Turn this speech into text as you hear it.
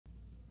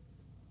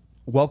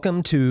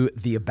Welcome to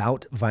the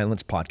About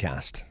Violence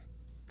podcast.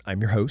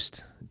 I'm your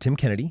host, Tim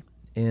Kennedy,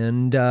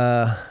 and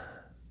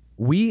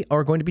we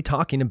are going to be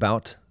talking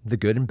about the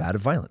good and bad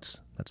of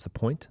violence. That's the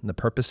point and the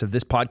purpose of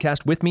this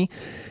podcast. With me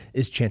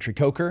is Chantry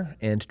Coker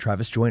and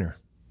Travis Joyner.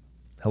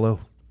 Hello.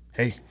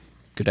 Hey.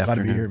 Good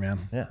afternoon. Glad to be here, man.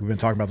 Yeah. We've been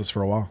talking about this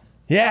for a while.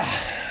 Yeah,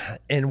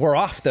 and we're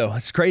off though.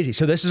 It's crazy.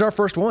 So this is our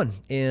first one,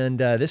 and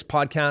this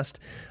podcast,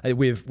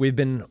 we've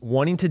been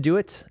wanting to do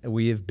it.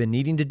 We have been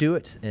needing to do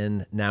it,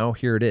 and now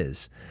here it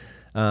is.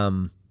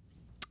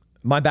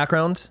 My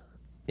background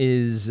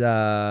is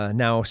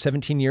now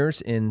 17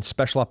 years in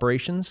special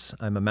operations.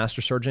 I'm a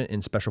master sergeant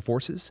in special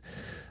forces,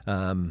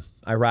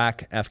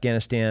 Iraq,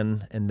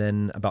 Afghanistan, and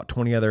then about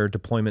 20 other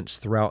deployments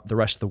throughout the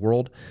rest of the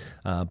world.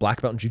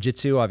 Black belt in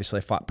jiu-jitsu. Obviously,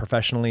 I fought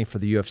professionally for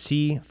the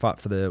UFC, fought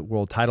for the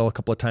world title a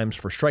couple of times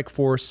for Strike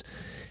Force.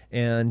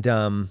 And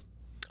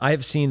I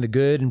have seen the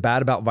good and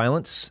bad about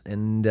violence,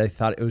 and I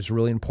thought it was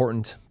really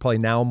important, probably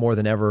now more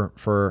than ever,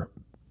 for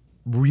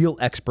real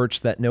experts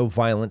that know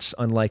violence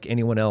unlike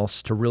anyone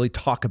else to really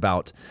talk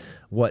about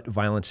what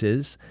violence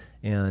is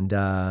and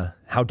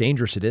how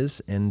dangerous it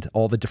is and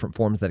all the different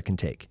forms that it can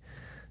take.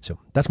 So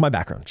that's my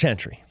background.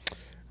 Chantry.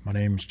 My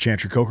name's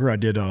Chantry Coker. I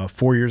did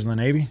 4 years in the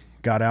Navy,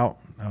 got out,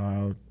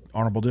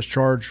 honorable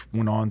discharge,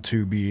 went on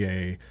to be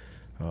a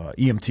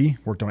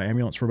EMT, worked on an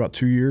ambulance for about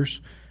 2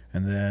 years,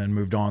 and then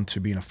moved on to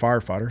being a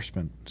firefighter,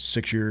 spent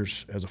 6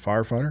 years as a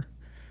firefighter,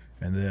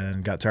 and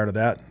then got tired of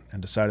that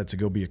and decided to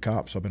go be a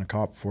cop. So I've been a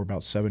cop for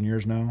about 7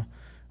 years now.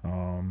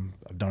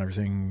 I've done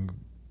everything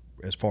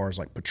as far as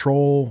like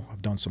patrol.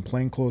 I've done some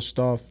plainclothes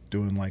stuff,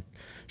 doing like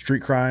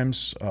street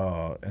crimes,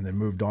 and then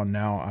moved on.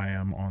 Now I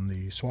am on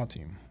the SWAT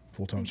team,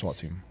 full-time SWAT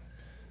team.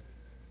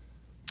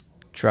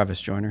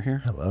 Travis Joyner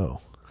here.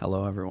 Hello.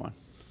 Hello, everyone.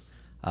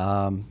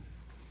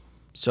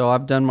 So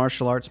I've done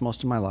martial arts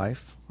most of my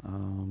life.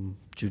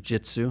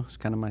 Jiu-jitsu is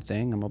kind of my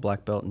thing. I'm a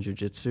black belt in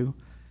jiu-jitsu.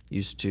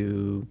 Used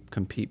to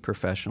compete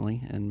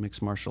professionally in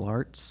mixed martial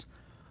arts.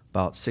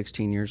 About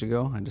 16 years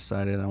ago, I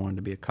decided I wanted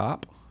to be a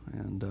cop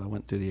and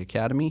went through the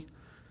academy.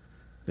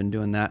 Been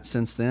doing that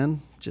since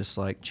then. Just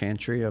like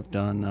Chantry, I've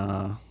done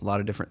a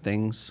lot of different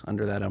things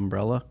under that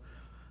umbrella.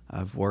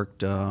 I've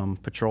worked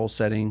patrol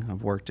setting,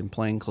 I've worked in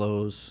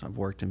plainclothes, I've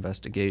worked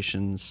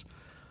investigations,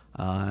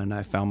 and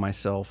I found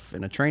myself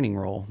in a training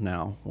role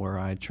now where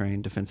I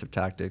train defensive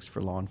tactics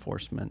for law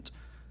enforcement,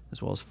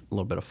 as well as a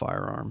little bit of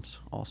firearms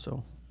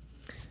also.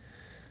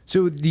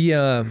 So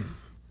the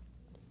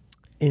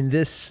in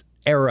this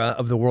era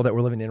of the world that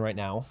we're living in right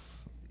now,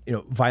 you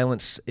know,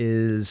 violence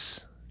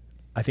is,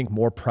 I think,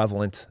 more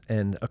prevalent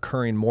and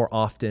occurring more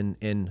often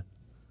in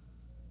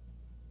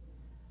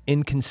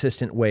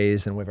inconsistent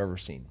ways than we've ever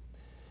seen.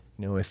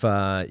 You know, if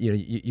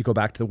you go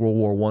back to the World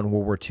War I,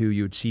 World War II,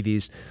 you would see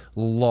these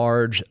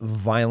large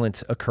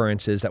violent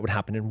occurrences that would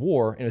happen in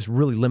war, and it was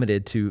really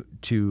limited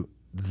to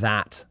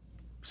that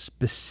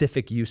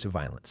specific use of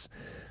violence.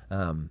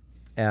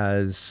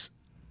 As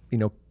you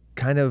know,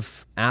 kind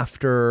of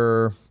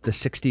after the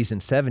 60s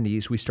and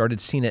 70s, we started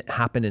seeing it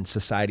happen in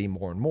society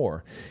more and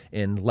more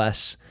in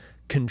less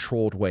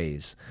controlled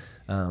ways.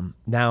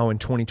 Now in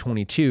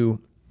 2022,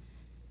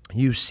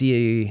 you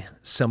see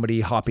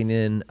somebody hopping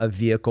in a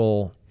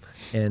vehicle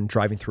and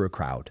driving through a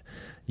crowd.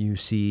 You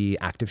see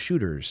active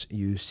shooters.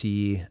 You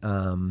see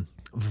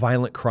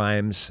violent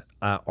crimes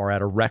are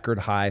at a record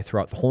high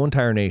throughout the whole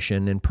entire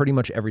nation and pretty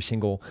much every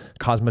single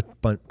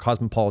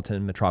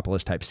cosmopolitan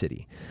metropolis type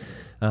city.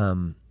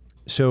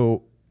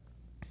 So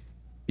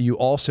you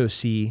also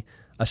see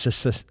a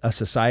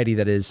society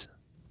that is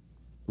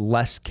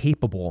less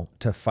capable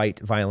to fight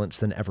violence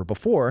than ever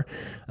before.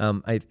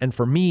 And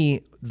for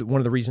me, one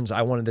of the reasons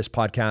I wanted this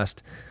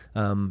podcast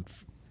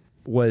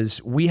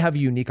was we have a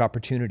unique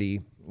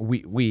opportunity,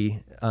 we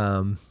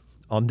on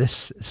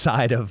this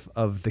side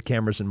of the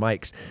cameras and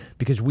mics,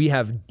 because we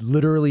have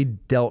literally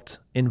dealt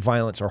in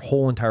violence our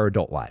whole entire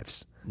adult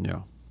lives.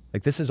 Yeah.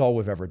 Like this is all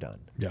we've ever done.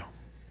 Yeah.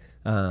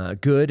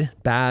 Good,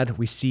 bad.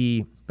 We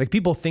see, like,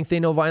 people think they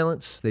know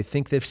violence. They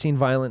think they've seen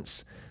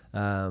violence.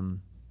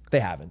 They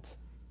haven't.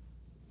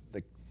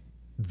 Like,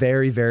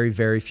 very, very,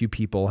 very few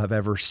people have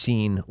ever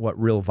seen what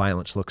real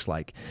violence looks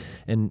like.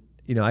 And,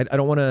 you know, I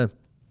don't want to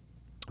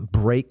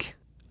break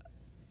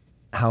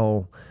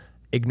how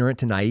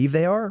ignorant and naive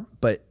they are,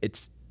 but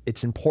it's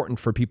important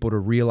for people to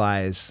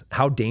realize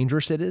how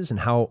dangerous it is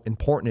and how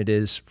important it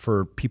is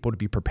for people to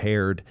be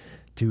prepared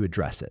to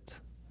address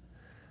it.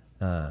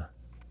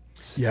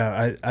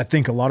 Yeah, I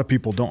think a lot of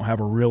people don't have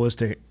a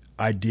realistic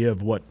idea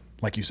of what,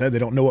 like you said, they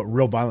don't know what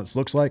real violence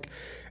looks like,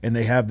 and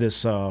they have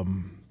this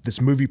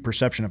this movie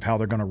perception of how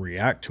they're going to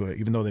react to it,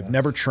 even though they've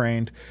never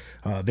trained.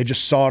 They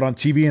just saw it on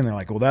TV and they're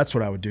like, well, that's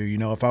what I would do, you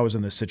know, if I was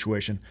in this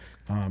situation,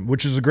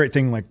 which is a great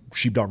thing, like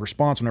sheepdog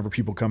response, whenever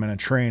people come in and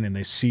train and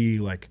they see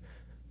like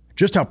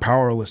just how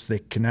powerless they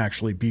can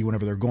actually be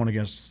whenever they're going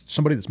against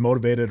somebody that's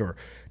motivated or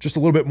just a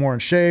little bit more in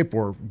shape,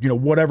 or, you know,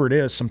 whatever it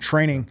is, some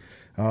training.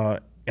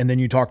 And then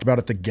you talked about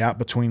it, the gap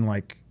between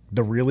like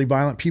the really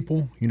violent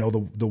people, you know,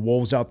 the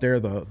wolves out there,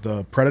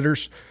 the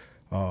predators,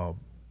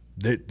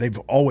 they've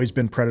always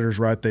been predators,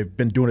 right? They've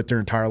been doing it their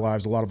entire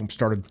lives. A lot of them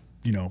started,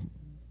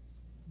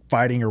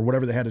 fighting or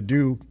whatever they had to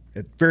do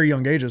at very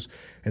young ages.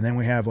 And then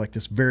we have like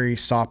this very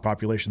soft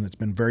population that's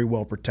been very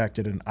well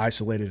protected and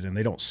isolated, and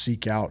they don't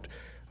seek out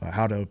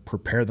how to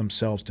prepare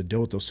themselves to deal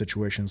with those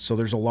situations. So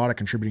there's a lot of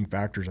contributing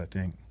factors, I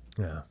think.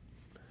 Yeah.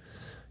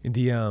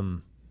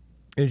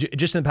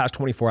 Just in the past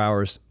 24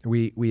 hours,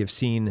 we have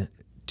seen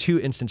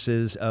 2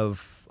 instances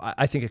of,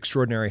 I think,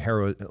 extraordinary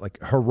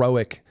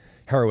heroic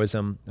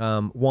heroism.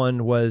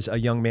 One was a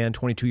young man,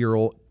 22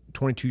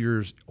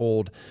 years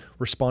old,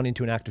 responding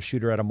to an active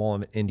shooter at a mall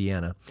in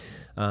Indiana.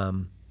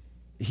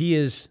 He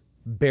is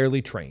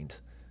barely trained.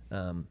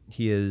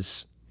 He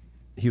was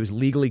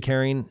legally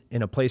carrying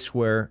in a place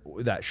where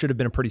that should have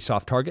been a pretty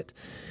soft target.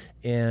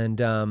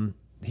 And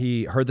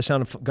he heard the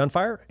sound of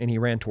gunfire and he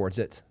ran towards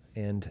it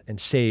and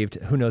saved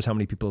who knows how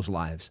many people's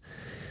lives.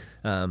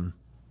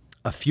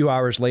 A few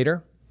hours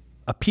later,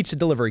 a pizza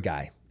delivery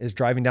guy is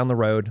driving down the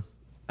road.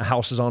 A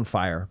house is on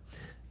fire.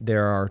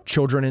 There are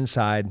children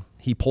inside.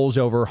 He pulls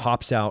over,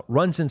 hops out,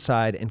 runs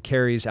inside, and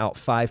carries out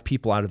 5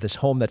 people out of this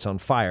home that's on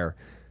fire.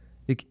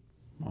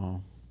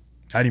 Wow.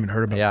 I hadn't even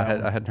heard about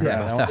that. I hadn't heard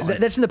about that.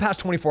 That's in the past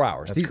 24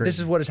 hours. This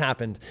is what has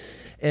happened.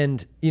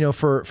 And,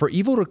 for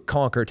evil to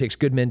conquer, it takes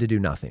good men to do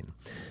nothing.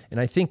 And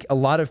I think a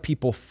lot of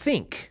people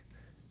think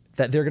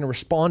that they're going to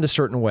respond a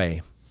certain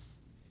way,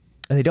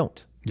 and they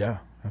don't. Yeah,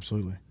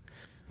 absolutely.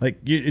 Like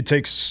it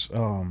takes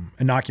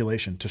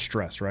inoculation to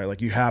stress, right?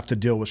 Like you have to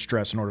deal with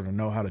stress in order to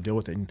know how to deal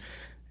with it. And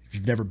if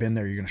you've never been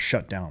there, you're going to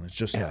shut down. It's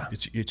just,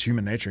 it's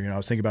human nature. I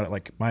was thinking about it,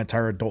 like my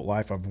entire adult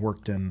life, I've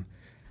worked in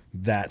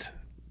that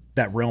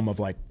realm of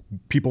like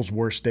people's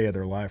worst day of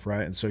their life,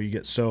 right? And so you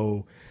get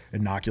so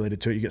inoculated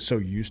to it, you get so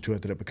used to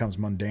it that it becomes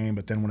mundane.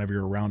 But then whenever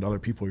you're around other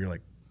people, you're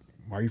like,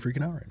 why are you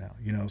freaking out right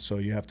now? So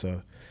you have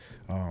to,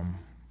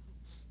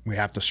 we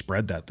have to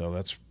spread that though.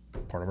 That's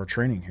part of our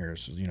training here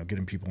is,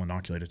 getting people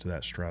inoculated to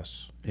that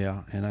stress.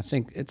 Yeah. And I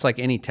think it's like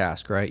any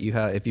task, right?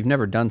 If you've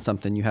never done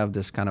something, you have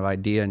this kind of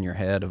idea in your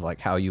head of like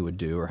how you would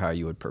do or how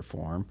you would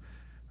perform,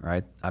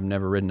 right? I've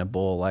never ridden a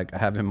bull. Like I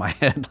have in my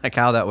head, like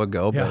how that would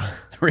go, but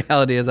the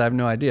reality is I have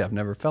no idea. I've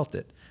never felt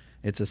it.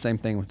 It's the same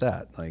thing with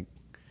that. Like,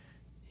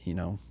 you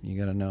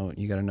gotta know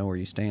where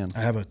you stand.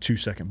 I have a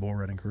 2-second bull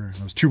riding career.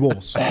 It was 2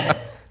 bulls,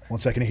 1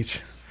 second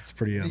each. It's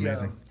pretty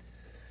amazing.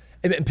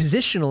 And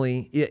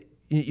positionally,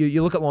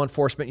 you look at law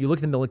enforcement, you look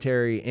at the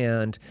military,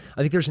 and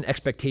I think there's an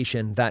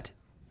expectation that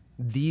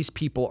these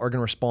people are going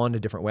to respond a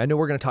different way. I know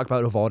we're going to talk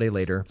about Uvalde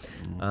later.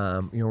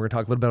 We're going to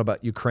talk a little bit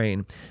about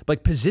Ukraine. But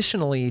like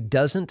positionally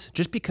doesn't,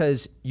 just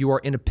because you are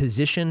in a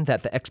position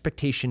that the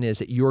expectation is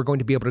that you're going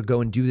to be able to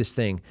go and do this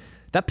thing,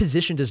 that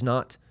position does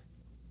not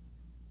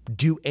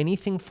do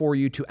anything for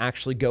you to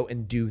actually go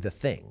and do the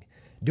thing.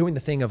 Doing the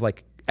thing of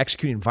like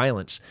executing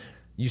violence.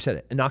 You said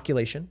it,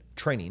 inoculation,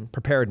 training,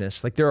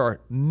 preparedness. Like there are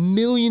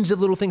millions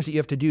of little things that you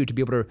have to do to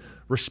be able to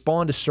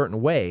respond a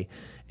certain way.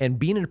 And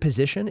being in a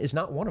position is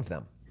not one of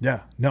them.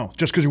 Yeah, no.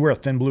 Just because you wear a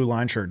thin blue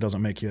line shirt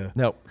doesn't make you.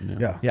 No.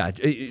 Yeah.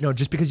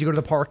 Just because you go to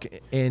the park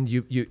and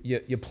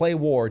you play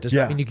war does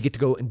not mean you get to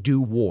go and do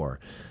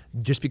war.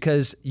 Just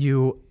because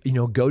you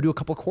go to a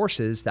couple of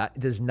courses, that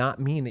does not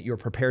mean that you're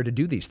prepared to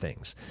do these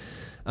things.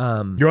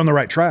 You're on the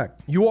right track.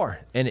 You are,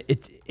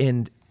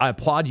 and I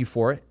applaud you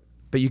for it.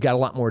 But you got a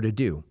lot more to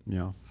do.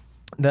 Yeah.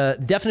 The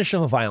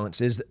definition of violence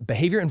is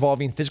behavior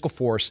involving physical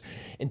force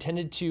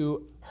intended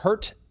to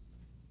hurt,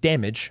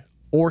 damage,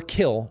 or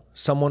kill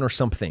someone or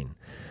something.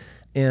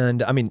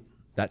 And I mean,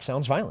 that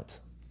sounds violent.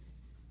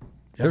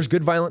 Yeah. There's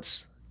good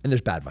violence and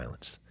there's bad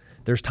violence.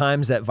 There's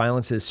times that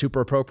violence is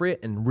super appropriate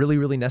and really,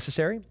 really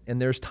necessary.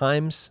 And there's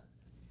times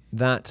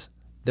that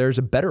there's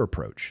a better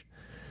approach.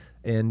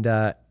 And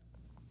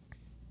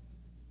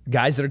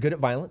guys that are good at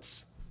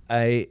violence,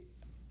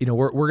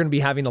 we're going to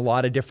be having a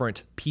lot of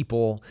different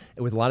people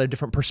with a lot of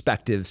different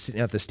perspectives sitting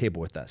at this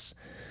table with us.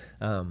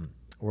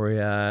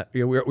 We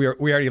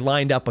already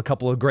lined up a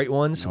couple of great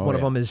ones. One of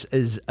them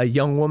is a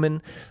young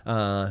woman.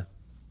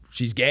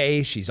 She's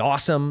gay. She's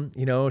awesome.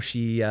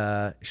 She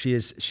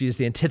is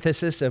the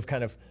antithesis of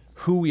kind of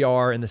who we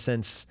are in the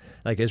sense,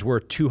 like as we're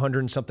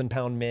 200-something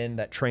pound men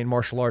that train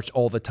martial arts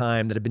all the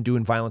time, that have been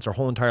doing violence our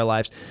whole entire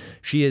lives.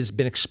 She has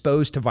been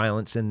exposed to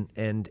violence and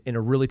in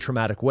a really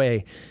traumatic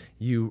way.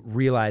 You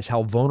realize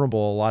how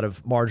vulnerable a lot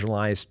of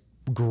marginalized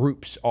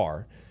groups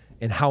are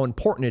and how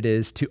important it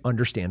is to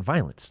understand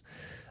violence.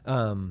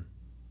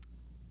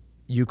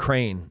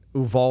 Ukraine,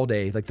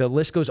 Uvalde, like the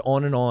list goes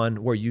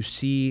on where you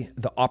see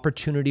the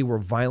opportunity where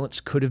violence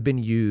could have been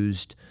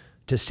used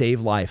to save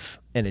life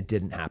and it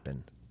didn't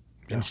happen.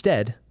 Yeah.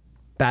 Instead,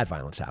 bad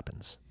violence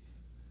happens.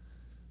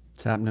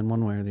 It's happening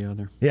one way or the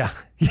other. Yeah.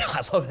 Yeah,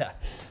 I love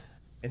that.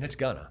 And it's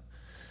gonna.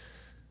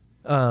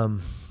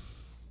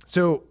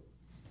 So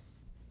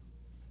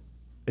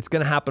it's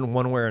going to happen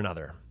one way or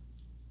another.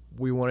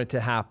 We want it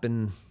to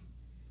happen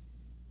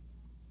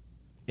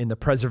in the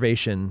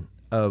preservation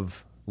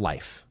of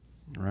life.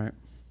 Right.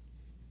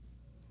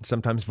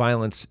 Sometimes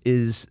violence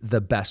is the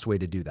best way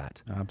to do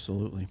that.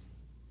 Absolutely.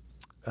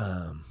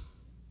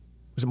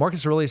 There's was it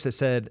Marcus Aurelius that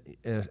said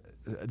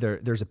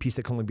there's a peace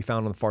that can only be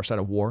found on the far side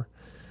of war?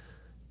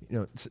 You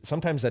know,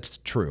 sometimes that's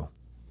true.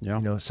 Yeah.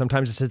 You know,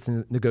 sometimes it's at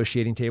the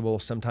negotiating table.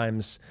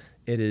 Sometimes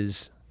it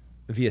is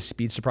via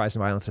speed, surprise,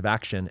 and violence of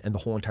action, and the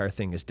whole entire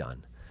thing is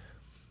done.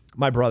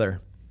 My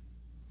brother,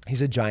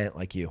 he's a giant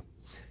like you.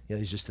 You know,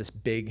 he's just this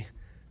big,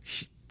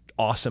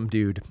 awesome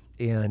dude,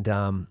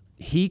 and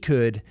he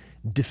could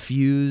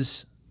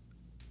diffuse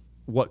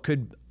what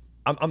could.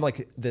 I'm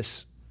like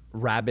this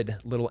rabid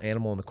little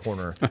animal in the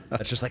corner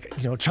that's just like,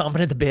 you know,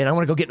 chomping at the bit. I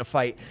want to go get in a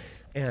fight,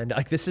 and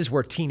like this is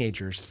where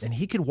teenagers, and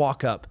he could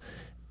walk up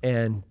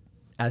and,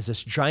 as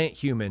this giant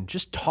human,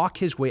 just talk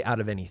his way out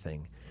of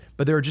anything.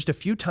 But there were just a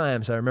few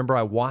times I remember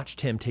I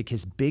watched him take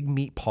his big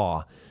meat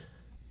paw,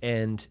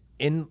 and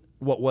in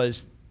what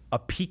was a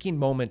peaking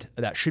moment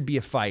that should be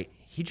a fight,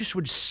 he just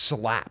would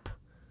slap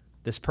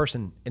this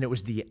person, and it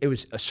was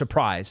a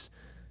surprise,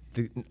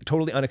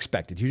 totally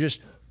unexpected. You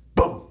just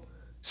boom,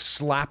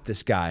 slap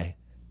this guy,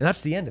 and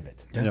that's the end of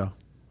it. Yeah.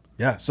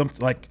 Yeah.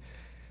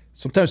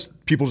 Sometimes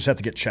people just have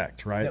to get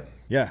checked, right? Yep.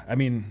 Yeah. I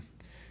mean,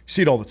 you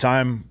see it all the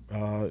time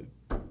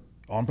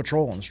on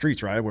patrol on the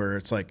streets, right? Where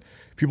it's like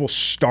people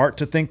start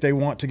to think they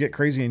want to get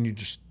crazy, and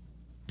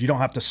you don't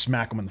have to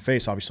smack them in the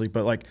face, obviously,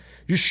 but like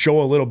you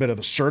show a little bit of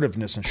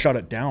assertiveness and shut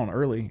it down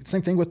early.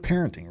 Same thing with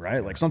parenting,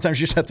 right? Like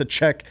sometimes you just have to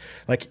check,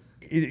 like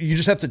you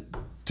just have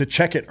to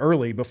check it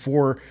early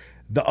before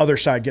the other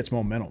side gets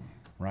momentum,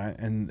 right?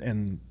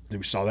 And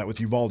we saw that with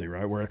Uvalde,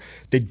 right? Where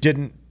they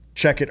didn't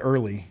check it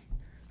early,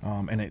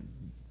 and it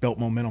built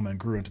momentum and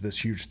grew into this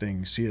huge thing.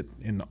 You see it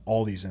in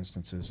all these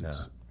instances.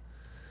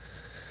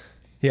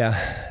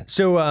 Yeah.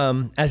 So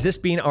as this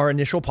being our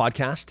initial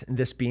podcast, and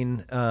this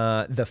being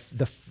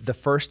the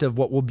first of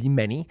what will be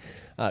many,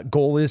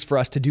 goal is for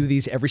us to do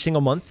these every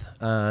single month.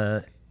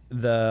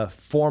 The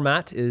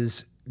format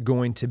is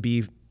going to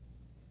be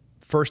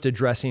first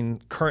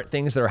addressing current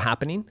things that are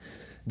happening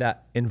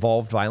that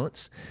involve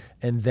violence.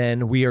 And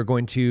then we are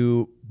going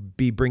to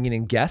be bringing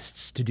in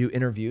guests to do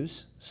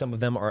interviews. Some of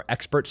them are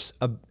experts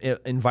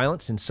in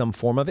violence in some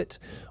form of it,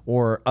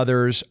 or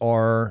others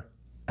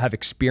have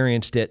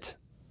experienced it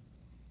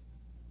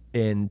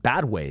in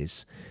bad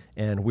ways.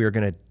 And we're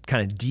going to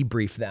kind of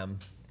debrief them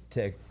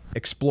to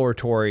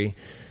exploratory,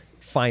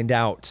 find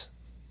out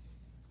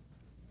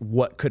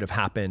what could have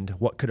happened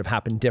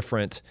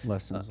different.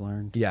 Lessons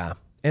learned. Yeah.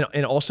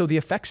 And also the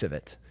effects of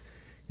it.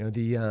 You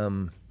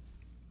know,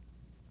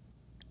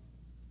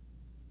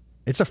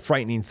 it's a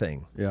frightening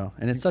thing. Yeah.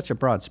 And it's such a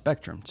broad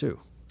spectrum too.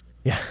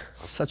 Yeah.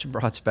 Such a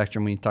broad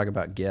spectrum when you talk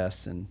about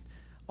guests and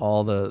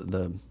all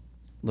the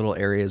little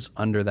areas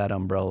under that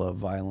umbrella of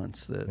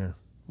violence that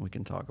we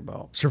can talk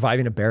about.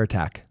 Surviving a bear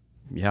attack.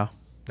 Yeah.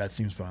 That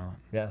seems violent.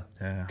 Yeah.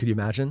 Yeah. Could you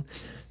imagine?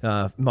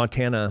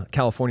 Montana,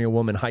 California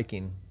woman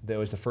hiking. That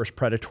was the first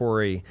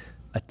predatory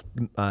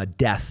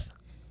death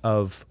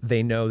of,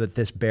 they know that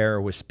this bear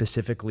was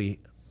specifically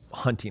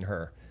hunting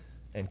her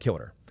and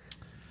killed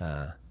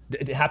her.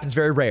 It happens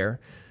very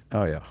rare.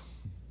 Oh yeah.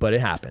 But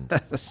it happened,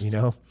 you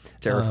know?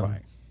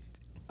 Terrifying.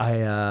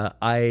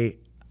 I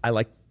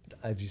like,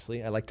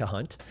 obviously I like to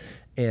hunt,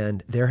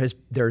 and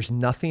there's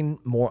nothing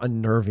more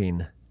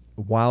unnerving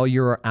while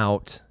you're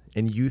out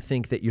and you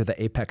think that you're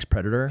the apex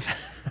predator,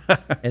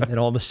 and then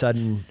all of a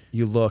sudden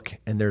you look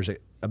and there's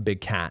a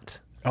big cat.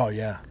 Oh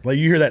yeah. Like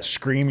you hear that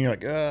scream, you're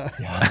like,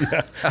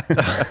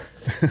 yeah.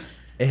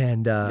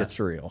 And It's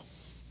real.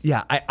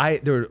 yeah,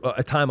 there was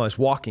a time I was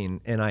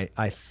walking and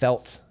I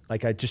felt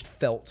like, I just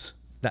felt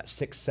that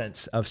sixth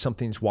sense of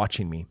something's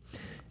watching me,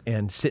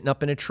 and sitting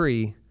up in a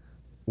tree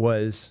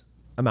was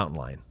a mountain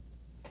lion.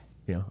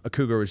 You know, a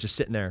cougar was just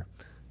sitting there,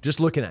 just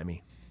looking at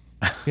me.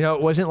 You know,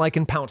 it wasn't like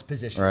in pounce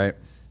position. Right.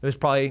 It was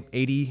probably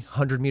 80,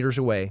 100 meters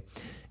away,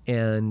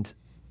 and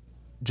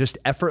just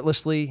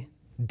effortlessly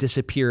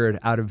disappeared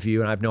out of view.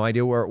 And I have no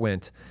idea where it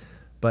went,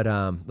 but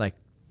like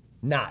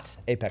not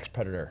apex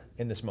predator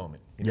in this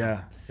moment. You know?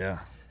 Yeah. Yeah.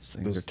 These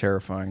things are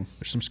terrifying.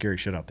 There's some scary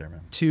shit out there,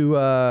 man.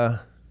 To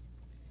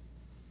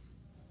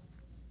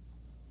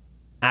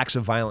acts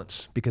of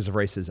violence because of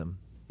racism.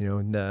 You know,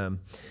 in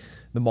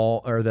the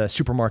mall or the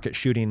supermarket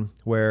shooting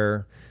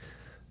where,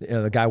 you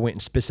know, the guy went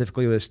and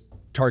specifically was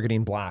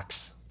targeting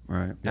blacks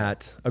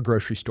at a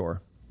grocery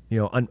store. You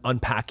know,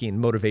 unpacking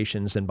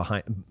motivations and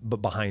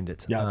behind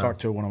it. Yeah, I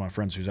talked to one of my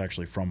friends who's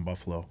actually from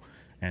Buffalo,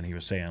 and he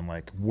was saying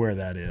like where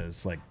that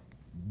is. Like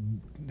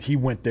he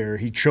went there,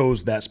 he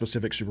chose that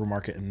specific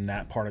supermarket in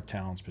that part of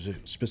town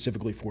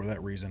specifically for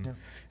that reason. Yeah.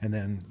 And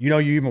then, you know,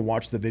 you even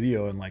watch the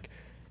video and like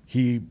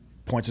he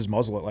points his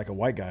muzzle at like a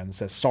white guy and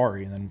says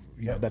sorry, and then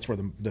you know that's where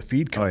the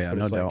feed comes. Oh yeah,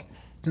 no doubt. Like,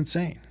 it's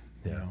insane.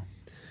 Yeah.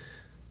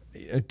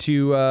 You know?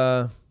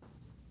 To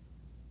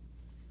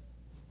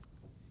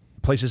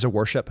places of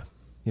worship,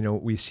 you know,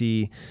 we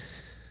see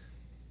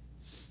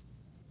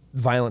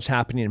violence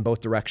happening in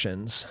both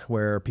directions,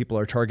 where people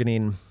are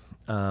targeting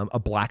a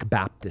Black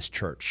Baptist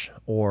church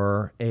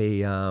or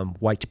a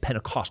white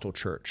Pentecostal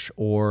church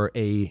or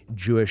a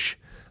Jewish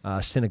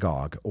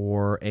synagogue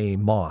or a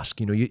mosque.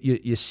 You know,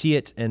 you see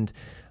it, and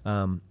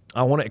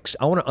I want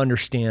to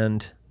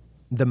understand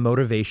the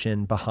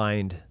motivation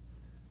behind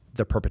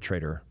the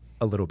perpetrator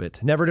a little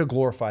bit. Never to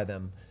glorify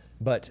them,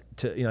 but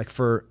to, like,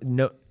 for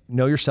know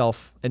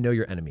yourself and know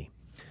your enemy.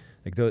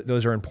 Like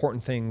those are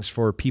important things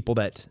for people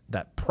that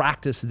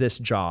practice this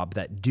job,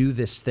 that do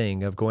this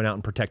thing of going out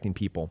and protecting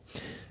people.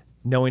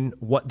 Knowing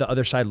what the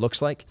other side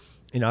looks like.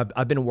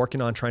 I've been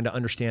working on trying to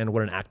understand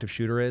what an active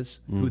shooter is,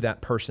 who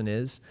that person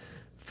is,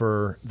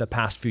 for the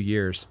past few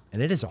years,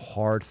 and it is a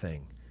hard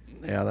thing.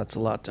 Yeah, that's a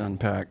lot to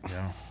unpack.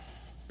 Yeah.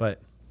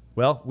 But,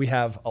 well, we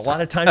have a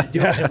lot of time to do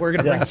it, and we're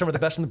going to bring some of the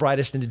best and the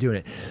brightest into doing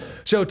it.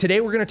 So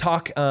today we're going to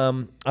talk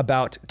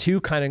about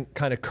two kind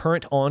of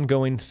current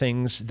ongoing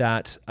things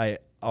that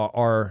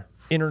are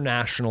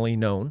internationally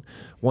known.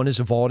 One is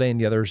Uvalde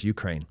and the other is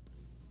Ukraine.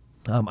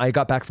 I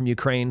got back from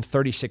Ukraine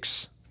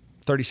 36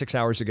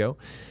 hours ago,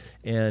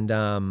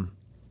 and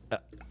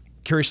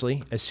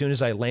curiously, as soon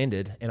as I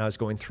landed and I was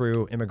going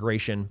through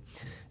immigration,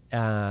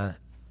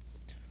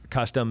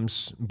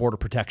 customs, border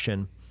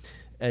protection,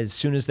 as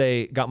soon as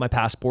they got my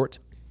passport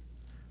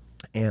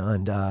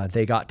and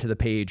they got to the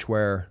page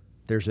where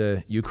there's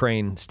a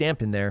Ukraine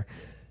stamp in there,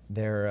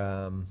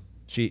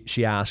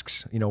 she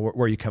asks, where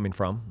are you coming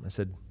from? I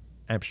said,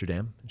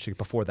 Amsterdam. And she,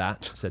 before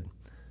that, I said,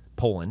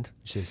 Poland.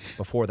 She says,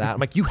 before that. I'm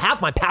like, you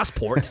have my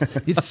passport.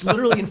 It's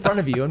literally in front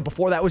of you. And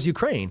before that was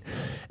Ukraine.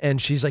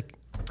 And she's like,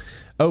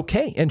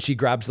 okay. And she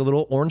grabs the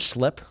little orange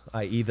slip,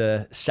 i.e.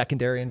 the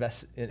secondary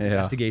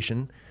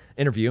investigation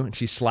interview, and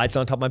she slides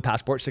on top of my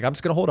passport. She's like, I'm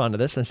just going to hold on to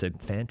this. And I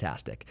said,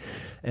 fantastic.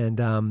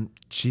 And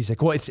she's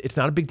like, well, it's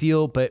not a big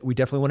deal, but we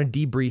definitely want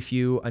to debrief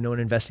you. I know an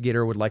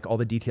investigator would like all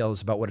the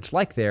details about what it's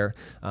like there,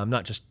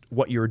 not just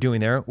what you were doing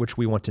there, which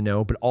we want to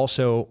know, but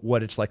also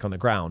what it's like on the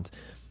ground.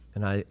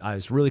 And I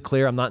was really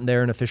clear. I'm not in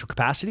there in official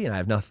capacity, and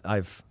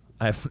I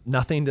have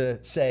nothing to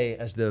say,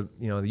 as the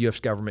U.S.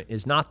 government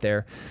is not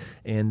there,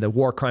 and the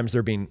war crimes that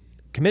are being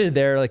committed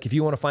there. Like, if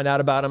you want to find out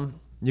about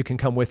them, you can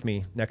come with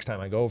me next time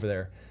I go over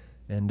there.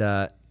 And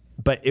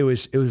but it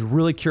was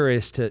really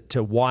curious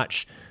to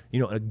watch,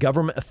 a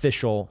government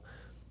official.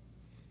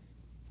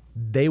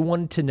 They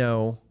wanted to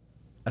know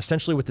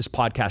essentially what this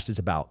podcast is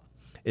about.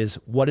 Is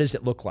what does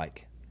it look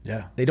like?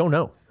 Yeah, they don't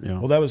know. Yeah.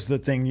 Well, that was the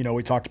thing.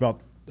 We talked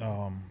about.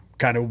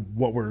 Kind of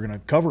what we're going to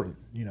cover,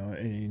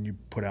 and you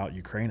put out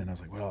Ukraine, and I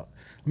was like, well,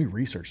 let me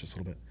research this a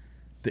little bit.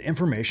 The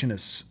information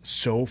is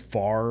so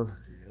far,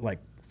 like,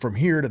 from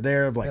here to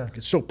there,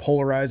 it's so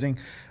polarizing.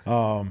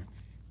 I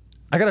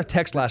got a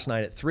text last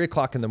night at 3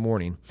 o'clock in the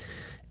morning,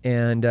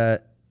 and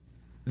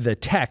the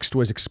text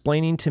was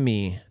explaining to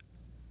me,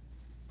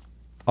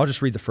 I'll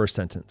just read the first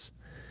sentence.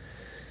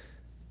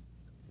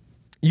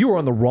 You are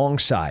on the wrong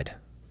side.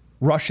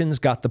 Russians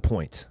got the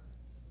point.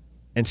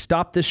 And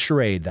stop this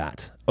charade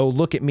that, oh,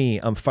 look at me,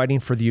 I'm fighting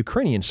for the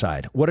Ukrainian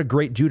side. What a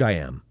great dude I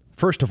am.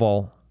 First of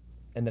all,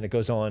 and then it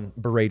goes on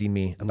berating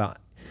me about,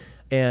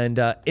 and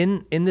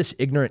in this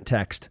ignorant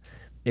text,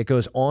 it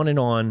goes on and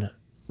on,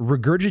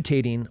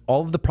 regurgitating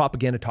all of the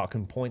propaganda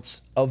talking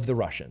points of the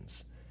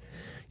Russians.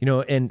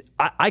 And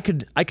I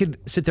could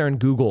sit there and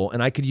Google,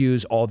 and I could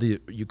use all the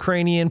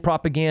Ukrainian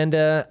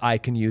propaganda. I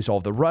can use all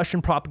the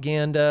Russian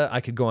propaganda. I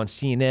could go on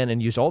CNN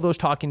and use all those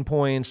talking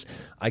points.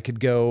 I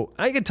could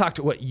talk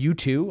to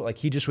U2, like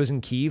he just was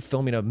in Kyiv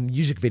filming a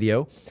music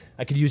video.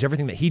 I could use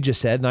everything that he just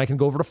said, and I can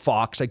go over to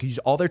Fox. I could use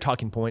all their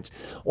talking points,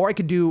 or I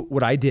could do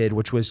what I did,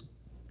 which was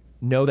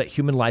know that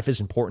human life is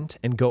important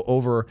and go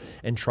over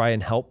and try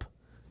and help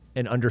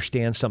and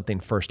understand something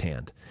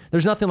firsthand.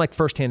 There's nothing like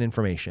firsthand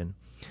information.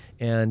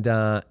 And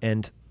the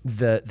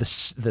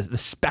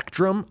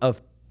spectrum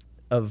of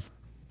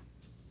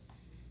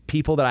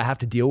people that I have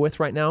to deal with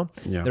right now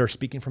that are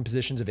speaking from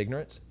positions of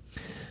ignorance.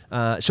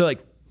 So,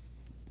 like,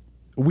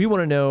 we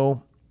want to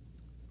know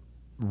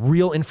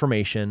real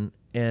information,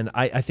 and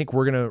I think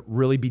we're going to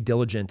really be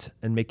diligent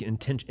and make it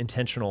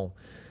intentional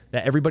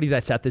that everybody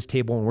that's at this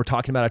table when we're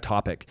talking about a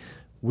topic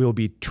will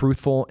be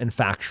truthful and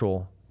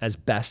factual as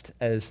best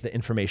as the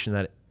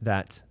information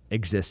that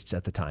exists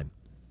at the time.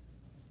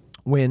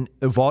 When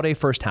Uvalde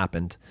first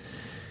happened,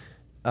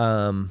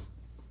 I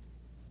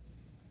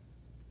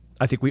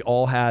think we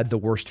all had the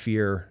worst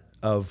fear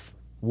of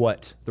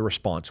what the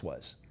response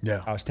was.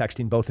 Yeah. I was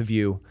texting both of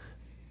you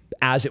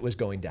as it was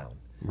going down.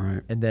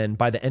 Right. And then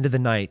by the end of the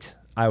night,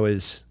 I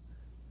was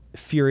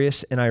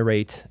furious and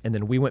irate. And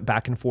then we went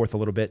back and forth a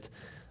little bit.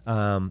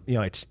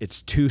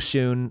 It's too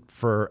soon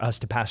for us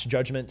to pass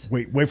judgment.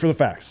 Wait for the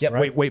facts. Yeah,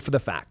 right? wait for the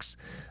facts.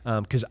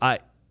 Because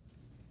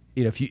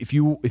if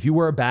you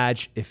wear a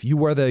badge, if you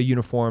wear the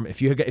uniform,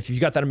 if you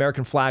got that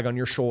American flag on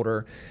your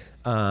shoulder,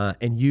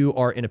 and you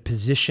are in a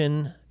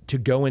position to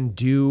go and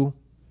do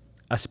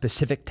a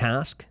specific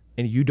task,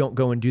 and you don't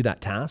go and do that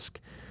task,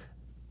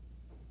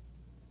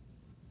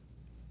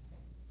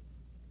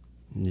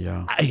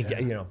 yeah.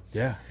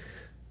 Yeah.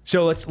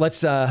 So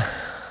let's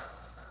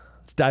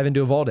dive into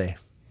Uvalde.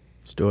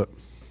 Let's do it.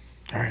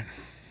 All right.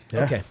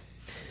 Yeah. Okay.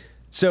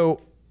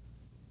 So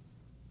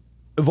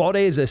Uvalde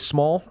is a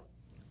small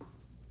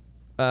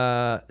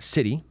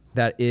city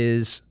that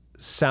is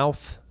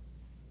southwest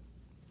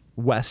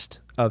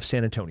of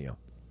San Antonio.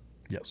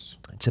 Yes.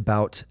 It's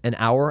about an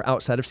hour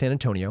outside of San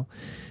Antonio.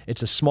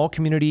 It's a small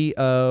community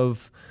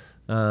of,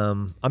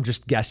 I'm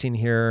just guessing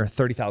here,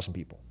 30,000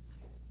 people.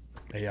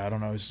 Yeah, I don't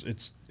know.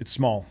 It's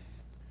small.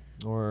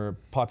 Or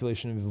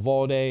population of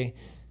Uvalde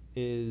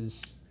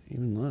is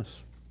Even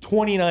less.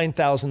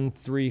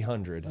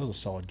 29,300. That was a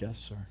solid guess,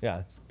 sir. Yeah,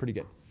 it's pretty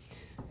good.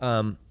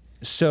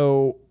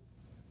 So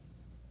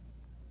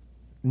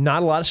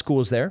not a lot of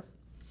schools there.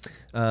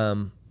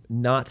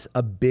 Not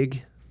a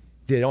big,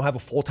 they don't have a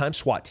full-time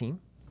SWAT team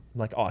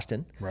like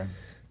Austin. Right.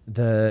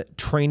 The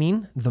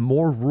training, the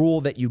more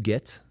rural that you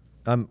get,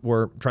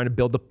 we're trying to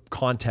build the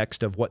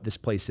context of what this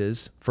place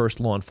is. First,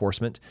 law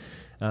enforcement.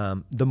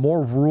 The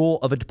more rural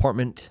of a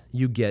department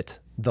you get,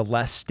 the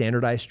less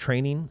standardized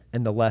training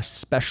and the less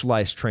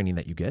specialized training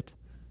that you get.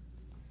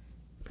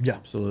 Yeah.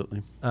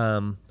 Absolutely.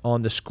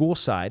 On the school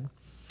side,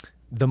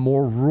 the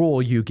more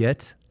rural you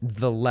get,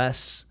 the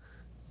less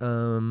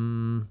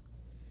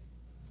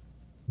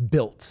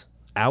built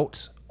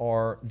out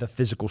are the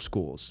physical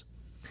schools.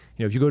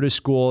 You know, if you go to a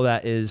school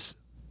that is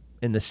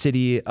in the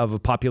city of a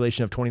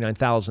population of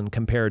 29,000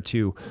 compared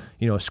to,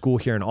 you know, a school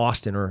here in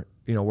Austin or,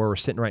 you know, where we're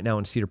sitting right now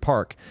in Cedar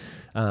Park,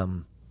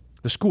 the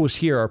schools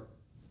here are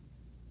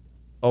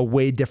a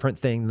way different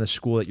thing than the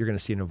school that you're going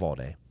to see in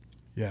Uvalde.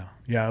 Yeah.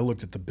 Yeah. I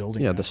looked at the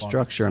building. Yeah, the map on it.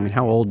 structure. I mean,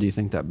 how old do you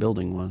think that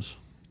building was?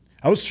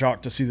 I was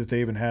shocked to see that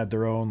they even had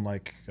their own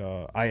like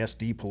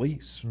ISD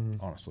police.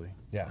 Honestly.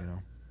 Yeah.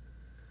 You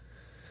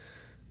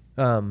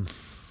know.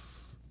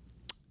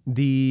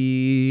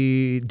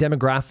 The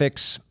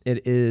demographics,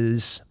 it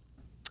is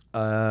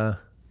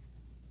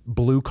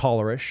blue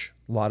collarish,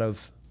 a lot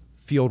of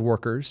field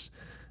workers,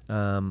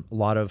 a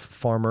lot of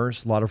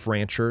farmers, a lot of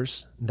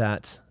ranchers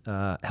that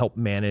help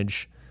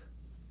manage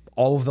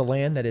all of the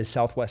land that is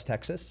Southwest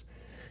Texas.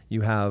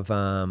 You have,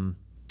 I'm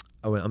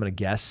going to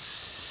guess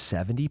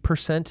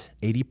 70%,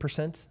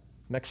 80%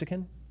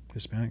 Mexican.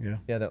 Hispanic. Yeah.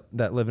 Yeah,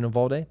 that live in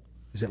Uvalde.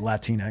 Is it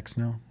Latinx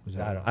now? Is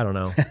that I don't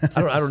know.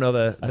 I don't know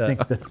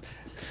the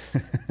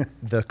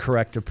the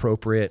correct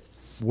appropriate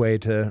way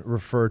to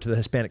refer to the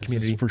Hispanic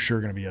community. This is for sure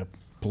going to be a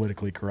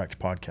politically correct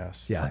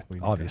podcast. Yeah, Like, we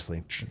need to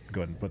obviously.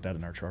 go ahead and put that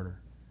in our charter.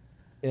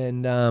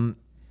 And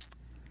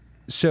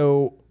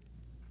so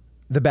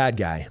the bad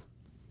guy,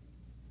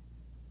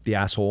 the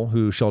asshole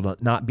who shall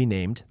not be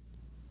named,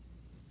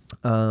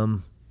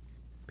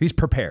 he's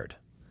prepared.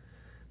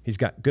 He's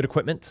got good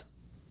equipment.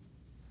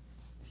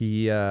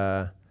 He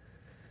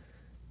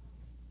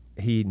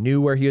knew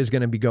where he was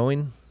going to be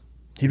going.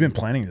 He'd been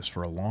planning this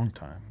for a long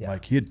time. Yeah.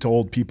 Like he had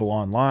told people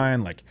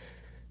online, like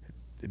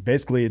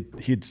basically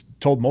he'd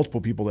told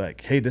multiple people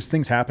that, hey, this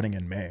thing's happening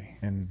in May,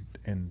 and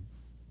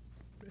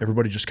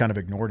everybody just kind of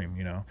ignored him.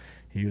 You know,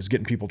 he was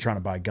getting people trying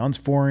to buy guns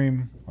for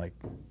him. Like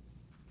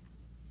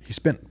he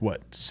spent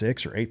what,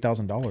 $6,000 or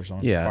 $8,000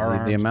 on Yeah,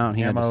 firearms, the amount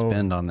he had to ammo.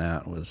 spend on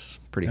that was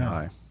pretty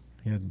high.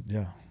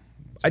 Yeah.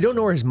 I don't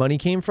know where his money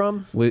came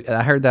from.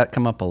 I heard that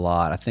come up a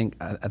lot. I think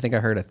I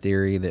heard a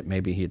theory that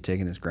maybe he had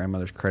taken his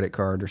grandmother's credit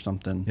card or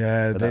something.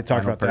 Yeah, for they that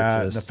talked final about that,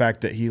 and purchase. the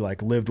fact that he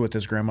like lived with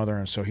his grandmother,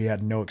 and so he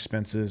had no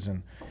expenses,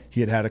 and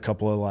he had a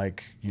couple of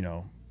like, you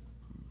know,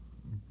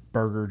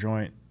 burger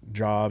joint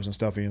jobs and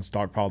stuff. He had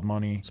stockpiled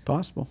money. It's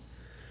possible.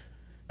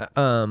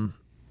 How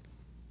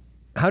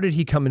did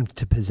he come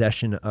into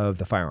possession of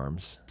the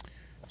firearms?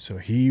 So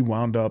he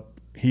wound up.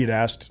 He had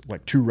asked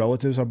like 2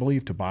 relatives, I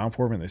believe, to buy them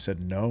for him, and they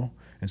said no.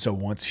 And so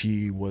once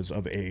he was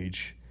of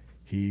age,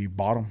 he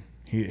bought them.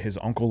 His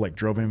uncle like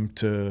drove him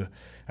to,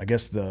 I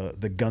guess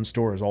the gun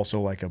store is also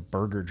like a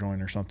burger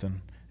joint or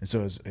something. And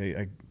so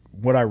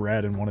what I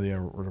read in one of the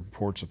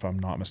reports, if I'm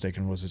not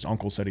mistaken, was his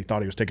uncle said he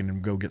thought he was taking him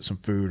to go get some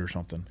food or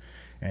something,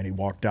 and he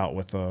walked out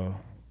with a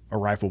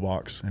rifle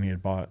box, and he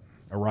had bought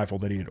a rifle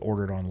that he had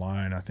ordered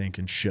online, I think,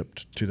 and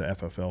shipped to the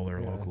FFL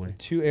there locally.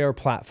 2 AR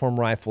platform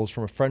rifles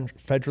from a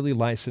federally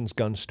licensed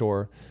gun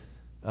store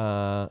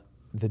the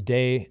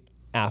day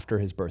after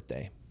his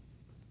birthday.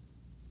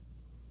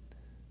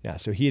 Yeah,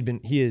 so he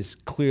is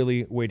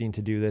clearly waiting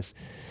to do this.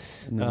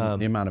 And then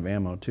the amount of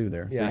ammo too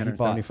there. Yeah, he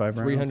bought 375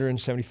 rounds.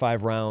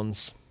 375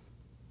 rounds,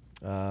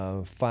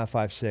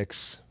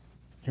 5.56.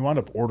 He wound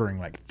up ordering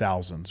like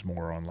thousands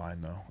more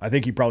online, though. I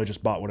think he probably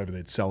just bought whatever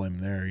they'd sell him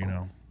there, you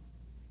know.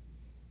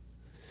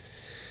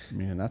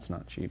 Man, that's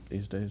not cheap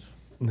these days.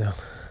 No.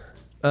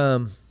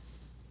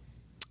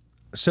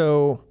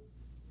 So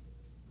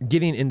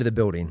getting into the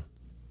building,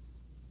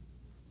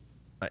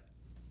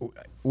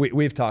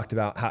 we've talked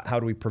about how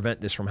do we prevent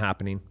this from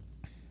happening.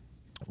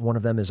 One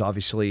of them is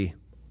obviously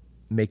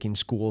making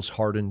schools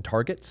hardened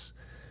targets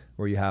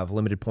where you have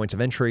limited points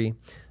of entry.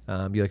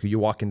 You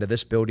walk into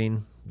this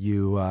building,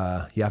 you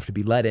have to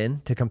be let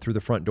in to come through the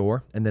front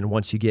door. And then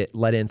once you get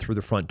let in through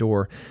the front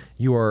door,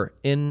 you are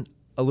in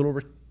a little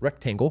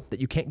rectangle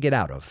that you can't get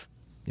out of.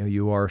 You know,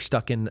 you are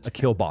stuck in a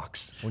kill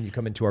box when you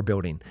come into our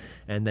building.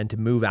 And then to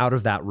move out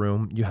of that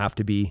room, you have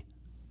to be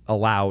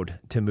allowed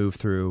to move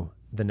through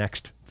the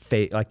next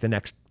phase, like the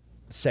next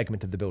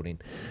segment of the building.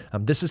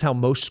 This is how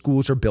most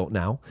schools are built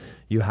now.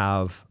 You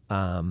have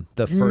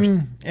the first,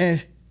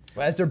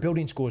 as they're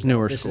building schools now,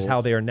 Newer this schools. is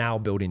how they are now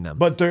building them.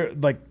 But they're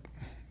like,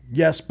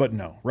 yes, but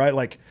no, right?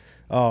 Like,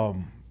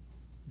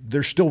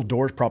 there's still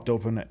doors propped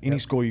open at any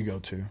school you go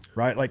to,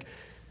 right? Like,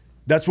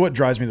 that's what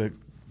drives me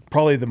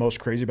probably the most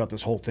crazy about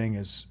this whole thing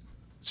is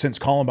since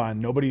Columbine,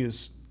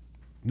 nobody's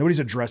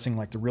addressing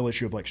like the real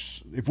issue of like,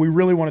 if we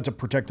really wanted to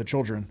protect the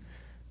children,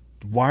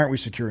 why aren't we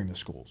securing the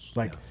schools?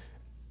 Like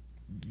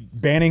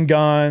banning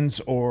guns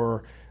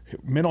or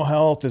mental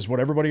health is what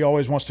everybody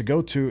always wants to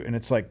go to. And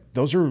it's like,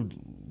 those are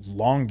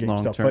long game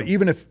stuff. But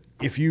even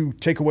if you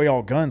take away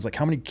all guns, like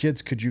how many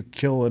kids could you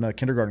kill in a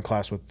kindergarten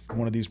class with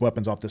one of these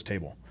weapons off this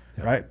table?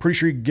 Right? Pretty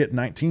sure you could get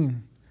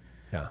 19.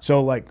 Yeah.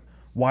 So like,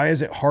 why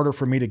is it harder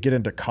for me to get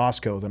into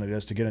Costco than it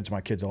is to get into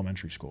my kid's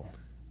elementary school?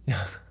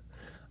 Yeah.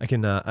 I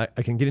can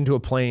get into a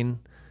plane,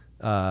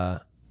 and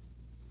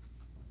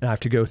I have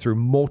to go through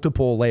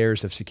multiple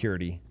layers of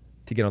security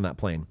to get on that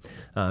plane.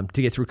 To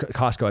get through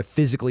Costco, I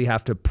physically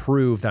have to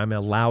prove that I'm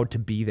allowed to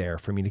be there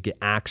for me to get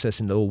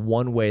access into the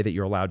one way that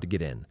you're allowed to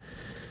get in.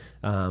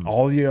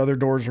 All the other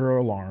doors are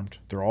alarmed.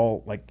 They're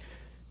all like,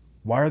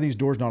 why are these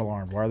doors not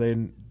alarmed? Why are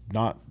they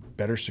not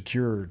better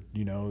secured?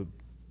 You know,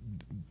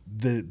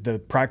 the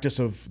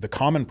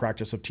common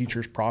practice of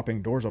teachers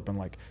propping doors open,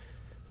 like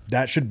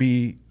that should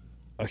be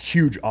a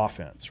huge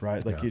offense,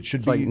 right? Like it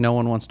should it's be like no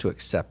one wants to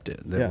accept it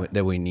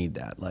that we need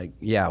that. Like,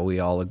 yeah, we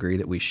all agree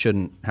that we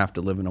shouldn't have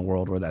to live in a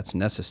world where that's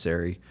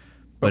necessary,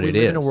 but it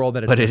is. In a world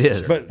that it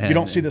is. But you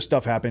don't see this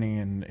stuff happening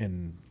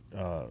in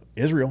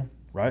Israel,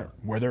 right?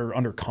 Where they're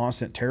under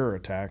constant terror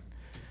attack.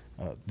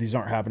 These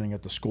aren't happening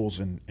at the schools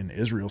in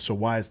Israel. So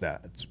why is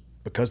that? It's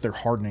because they're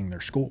hardening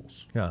their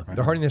schools. Yeah, right?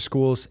 They're hardening their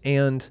schools,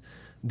 and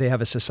they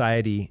have a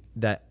society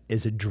that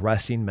is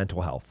addressing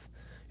mental health.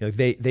 You know,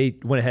 they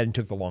went ahead and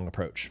took the long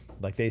approach.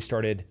 Like they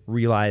started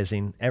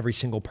realizing every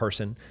single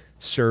person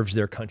serves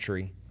their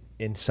country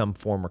in some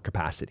form or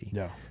capacity.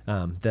 Yeah.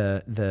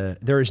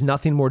 There is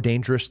nothing more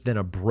dangerous than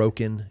a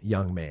broken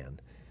young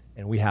man,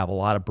 and we have a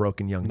lot of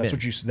broken young men.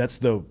 That's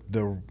the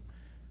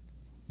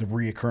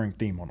reoccurring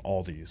theme on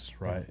all these,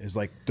 right? Is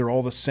like they're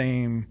all the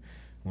same,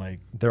 like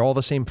they're all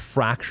the same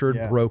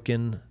fractured,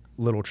 broken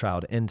little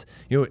child, and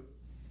you know,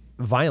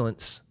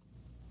 violence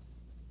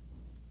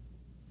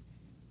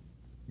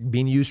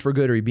being used for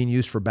good or being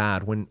used for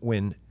bad,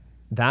 when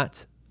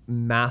that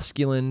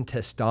masculine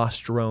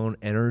testosterone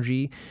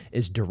energy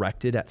is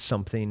directed at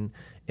something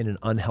in an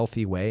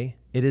unhealthy way,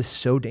 it is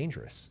so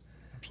dangerous.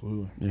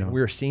 Absolutely. Yeah.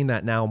 We're seeing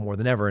that now more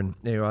than ever. And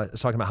you know, I was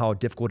talking about how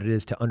difficult it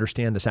is to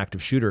understand this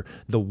active shooter.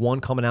 The one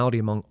commonality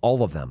among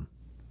all of them,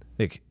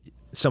 like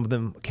some of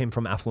them came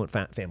from affluent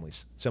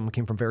families. Some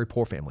came from very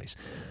poor families.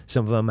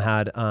 Some of them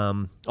had,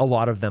 a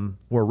lot of them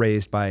were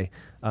raised by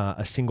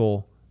a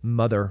single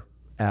mother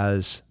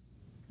as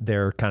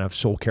their kind of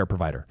sole care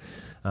provider.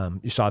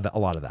 You saw a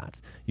lot of that.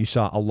 You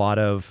saw a lot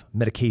of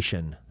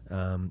medication.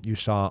 You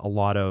saw a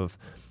lot of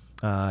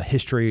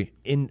history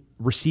in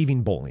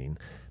receiving bullying.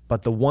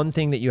 But the one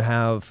thing that you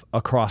have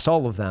across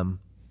all of them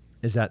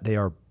is that they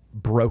are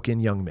broken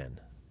young men.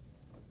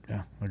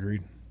 Yeah,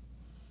 agreed.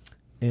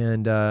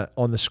 And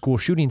on the school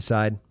shooting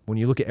side, when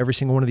you look at every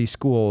single one of these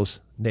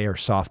schools, they are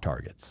soft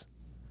targets.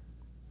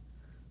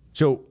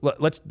 So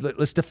let's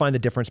define the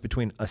difference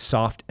between a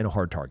soft and a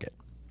hard target.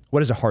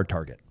 What is a hard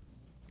target?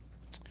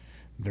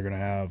 They're going to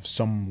have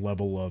some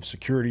level of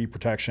security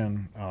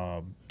protection.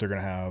 They're going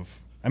to have,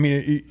 I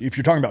mean, if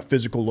you're talking about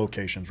physical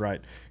locations,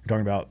 right? You're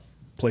talking about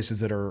places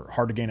that are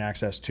hard to gain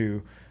access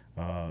to,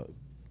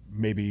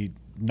 maybe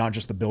not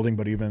just the building,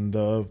 but even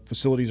the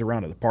facilities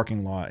around it, the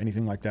parking lot,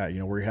 anything like that, you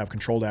know, where you have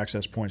controlled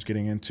access points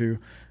getting into,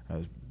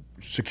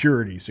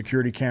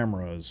 security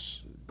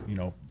cameras, you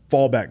know,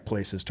 fallback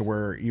places to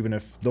where even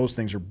if those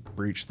things are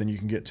breached, then you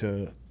can get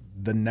to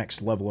the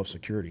next level of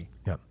security.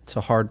 Yeah. It's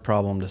a hard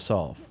problem to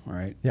solve,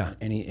 right? Yeah.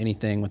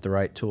 Anything with the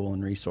right tool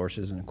and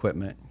resources and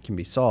equipment can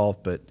be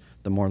solved, but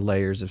the more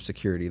layers of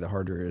security, the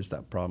harder it is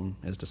that problem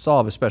is to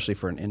solve, especially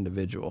for an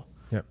individual.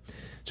 Yeah.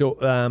 So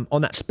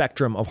on that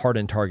spectrum of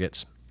hardened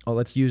targets,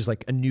 let's use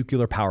like a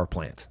nuclear power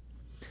plant.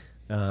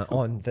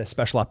 On the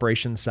special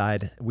operations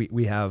side,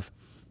 we have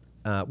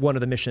one of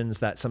the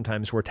missions that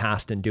sometimes we're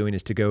tasked in doing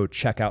is to go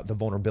check out the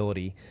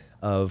vulnerability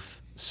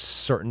of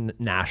certain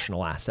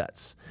national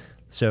assets.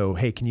 So,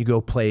 hey, can you go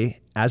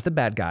play as the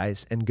bad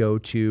guys and go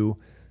to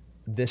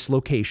this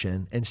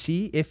location and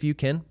see if you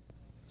can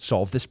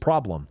solve this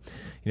problem?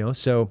 You know,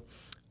 so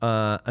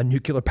a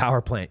nuclear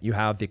power plant, you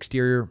have the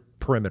exterior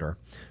perimeter,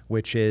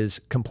 which is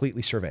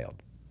completely surveilled.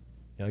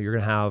 You know, you're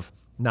going to have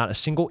not a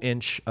single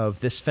inch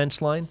of this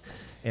fence line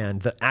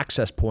and the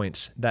access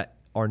points that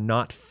are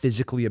not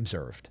physically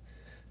observed.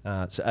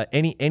 So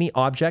any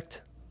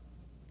object,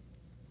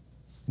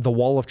 the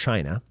wall of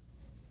China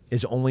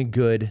is only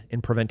good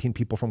in preventing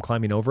people from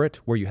climbing over it,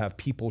 where you have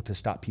people to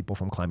stop people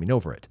from climbing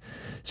over it.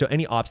 So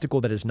any obstacle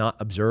that is not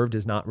observed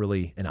is not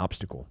really an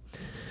obstacle.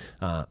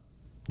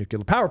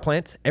 Nuclear power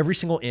plant, every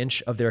single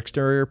inch of their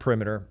exterior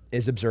perimeter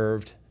is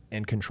observed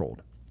and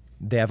controlled.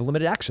 They have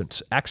limited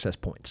access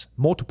points,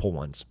 multiple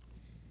ones.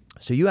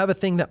 So you have a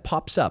thing that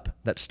pops up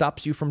that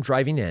stops you from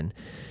driving in,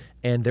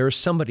 and there's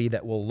somebody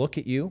that will look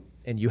at you,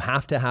 and you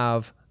have to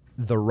have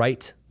the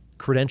right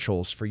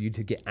credentials for you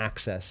to get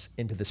access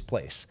into this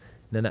place.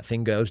 And then that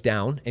thing goes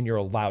down and you're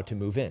allowed to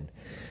move in.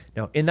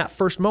 Now, in that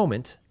first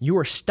moment, you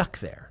are stuck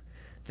there.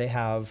 They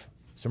have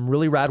some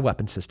really rad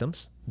weapon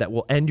systems that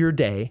will end your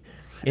day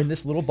in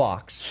this little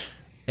box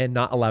and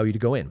not allow you to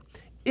go in.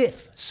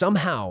 If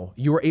somehow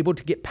you are able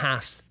to get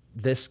past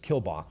this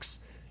kill box,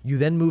 you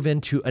then move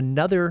into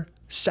another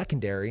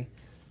secondary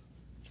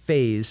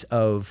phase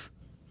of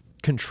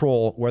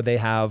control where they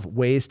have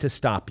ways to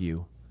stop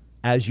you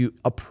as you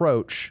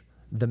approach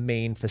the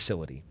main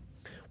facility.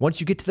 Once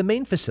you get to the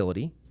main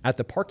facility at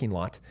the parking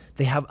lot,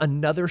 they have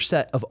another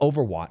set of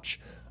overwatch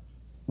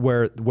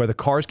where the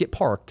cars get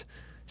parked.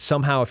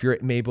 Somehow, if you're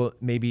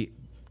maybe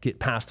get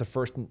past the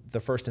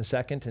first and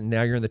second, and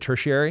now you're in the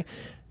tertiary,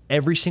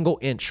 every single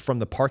inch from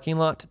the parking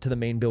lot to the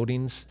main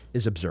buildings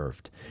is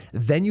observed.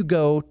 Then you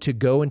go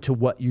into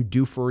what you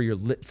do for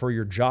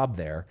your job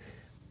there,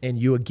 and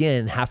you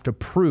again have to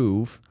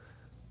prove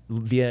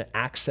via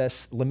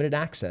limited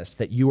access,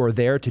 that you are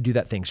there to do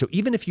that thing. So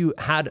even if you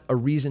had a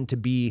reason to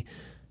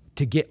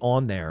get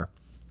on there,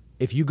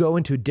 if you go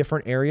into a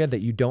different area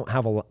that you don't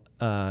have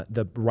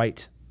the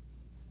right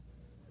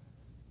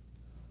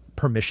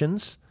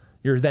permissions,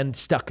 you're then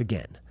stuck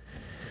again.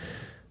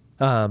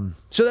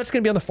 So that's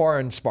going to be on the far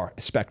end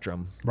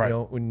spectrum, right?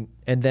 You know,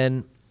 and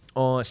then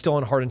still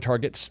on hardened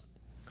targets,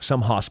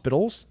 some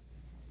hospitals,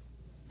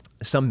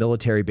 some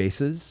military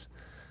bases.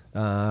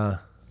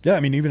 Yeah, I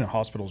mean, even in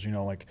hospitals, you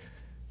know, like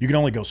you can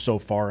only go so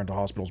far into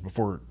hospitals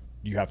before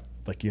you have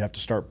to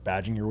start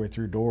badging your way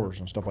through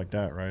doors and stuff like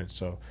that, right?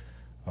 So,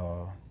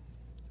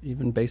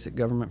 even basic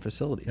government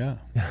facilities. Yeah.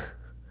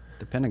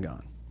 The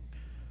Pentagon.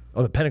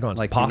 Oh, the Pentagon's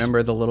like, possible.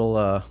 remember the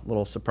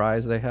little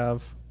surprise they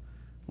have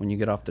when you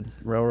get off the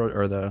railroad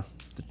or the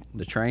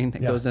train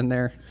that goes in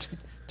there?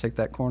 Take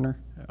that corner.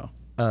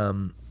 Yeah.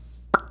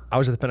 I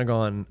was at the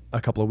Pentagon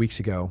a couple of weeks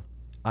ago.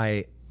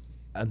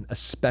 I'm a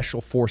Special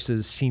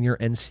Forces senior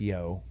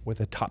NCO with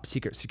a top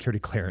secret security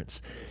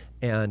clearance.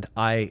 And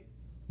I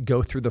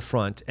go through the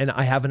front and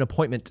I have an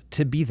appointment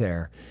to be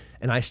there.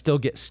 And I still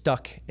get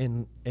stuck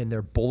in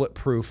their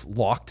bulletproof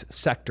locked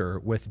sector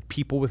with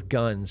people with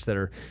guns that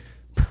are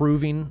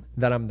proving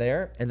that I'm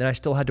there. And then I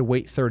still had to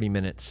wait 30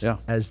 minutes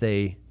as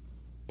they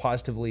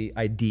positively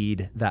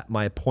ID'd that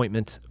my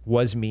appointment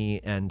was me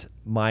and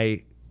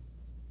my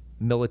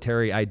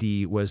military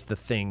ID was the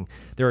thing.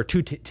 There are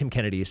two Tim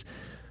Kennedys.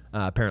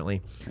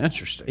 Apparently.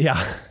 Interesting.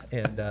 Yeah.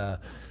 And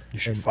you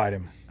should fight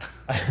him.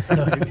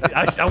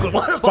 I would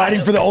want to fight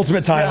him for the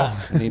ultimate title.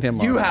 Yeah. I need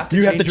him. You have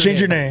to change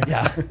your name.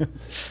 Yeah.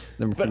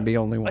 There can be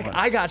only one. Like,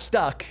 I got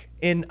stuck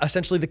in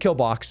essentially the kill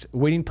box,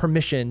 waiting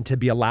permission to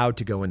be allowed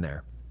to go in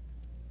there.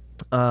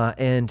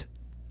 And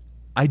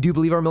I do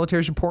believe our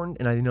military is important,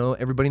 and I know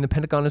everybody in the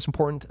Pentagon is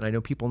important, and I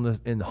know people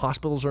in the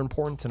hospitals are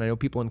important, and I know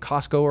people in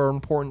Costco are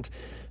important.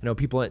 I know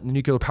people at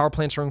nuclear power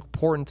plants are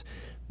important.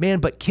 Man,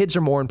 but kids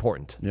are more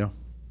important. Yeah.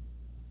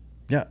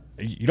 Yeah,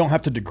 you don't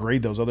have to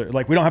degrade those other,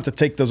 like we don't have to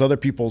take those other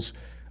people's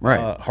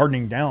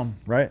hardening down,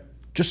 right?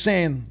 Just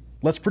saying,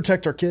 let's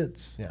protect our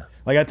kids. Yeah.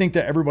 Like, I think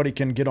that everybody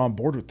can get on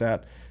board with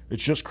that.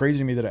 It's just crazy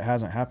to me that it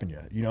hasn't happened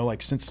yet. You know,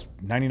 like since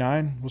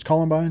 '99 was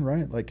Columbine,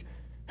 right? Like,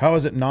 how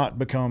has it not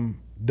become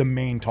the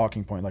main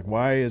talking point? Like,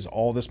 why is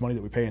all this money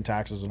that we pay in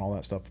taxes and all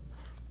that stuff,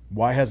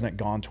 why hasn't it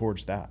gone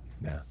towards that?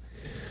 Yeah.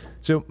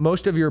 So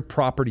most of your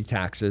property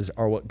taxes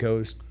are what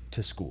goes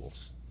to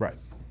schools. Right.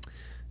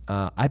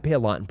 I pay a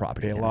lot in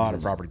property taxes. A lot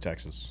of property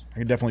taxes. I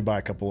could definitely buy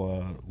a couple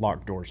of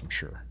locked doors, I'm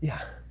sure.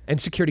 Yeah.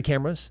 And security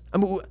cameras. I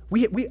mean,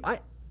 we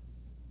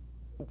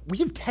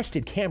have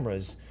tested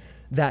cameras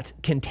that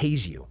can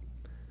tase you.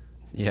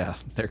 Yeah,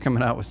 they're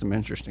coming out with some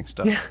interesting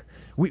stuff. Yeah.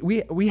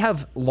 We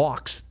have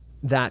locks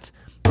that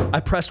I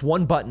press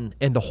one button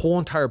and the whole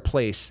entire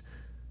place,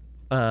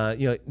 you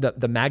know,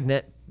 the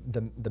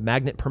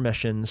magnet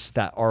permissions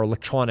that are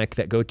electronic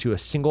that go to a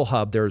single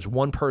hub. There's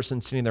one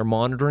person sitting there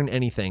monitoring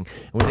anything.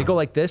 And when they go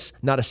like this,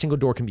 not a single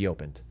door can be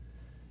opened.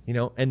 You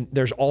know, and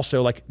there's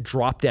also like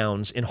drop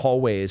downs in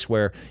hallways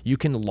where you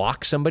can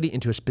lock somebody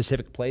into a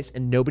specific place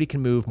and nobody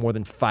can move more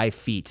than 5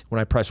 feet when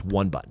I press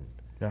one button.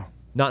 Yeah.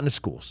 Not in the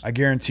schools. I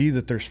guarantee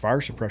that there's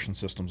fire suppression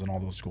systems in all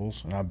those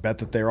schools, and I bet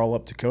that they're all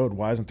up to code.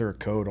 Why isn't there a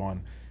code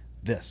on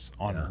this,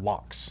 on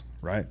locks,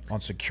 right?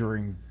 On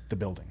securing the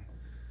building.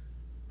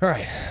 All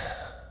right.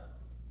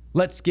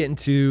 Let's get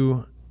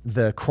into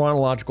the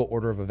chronological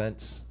order of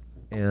events.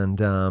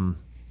 And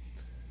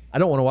I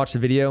don't want to watch the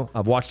video.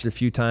 I've watched it a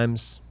few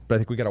times, but I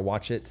think we got to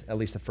watch it at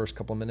least the first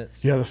couple of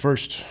minutes. Yeah, the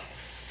first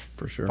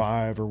for sure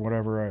 5 or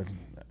whatever.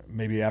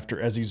 Maybe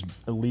after he's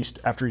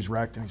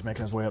wrecked and he's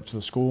making his way up to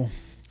the school.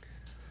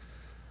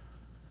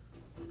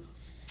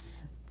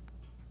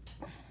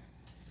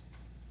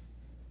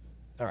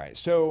 All right.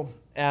 So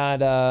at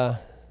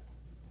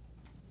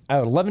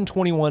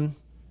 11:21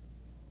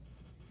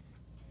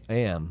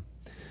 a.m.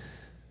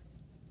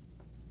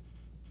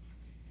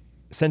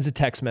 sends a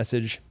text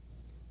message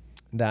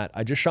that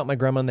I just shot my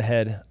grandma in the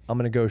head. I'm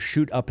going to go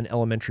shoot up an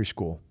elementary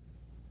school.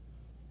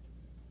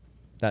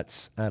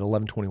 That's at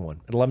 11:21.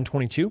 At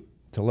 11:22 to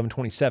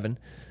 11:27,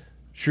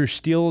 Shrew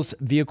steals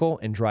vehicle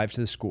and drives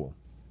to the school.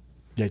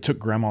 Yeah, he took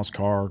grandma's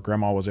car.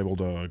 Grandma was able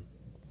to,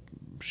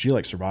 she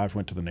like survived,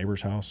 went to the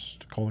neighbor's house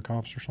to call the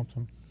cops or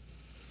something.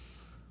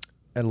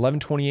 At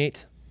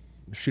 11:28,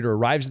 the shooter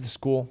arrives at the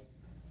school.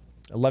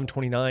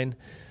 11:29,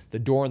 the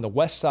door on the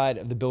west side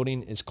of the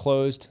building is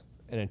closed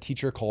and a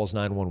teacher calls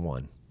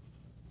 911.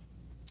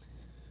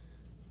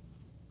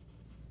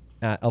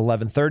 At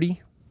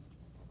 11:30,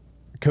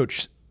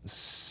 Coach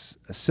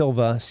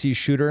Silva sees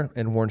shooter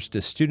and warns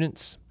the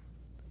students.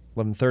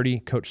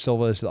 11:30, Coach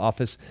Silva is to the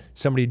office.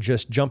 Somebody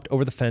just jumped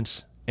over the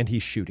fence and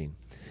he's shooting.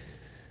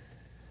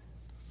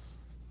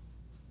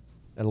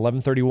 At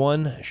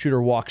 11:31,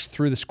 shooter walks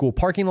through the school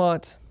parking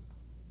lot.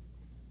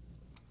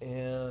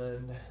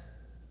 And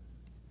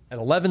at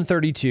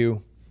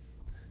 11:32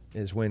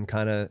 is when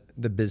kind of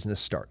the business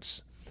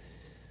starts.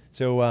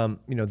 So,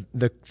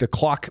 the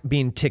clock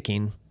being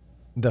ticking,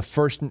 the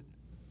first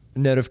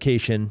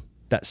notification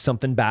that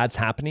something bad's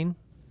happening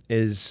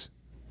is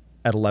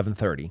at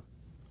 11:30,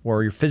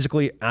 where you're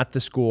physically at the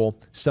school,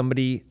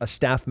 somebody, a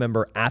staff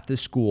member at the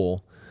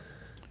school.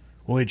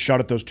 Well, he'd shot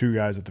at those 2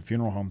 guys at the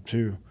funeral home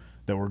too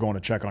that were going to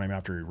check on him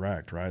after he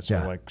wrecked, right? So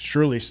like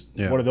surely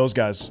one of those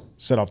guys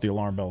set off the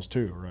alarm bells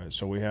too, right?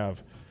 So we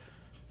have,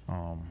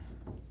 right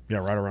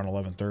around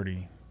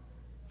 11:30.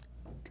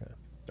 Okay.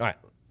 All right.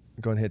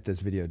 Go and hit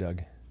this video,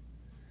 Doug.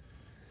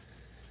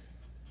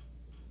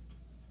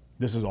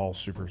 This is all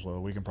super slow.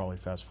 We can probably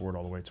fast forward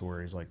all the way to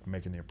where he's like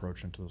making the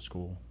approach into the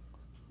school.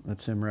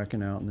 That's him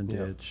wrecking out in the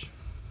ditch.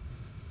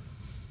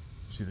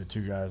 See the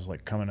 2 guys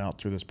like coming out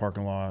through this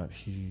parking lot.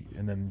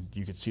 And then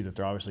you could see that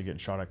they're obviously getting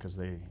shot at because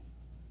they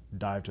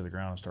dive to the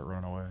ground and start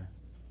running away.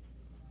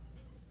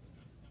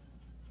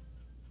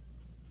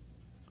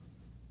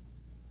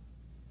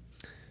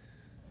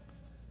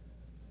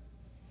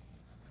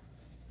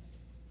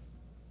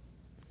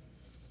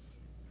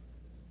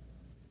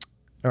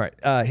 All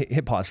right,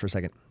 hit pause for a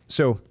second.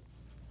 So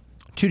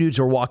 2 dudes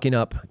are walking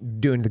up,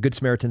 doing the Good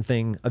Samaritan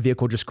thing. A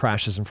vehicle just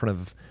crashes in front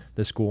of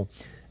the school,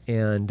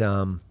 and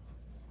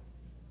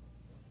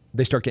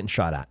they start getting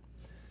shot at.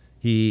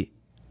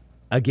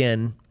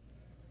 Again,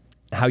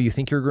 how you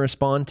think you're going to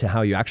respond to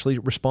how you actually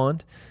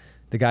respond.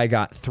 The guy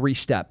got 3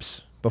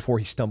 steps before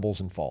he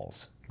stumbles and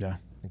falls. Yeah.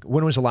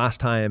 When was the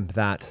last time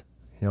that,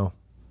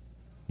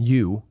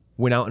 you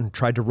went out and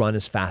tried to run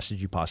as fast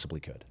as you possibly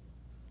could?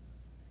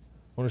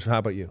 How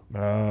about you?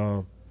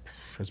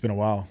 It's been a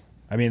while.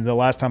 I mean, the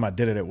last time I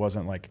did it, it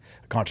wasn't like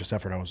a conscious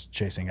effort. I was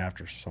chasing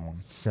after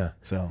someone. Yeah.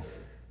 So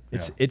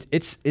it's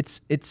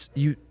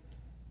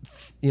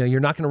you're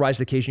not going to rise to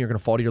the occasion. You're going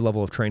to fall to your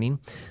level of training.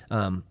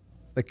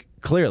 Like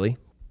clearly,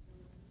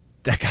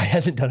 that guy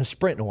hasn't done a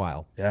sprint in a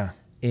while. Yeah.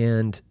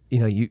 And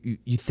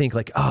you think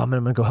like, oh, I'm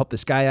gonna go help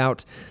this guy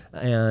out,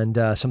 and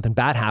something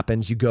bad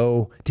happens. You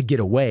go to get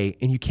away,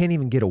 and you can't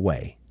even get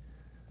away.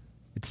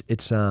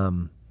 It's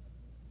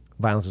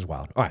violence is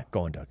wild. All right,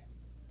 go on, Doug.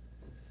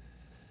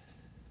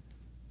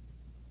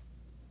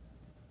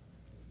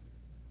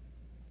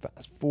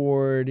 Fast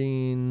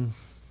forwarding.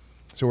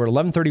 So we're at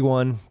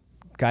 11:31.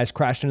 Guys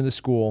crashed into the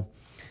school,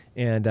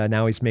 and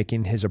now he's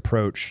making his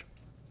approach.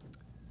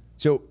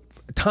 So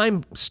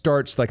time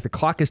starts, like the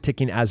clock is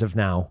ticking as of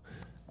now.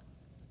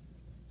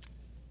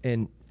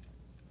 And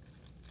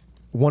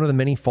one of the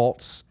many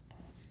faults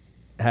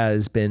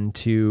has been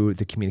to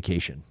the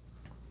communication.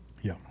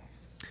 Yeah.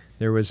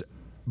 There was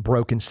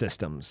broken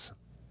systems.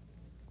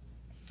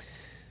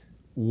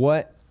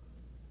 What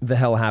the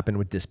hell happened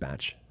with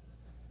dispatch?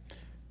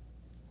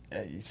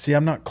 See,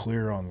 I'm not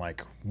clear on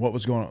like what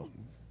was going on.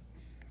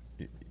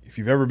 If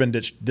you've ever been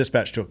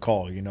dispatched to a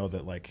call, you know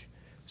that like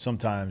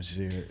sometimes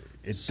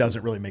it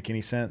doesn't really make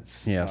any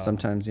sense. Yeah,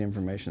 sometimes the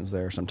information's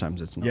there,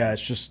 sometimes it's not. Yeah,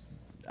 it's just,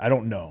 I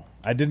don't know.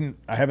 I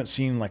haven't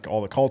seen like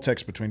all the call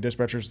texts between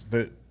dispatchers.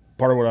 But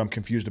part of what I'm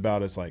confused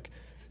about is like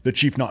the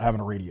chief not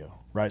having a radio,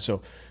 right?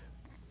 So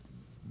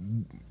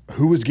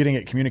who was getting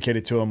it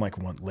communicated to him like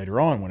later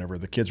on whenever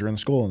the kids are in the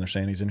school and they're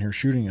saying he's in here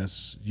shooting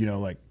us,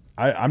 like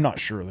I'm not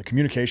sure. The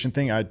communication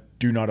thing, I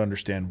do not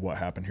understand what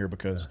happened here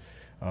because,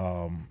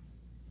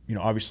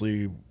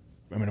 obviously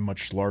I'm in a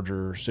much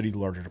larger city,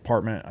 larger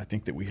department. I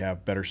think that we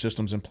have better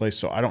systems in place.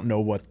 So I don't know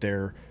what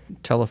their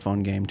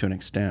telephone game to an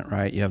extent,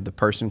 right? You have the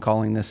person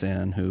calling this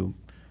in who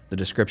the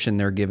description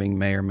they're giving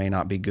may or may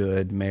not be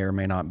good, may or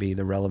may not be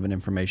the relevant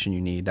information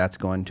you need. That's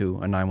going to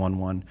a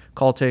 911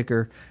 call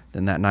taker.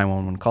 Then that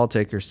 911 call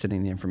taker is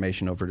sending the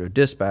information over to a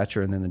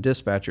dispatcher, and then the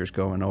dispatcher is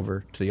going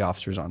over to the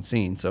officers on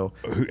scene. So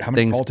how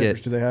many call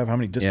takers do they have? How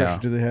many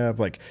dispatchers do they have?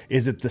 Like,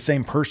 is it the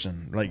same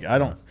person? Like, I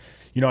don't,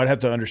 I'd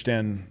have to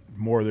understand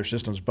more of their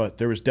systems, but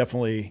there was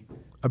definitely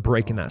a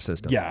break in that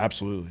system. Yeah,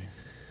 absolutely.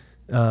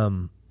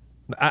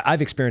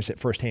 I've experienced it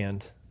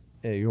firsthand.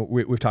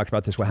 We've talked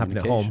about this, what happened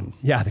at home.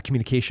 Yeah, the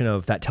communication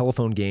of that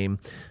telephone game.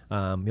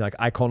 Like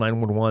I call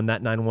 911,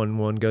 that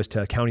 911 goes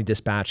to county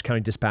dispatch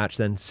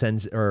then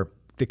sends, or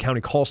the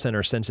county call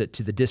center sends it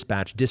to the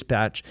dispatch.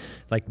 Dispatch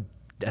like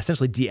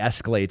essentially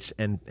de-escalates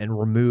and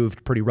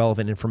removed pretty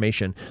relevant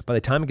information. By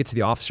the time it gets to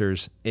the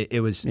officers,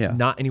 it was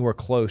not anywhere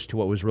close to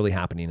what was really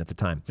happening at the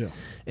time. Yeah.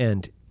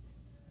 And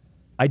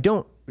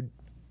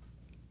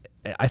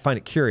I find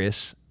it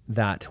curious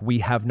that we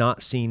have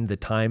not seen the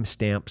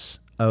timestamps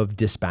of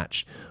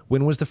dispatch.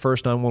 When was the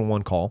first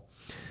 911 call,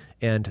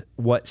 and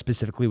what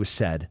specifically was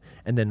said,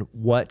 and then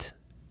what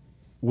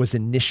was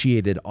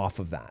initiated off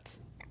of that?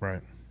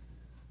 Right.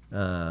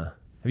 Have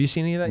you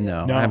seen any of that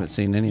yet? No, I haven't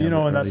seen any of it. You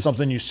know, and or at that's least-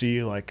 something you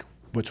see like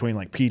between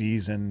like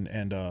PDs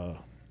and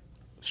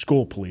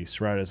school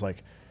police, right? It's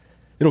like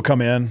it'll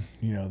come in,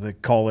 you know, they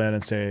call in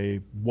and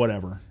say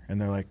whatever, and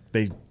they're like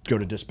they go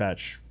to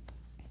dispatch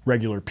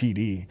regular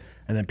PD,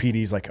 and then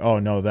PD's like, oh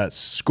no, that's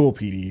school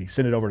PD,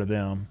 send it over to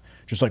them.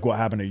 Just like what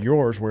happened at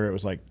yours, where it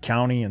was like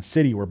county and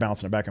city were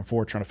bouncing it back and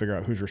forth, trying to figure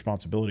out whose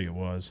responsibility it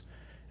was,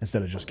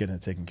 instead of just getting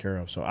it taken care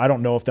of. So I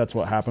don't know if that's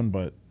what happened,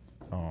 but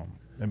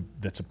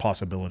that's a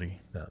possibility.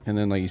 And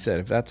then, like you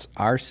said, if that's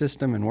our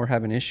system and we're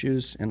having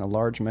issues in a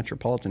large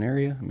metropolitan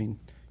area, I mean,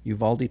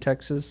 Uvalde,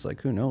 Texas,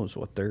 like who knows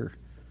what their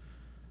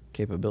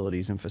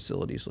capabilities and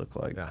facilities look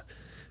like. Yeah.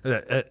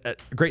 A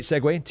great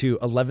segue to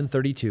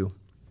 1132.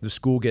 The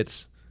school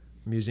gets,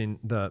 I'm using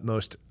the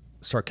most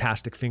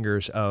sarcastic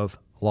fingers of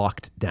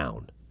locked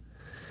down.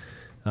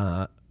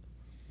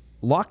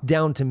 Locked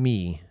down to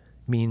me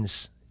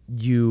means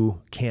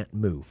you can't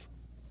move.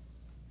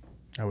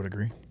 I would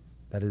agree.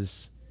 That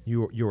is,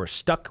 you are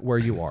stuck where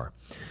you are.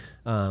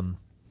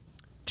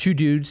 Two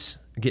dudes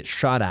get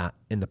shot at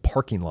in the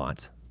parking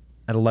lot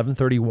at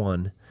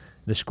 11:31.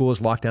 The school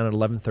is locked down at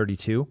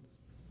 11:32.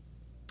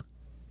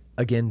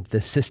 Again,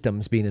 the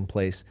systems being in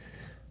place.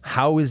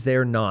 How is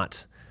there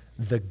not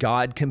the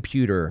God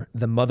computer,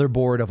 the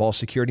motherboard of all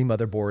security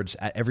motherboards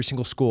at every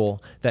single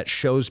school that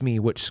shows me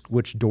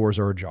which doors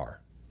are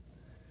ajar?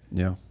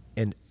 Yeah.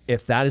 And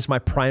if that is my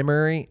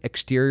primary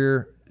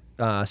exterior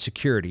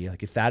security,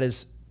 like if that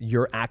is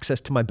your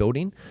access to my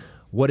building,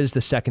 what is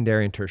the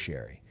secondary and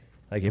tertiary?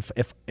 Like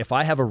if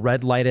I have a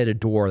red light at a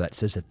door that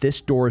says that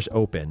this door is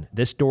open,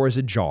 this door is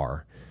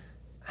ajar,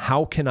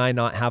 how can I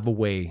not have a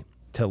way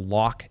to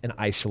lock and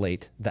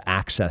isolate the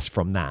access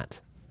from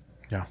that?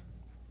 Yeah.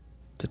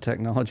 The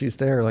technology's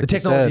there. Like The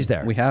technology's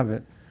there. We have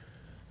it.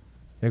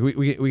 Like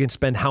we can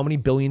spend how many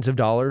billions of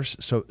dollars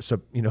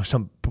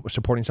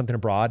supporting something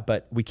abroad,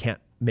 but we can't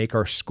make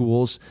our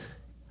schools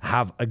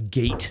have a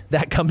gate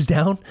that comes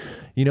down,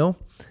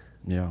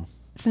 Yeah.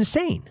 It's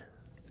insane.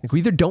 Like we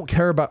either don't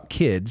care about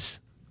kids,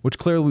 which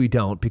clearly we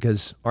don't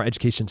because our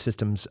education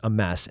system's a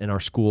mess and our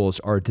schools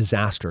are a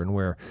disaster and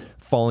we're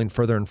falling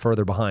further and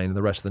further behind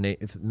the rest of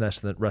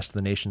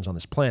the nations on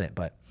this planet.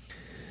 But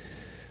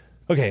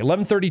okay,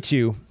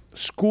 11:32,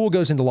 school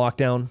goes into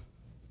lockdown,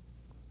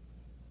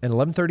 and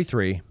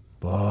 11:33,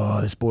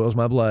 oh, this boils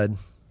my blood.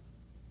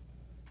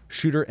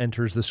 Shooter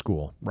enters the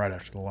school Right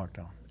after the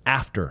lockdown.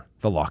 after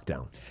the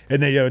lockdown.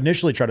 And they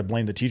initially tried to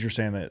blame the teacher,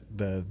 saying that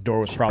the door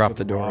was propped propped with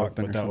the door rock,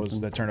 open but or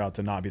something. that turned out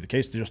to not be the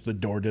case. Just the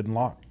door didn't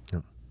lock.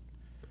 Yep.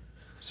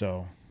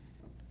 So,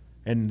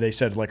 and they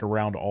said like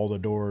around all the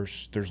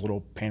doors, there's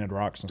little painted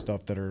rocks and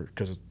stuff that are,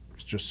 because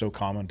it's just so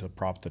common to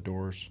prop the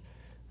doors.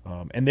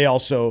 And they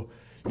also,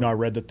 I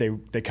read that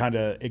they kind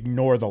of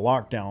ignore the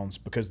lockdowns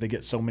because they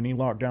get so many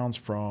lockdowns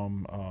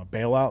from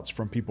bailouts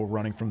from people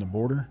running from the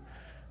border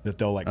that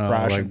they'll like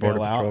crash like and Border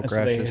bail out. Patrol And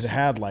so they crashes.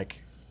 had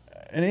like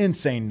an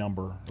insane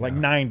number, like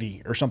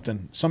 90 or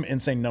something, some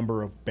insane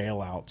number of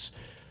bailouts.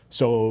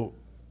 So,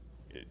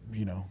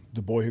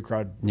 the boy who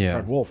cried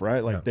wolf,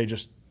 right? Like they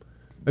just.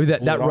 I mean,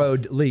 that Pull it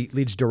road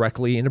leads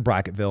directly into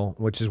Bracketville,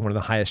 which is one of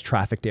the highest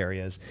trafficked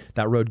areas.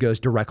 That road goes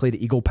directly to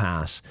Eagle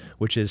Pass,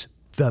 which is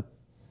that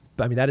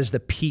is the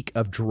peak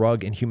of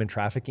drug and human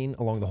trafficking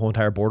along the whole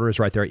entire border is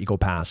right there at Eagle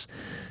Pass.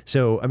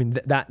 So, I mean,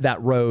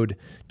 that road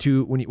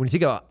to, when you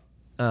think about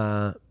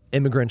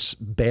immigrants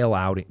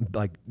bailout,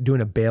 like doing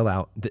a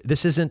bailout,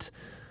 this isn't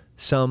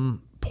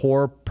some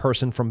poor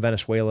person from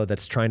Venezuela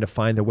that's trying to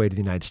find their way to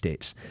the United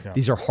States. Yeah.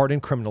 These are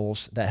hardened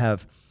criminals that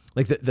have,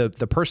 like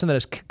the person that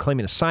is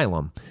claiming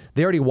asylum,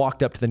 they already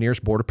walked up to the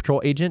nearest Border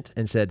Patrol agent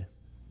and said,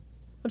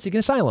 I'm seeking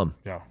asylum.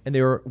 Yeah. And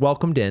they were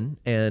welcomed in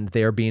and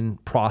they are being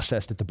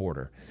processed at the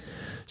border.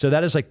 So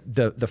that is like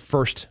the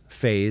first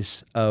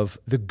phase of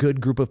the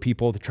good group of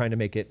people that are trying to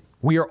make it.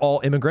 We are all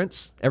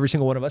immigrants, every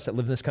single one of us that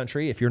live in this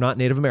country. If you're not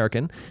Native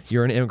American,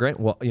 you're an immigrant.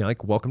 Well,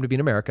 welcome to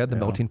being America, the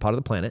melting pot of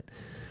the planet.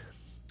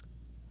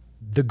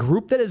 The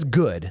group that is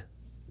good,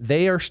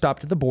 they are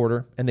stopped at the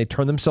border and they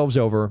turn themselves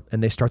over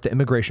and they start the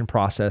immigration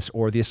process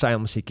or the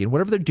asylum seeking.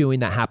 Whatever they're doing,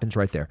 that happens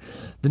right there.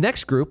 The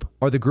next group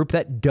are the group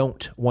that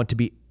don't want to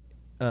be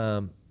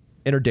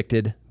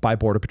interdicted by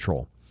Border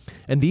Patrol.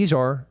 And these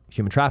are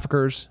human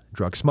traffickers,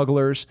 drug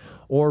smugglers,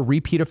 or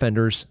repeat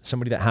offenders,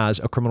 somebody that has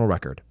a criminal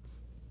record.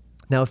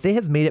 Now, if they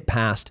have made it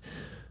past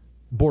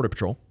Border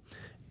Patrol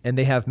and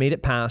they have made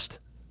it past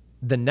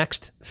the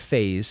next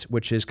phase,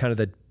 which is kind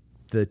of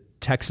the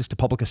Texas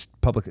Department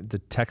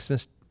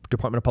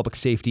of Public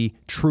Safety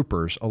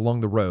troopers along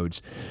the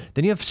roads,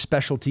 then you have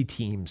specialty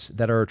teams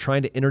that are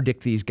trying to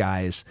interdict these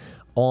guys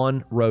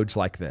on roads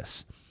like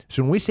this.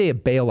 So when we say a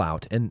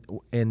bailout,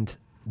 and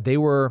they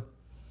were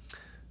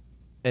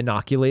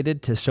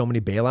inoculated to so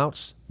many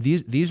bailouts,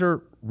 these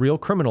are real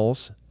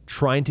criminals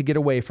trying to get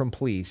away from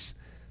police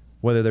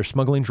whether they're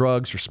smuggling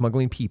drugs or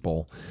smuggling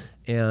people.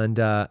 And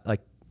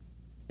like,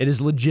 it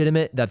is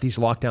legitimate that these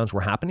lockdowns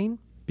were happening,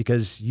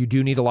 because you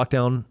do need a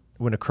lockdown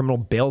when a criminal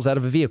bails out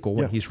of a vehicle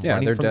when he's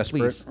running they're from the desperate,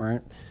 police.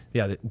 right?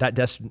 Yeah,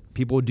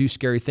 people would do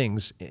scary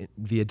things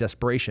via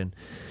desperation.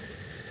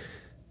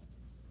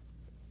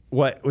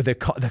 What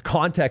the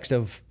context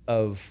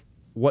of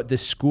what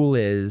this school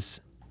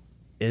is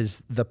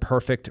the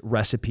perfect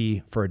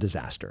recipe for a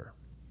disaster.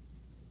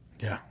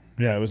 Yeah.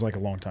 Yeah, it was like a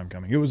long time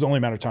coming. It was only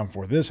a matter of time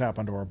before this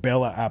happened, or a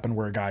bailout happened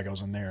where a guy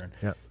goes in there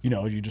and, you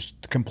know,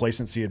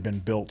 complacency had been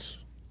built.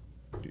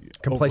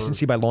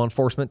 Complacency by law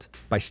enforcement,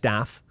 by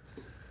staff,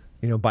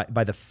 you know,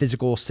 by the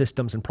physical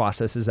systems and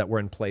processes that were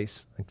in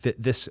place. Like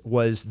this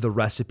was the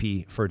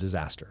recipe for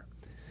disaster.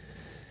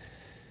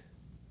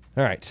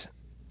 All right,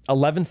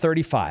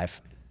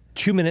 11:35,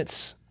 2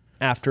 minutes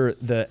after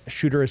the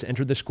shooter has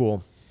entered the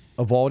school,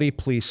 Uvalde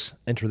police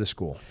enter the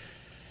school.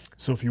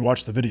 So if you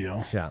watch the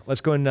video. Yeah,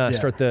 let's go and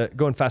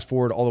go and fast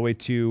forward all the way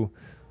to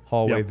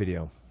hallway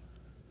video.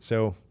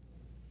 So.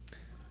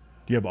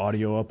 Do you have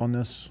audio up on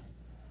this?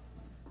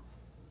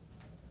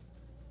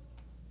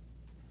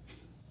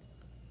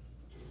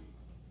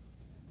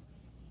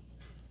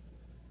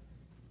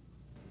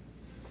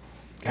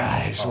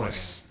 God, I just want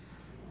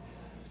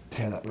to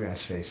tear that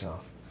guy's face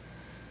off.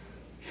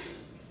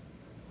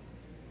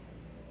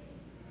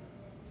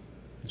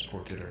 This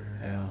poor kid right here.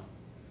 Yeah.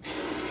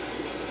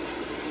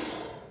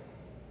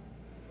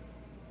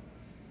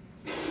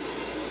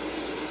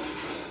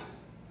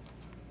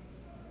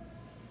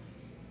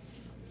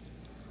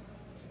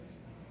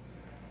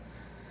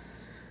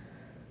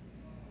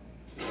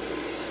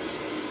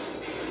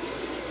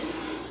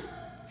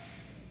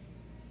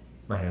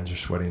 My hands are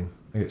sweating.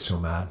 I get so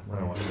mad when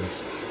I watch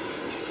this.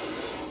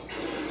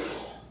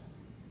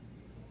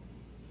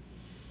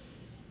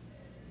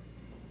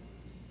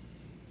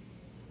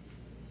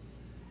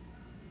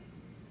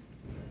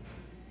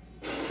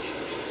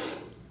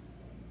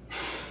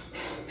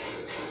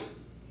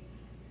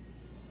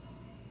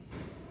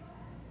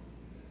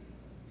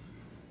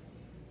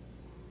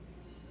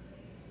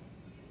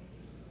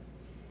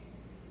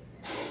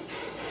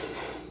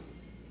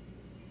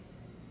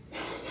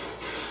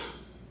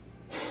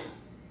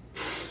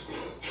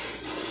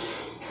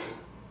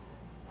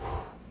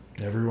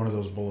 Every one of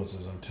those bullets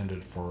is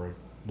intended for a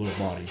little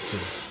body, too.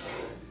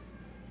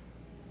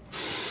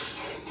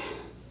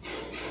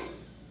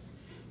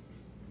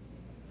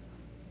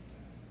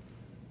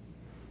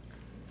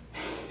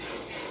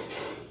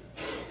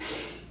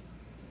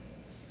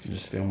 You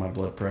just feel my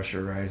blood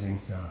pressure rising.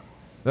 Yeah.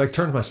 It like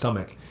turns my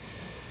stomach.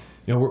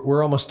 You know,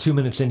 we're almost 2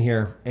 minutes in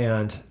here,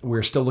 and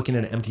we're still looking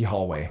at an empty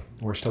hallway.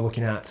 We're still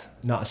looking at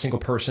not a single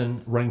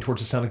person running towards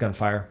the sound of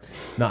gunfire,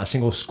 not a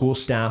single school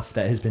staff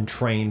that has been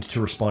trained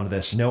to respond to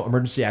this. No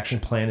emergency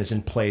action plan is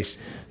in place.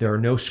 There are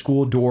no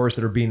school doors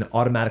that are being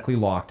automatically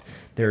locked.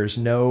 There's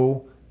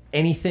no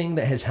anything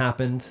that has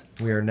happened.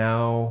 We are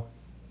now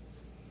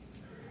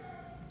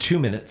 2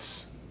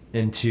 minutes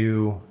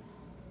into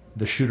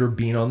the shooter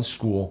being on the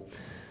school,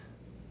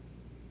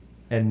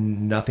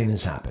 and nothing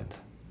has happened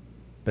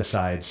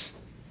besides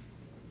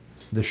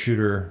the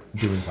shooter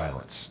doing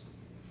violence.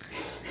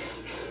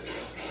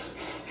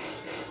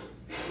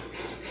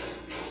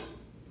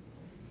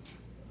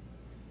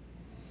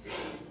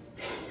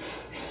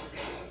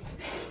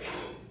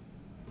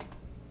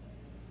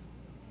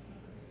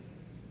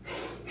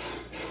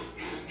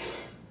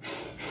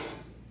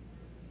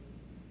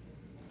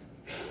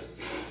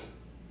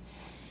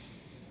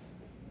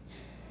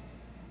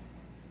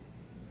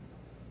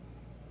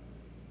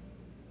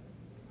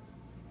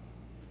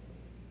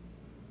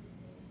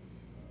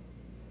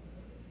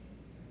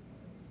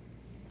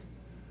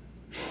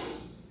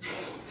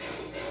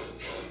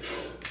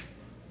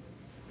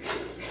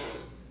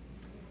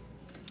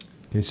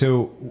 Okay,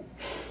 so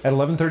at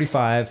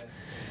 11:35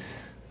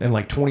 and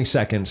like 20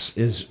 seconds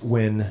is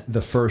when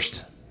the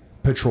first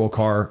patrol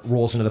car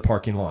rolls into the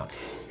parking lot.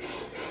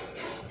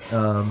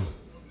 So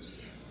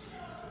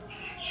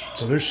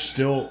there's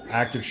still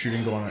active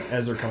shooting going on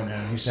as they're coming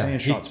in. He's saying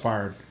shots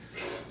fired.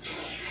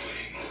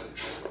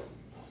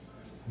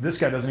 This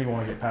guy doesn't even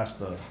want to get past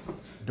the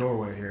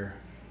doorway here.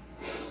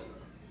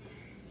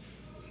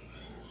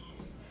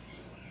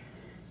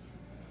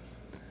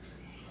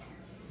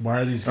 Why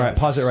are these guys... All right,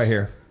 pause it right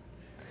here.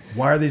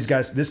 Why are these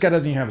guys... This guy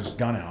doesn't even have his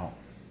gun out.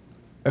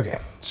 Okay,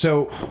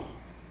 so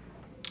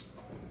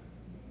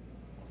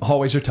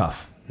hallways are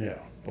tough. Yeah,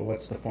 but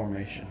what's the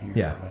formation here?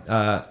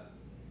 Yeah.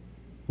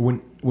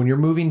 When you're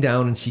moving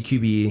down in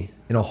CQB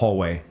in a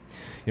hallway,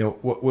 you know,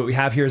 what we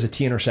have here is a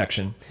T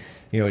intersection.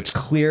 You know, it's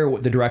clear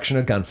what the direction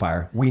of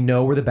gunfire. We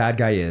know where the bad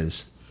guy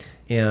is.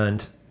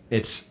 And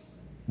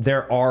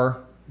there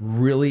are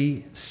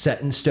really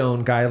set in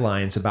stone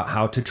guidelines about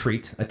how to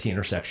treat a T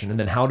intersection and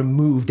then how to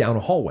move down a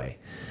hallway.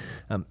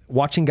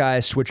 Watching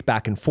guys switch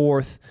back and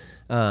forth,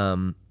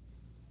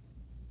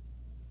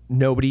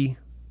 nobody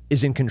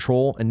is in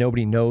control and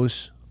nobody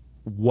knows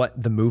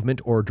what the movement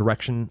or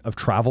direction of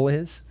travel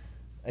is.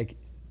 Like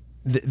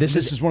this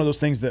is one of those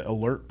things that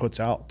Alert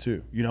puts out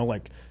too. You know,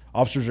 like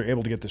officers are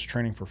able to get this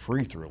training for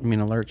free through. I mean,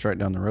 Alert's right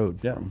down the road.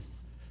 Yeah.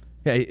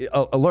 Yeah,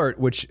 Alert,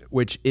 which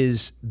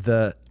is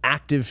the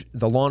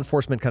law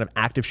enforcement kind of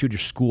active shooter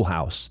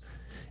schoolhouse,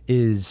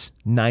 is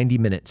 90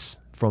 minutes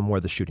from where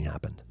the shooting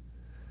happened.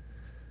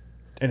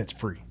 And it's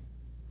free.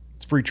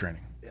 It's free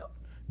training.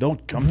 They'll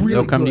come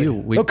They'll come to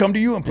you. They'll come to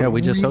you and put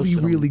we just hosted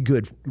them.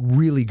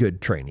 really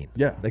good training.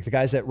 Yeah. Like the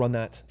guys that run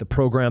the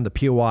program, the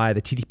POI,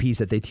 the TTPs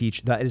that they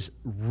teach, that is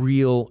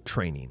real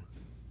training.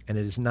 And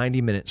it is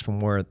 90 minutes from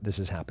where this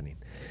is happening.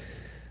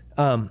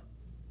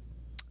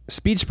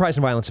 Speed, surprise,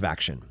 and violence of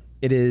action.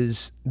 It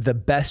is the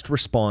best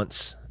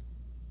response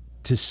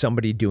to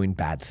somebody doing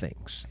bad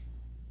things.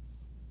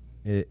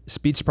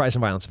 Speed, surprise,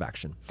 and violence of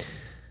action.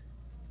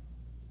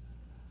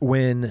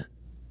 When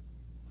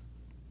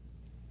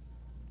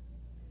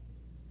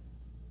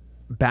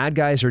bad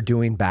guys are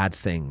doing bad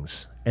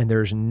things and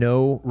there's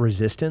no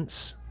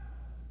resistance,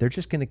 they're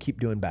just going to keep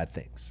doing bad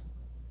things.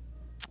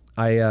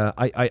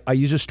 I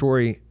use a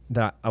story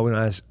that when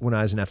I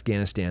was in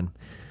Afghanistan,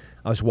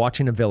 I was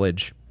watching a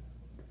village,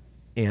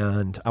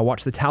 and I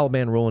watched the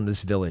Taliban roll into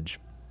this village,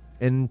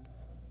 and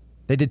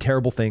they did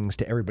terrible things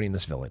to everybody in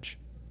this village.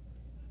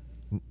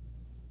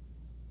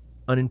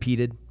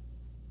 Unimpeded,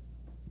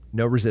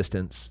 no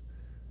resistance.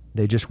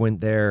 They just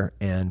went there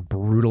and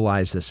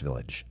brutalized this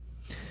village.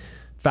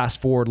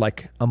 Fast forward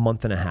like a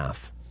month and a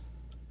half.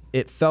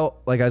 It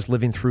felt like I was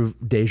living through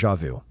deja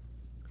vu.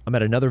 I'm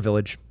at another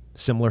village,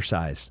 similar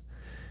size,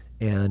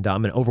 and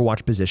I'm in an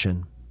overwatch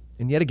position.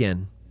 And yet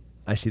again,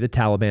 I see the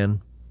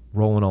Taliban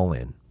rolling all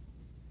in.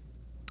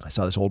 I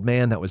saw this old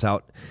man that was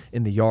out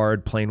in the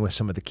yard playing with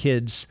some of the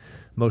kids.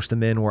 Most of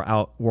the men were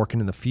out working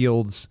in the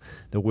fields.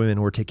 The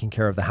women were taking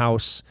care of the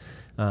house.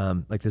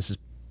 Like this is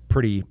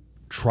pretty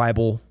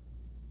tribal,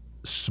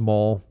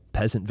 small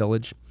peasant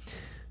village.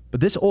 But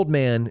this old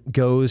man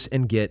goes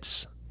and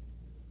gets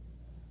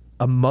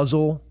a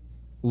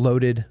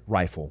muzzle-loaded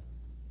rifle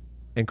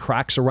and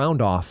cracks a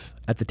round off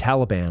at the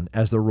Taliban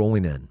as they're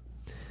rolling in.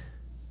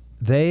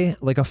 They,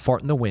 like a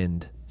fart in the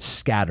wind,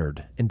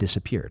 scattered and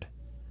disappeared.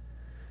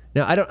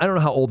 Now, I don't know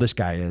how old this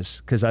guy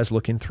is, because I was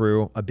looking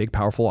through a big,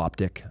 powerful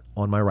optic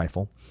on my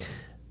rifle.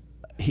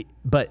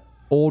 But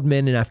old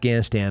men in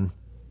Afghanistan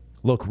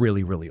look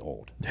really, really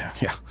old.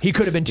 Yeah. He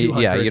could have been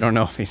 200. Yeah, you don't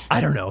know if he's I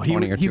don't know. He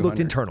 20 or looked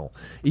 200.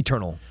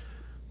 eternal.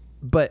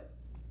 But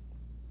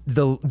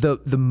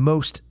the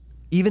most,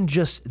 even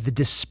just the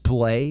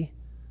display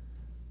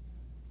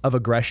of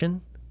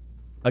aggression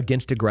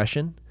against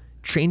aggression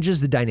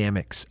changes the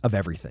dynamics of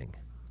everything.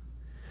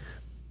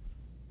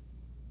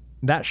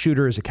 That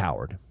shooter is a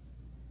coward.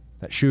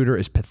 That shooter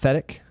is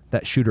pathetic.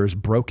 That shooter is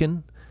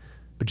broken.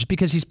 But just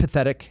because he's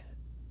pathetic,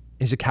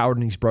 he's a coward,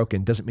 and he's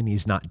broken, doesn't mean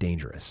he's not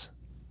dangerous.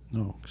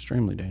 No,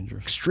 extremely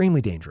dangerous.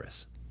 Extremely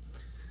dangerous.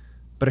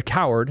 But a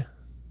coward,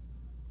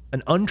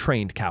 an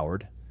untrained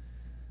coward,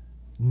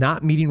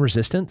 not meeting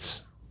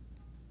resistance,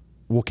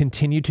 will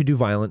continue to do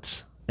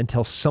violence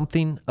until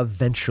something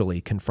eventually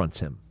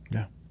confronts him.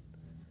 Yeah.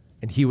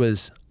 And he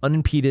was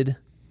unimpeded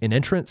in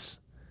entrance,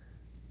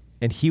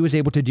 and he was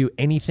able to do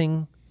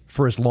anything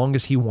for as long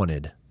as he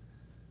wanted.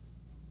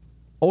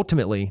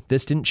 Ultimately,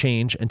 this didn't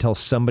change until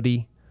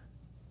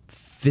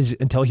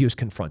until he was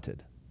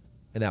confronted.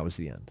 And that was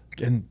the end.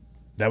 And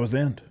that was the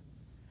end.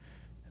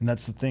 And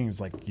that's the thing, is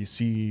like you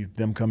see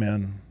them come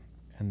in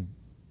and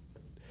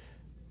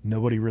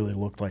nobody really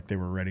looked like they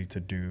were ready to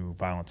do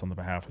violence on the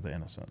behalf of the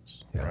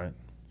innocents, right?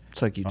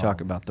 It's like you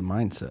talk about the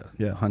mindset.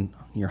 Yeah.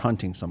 You're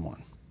hunting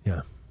someone.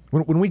 Yeah.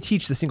 When we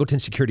teach the Singleton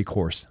Security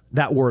course,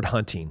 that word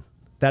hunting,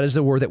 that is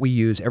the word that we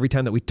use every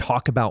time that we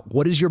talk about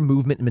what does your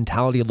movement and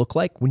mentality look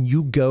like when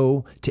you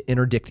go to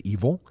interdict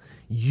evil.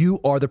 You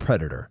are the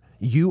predator.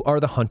 You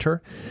are the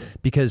hunter,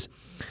 because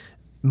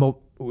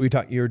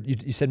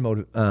you said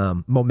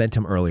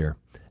momentum earlier.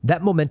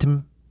 That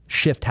momentum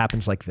shift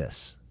happens like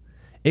this.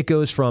 It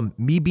goes from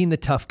me being the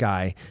tough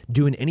guy,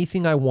 doing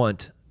anything I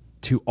want,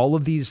 to all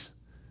of these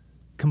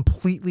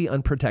completely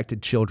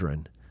unprotected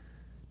children,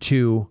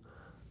 to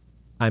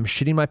I'm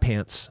shitting my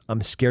pants,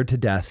 I'm scared to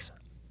death,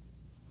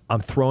 I'm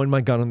throwing my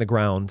gun on the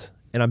ground,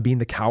 and I'm being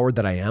the coward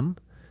that I am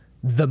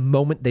the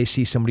moment they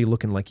see somebody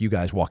looking like you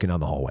guys walking down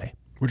the hallway.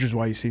 Which is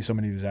why you see so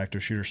many of these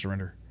active shooters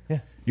surrender. Yeah.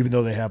 Even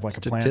though they have like a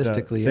plan to,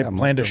 Statistically, they yeah,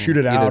 plan to most of shoot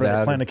them it either out, or that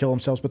they or- plan to kill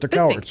themselves, but they're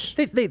cowards.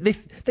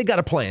 They got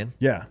a plan.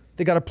 Yeah.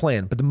 They got a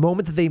plan. But the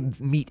moment that they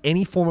meet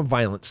any form of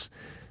violence,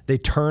 they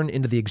turn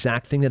into the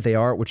exact thing that they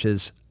are, which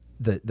is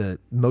the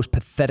most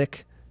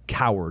pathetic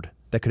coward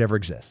that could ever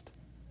exist.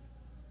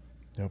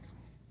 Yep.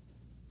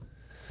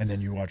 And then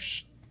you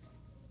watch.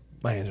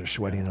 My hands are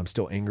sweaty and I'm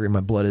still angry.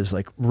 My blood is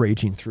like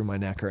raging through my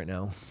neck right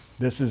now.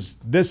 This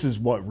is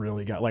what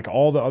really got, like,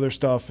 all the other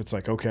stuff. It's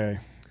like, okay,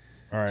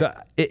 all right.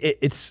 So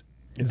it's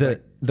the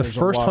like there's a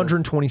first lot of-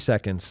 120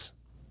 seconds.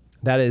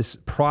 That is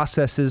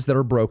processes that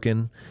are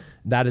broken.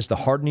 That is the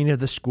hardening of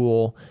the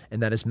school, and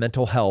that is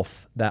mental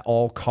health that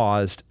all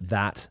caused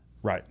that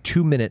Right.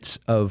 2 minutes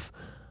of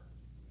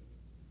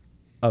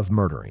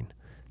murdering.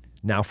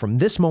 Now, from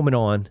this moment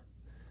on,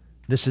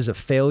 this is a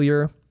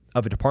failure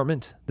of a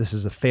department. This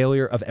is a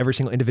failure of every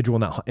single individual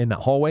in that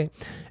hallway.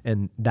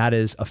 And that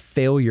is a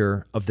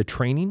failure of the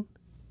training.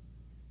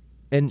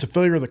 And it's a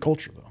failure of the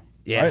culture, though.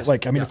 Yeah. Right?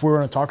 Like, I mean, if we're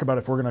going to talk about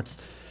it, if we're going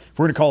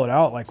to call it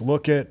out, like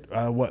look at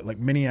like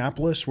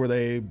Minneapolis, where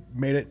they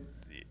made it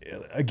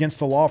against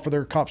the law for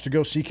their cops to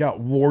go seek out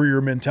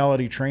warrior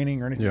mentality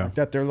training or anything like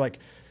that.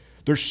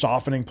 They're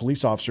softening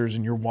police officers,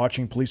 and you're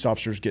watching police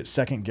officers get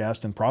second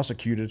guessed and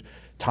prosecuted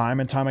time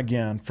and time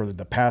again for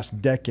the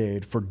past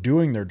decade for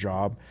doing their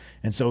job.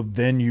 And so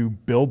then you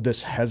build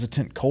this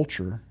hesitant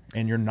culture,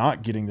 and you're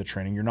not getting the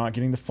training, you're not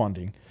getting the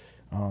funding.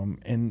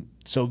 And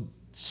so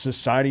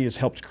society has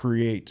helped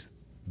create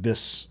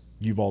this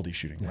Uvalde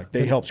shooting. Like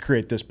they helped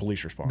create this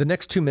police response. The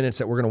next 2 minutes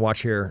that we're going to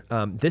watch here,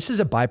 this is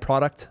a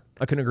byproduct.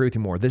 I couldn't agree with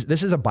you more.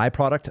 This is a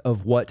byproduct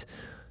of what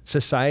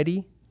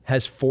society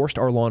has forced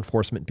our law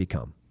enforcement to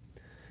become.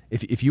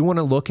 If you want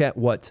to look at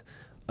what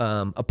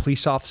a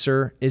police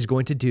officer is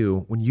going to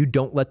do when you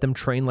don't let them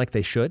train like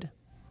they should,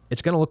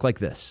 it's going to look like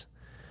this.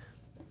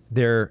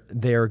 They're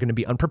going to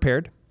be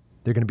unprepared.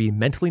 They're going to be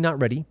mentally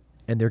not ready,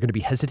 and they're going to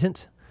be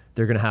hesitant.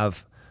 They're going to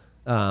have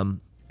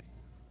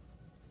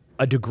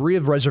a degree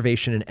of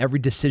reservation in every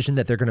decision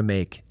that they're going to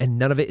make, and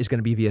none of it is going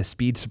to be via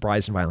speed,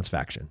 surprise, and violence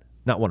faction.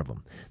 Not one of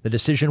them. The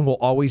decision will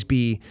always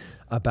be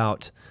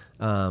about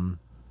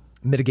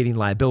mitigating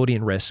liability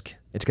and risk.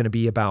 It's going to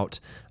be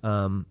about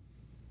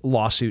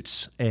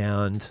lawsuits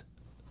and,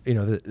 you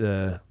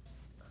know,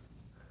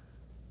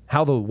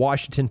 how the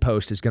Washington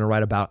Post is going to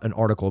write about an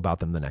article about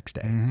them the next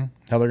day. Mm-hmm.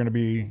 How they're going to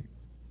be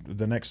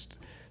the next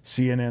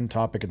CNN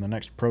topic and the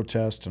next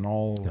protest and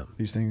all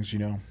these things, you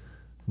know.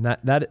 And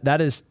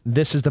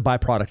this is the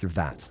byproduct of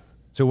that.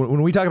 So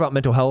when we talk about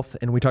mental health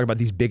and we talk about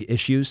these big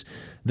issues,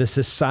 the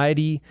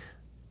society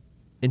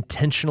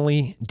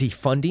intentionally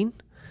defunding,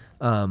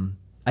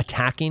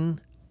 attacking,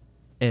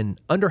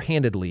 and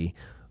underhandedly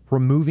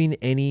removing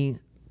any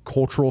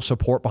cultural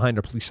support behind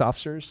our police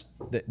officers,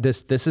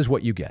 this is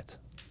what you get.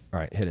 All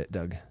right, hit it,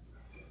 Doug.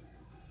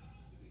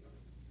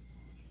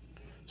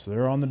 So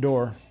they're on the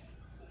door.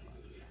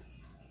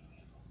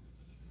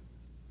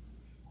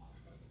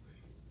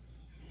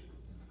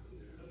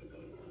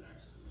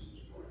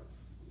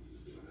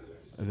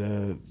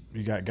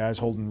 You got guys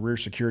holding rear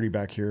security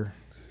back here,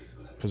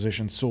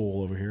 position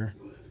Sewell over here.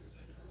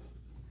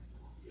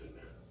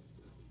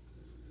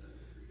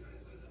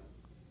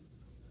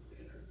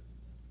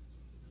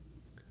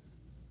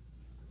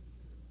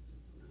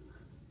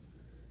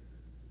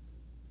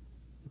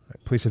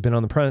 Police have been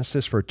on the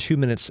premises for 2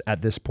 minutes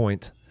at this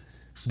point.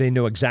 They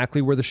know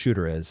exactly where the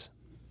shooter is.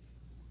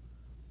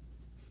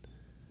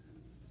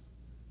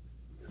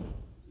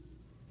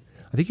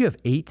 I think you have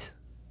eight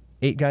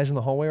guys in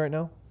the hallway right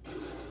now.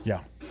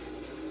 Yeah.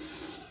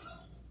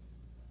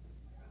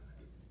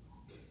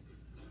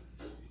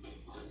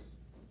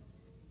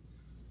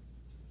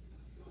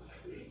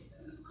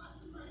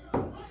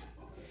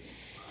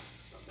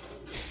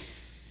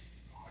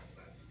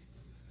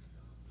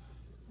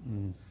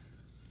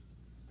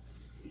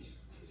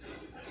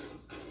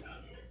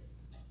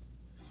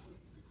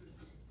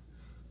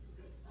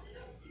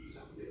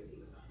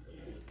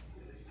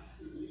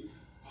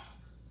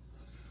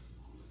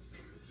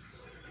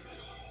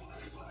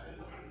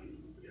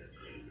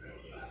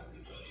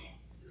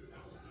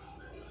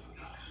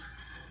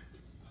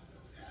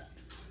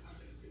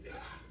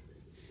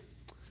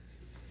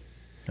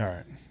 All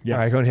right. Yeah.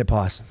 All right, go and hit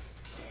pause.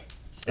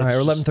 All right,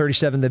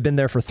 11:37. They've been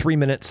there for 3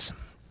 minutes,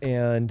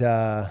 and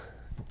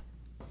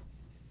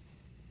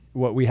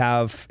what we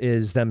have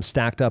is them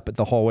stacked up at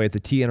the hallway at the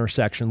T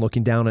intersection,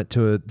 looking down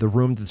to the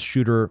room that the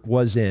shooter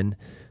was in,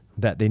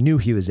 that they knew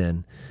he was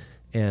in,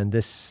 and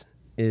this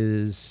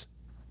is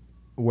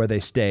where they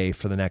stay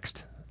for the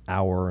next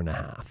hour and a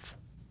half.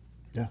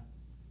 Yeah.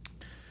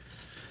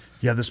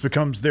 Yeah, this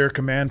becomes their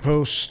command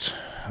post,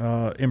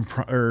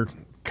 or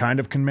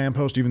kind of command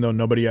post, even though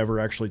nobody ever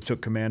actually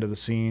took command of the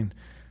scene.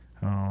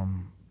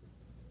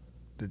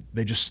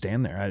 They just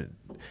stand there.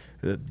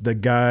 The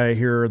guy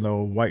here in the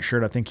white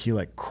shirt, I think he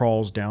like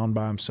crawls down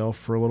by himself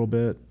for a little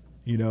bit,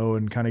 you know,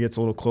 and kind of gets a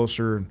little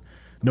closer, and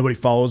nobody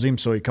follows him,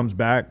 so he comes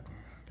back.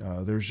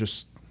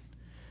 It's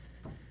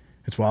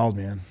wild,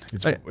 man.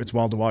 It's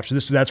wild to watch.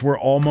 That's where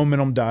all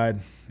momentum died,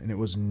 and it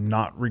was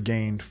not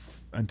regained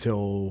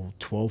until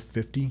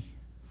 12:50,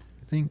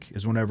 I think,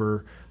 is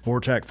whenever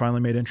Vortak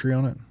finally made entry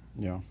on it.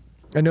 Yeah.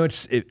 I know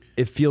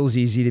it feels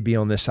easy to be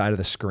on this side of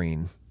the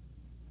screen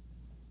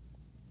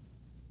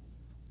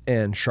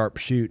and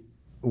sharpshoot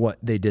what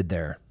they did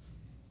there.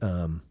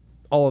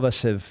 All of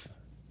us have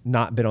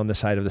not been on this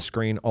side of the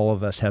screen. All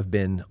of us have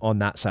been on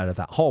that side of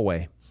that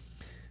hallway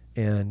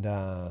and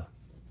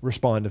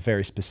respond a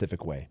very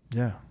specific way.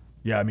 Yeah.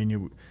 Yeah, I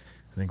mean,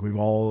 I think we've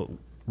all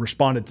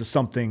responded to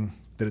something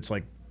that it's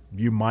like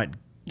you might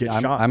get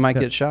shot. I might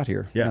get shot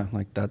here. Yeah.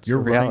 Like that's You're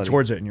the reality. running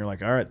towards it, and you're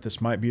like, all right, this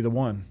might be the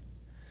one.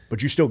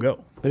 But you still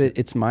go. But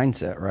it's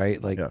mindset,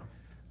 right? Like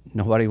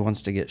nobody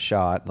wants to get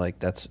shot. Like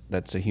that's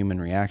a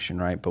human reaction,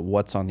 right? But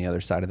what's on the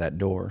other side of that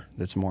door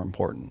that's more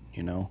important,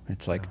 you know?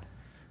 It's like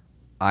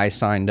I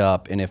signed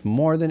up. And if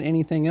more than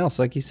anything else,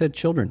 like you said,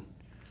 children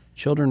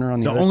are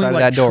on the other only side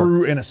like of that door.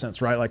 true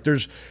innocence, right? Like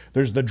there's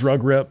the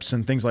drug rips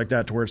and things like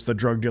that, to where it's the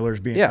drug dealers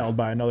being held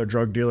by another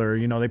drug dealer.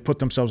 You know, they put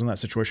themselves in that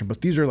situation.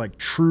 But these are like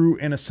true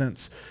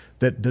innocents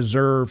that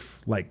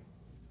deserve like.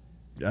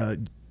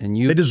 And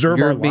they deserve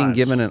you're our being lives.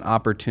 given an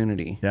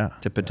opportunity Yeah.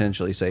 to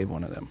potentially save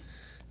one of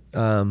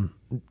them.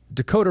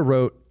 Dakota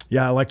wrote,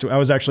 Yeah, I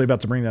was actually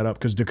about to bring that up,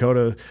 because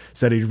Dakota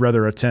said he'd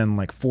rather attend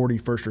like 40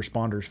 first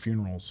responders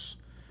funerals,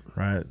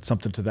 right?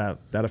 Something to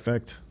that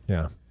effect.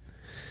 yeah.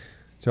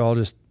 So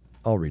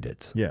I'll read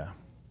it. Yeah.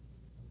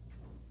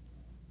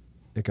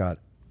 It got,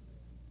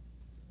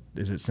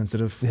 Is it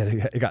sensitive? yeah,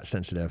 it got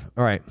sensitive.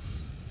 All right.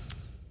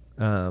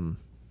 I've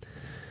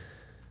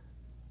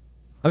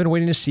been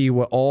waiting to see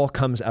what all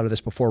comes out of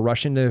this before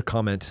rushing to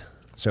comment,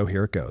 so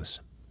here it goes.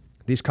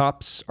 These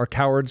cops are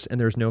cowards and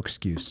there's no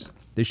excuse.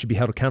 They should be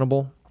held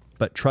accountable,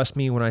 but trust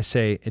me when I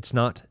say it's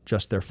not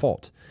just their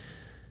fault.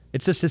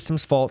 It's the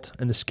system's fault,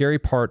 and the scary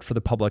part for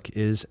the public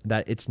is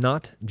that it's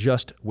not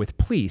just with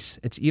police,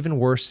 it's even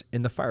worse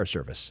in the fire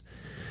service.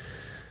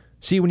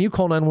 See, when you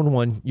call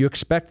 911, you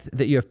expect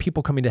that you have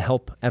people coming to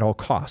help at all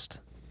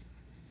cost.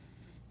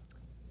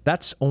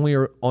 That's only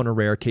on a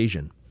rare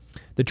occasion.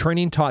 The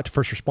training taught to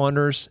first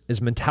responders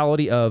is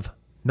mentality of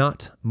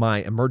not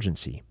my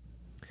emergency.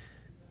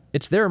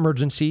 It's their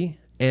emergency,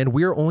 and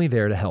we're only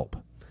there to help.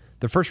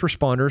 The first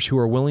responders who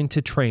are willing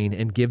to train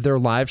and give their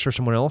lives for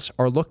someone else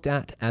are looked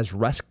at as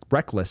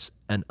reckless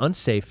and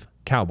unsafe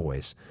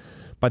cowboys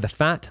by the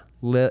fat,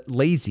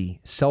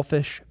 lazy,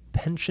 selfish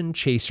pension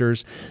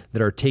chasers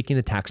that are taking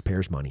the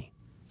taxpayers' money.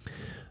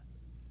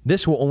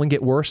 This will only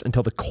get worse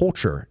until the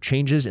culture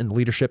changes and the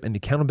leadership and the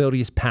accountability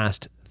is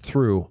passed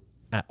through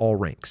at all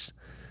ranks.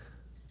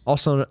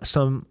 Also,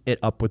 sum it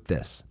up with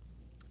this.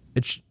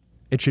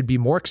 It should be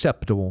more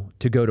acceptable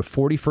to go to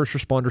 40 first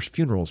responders'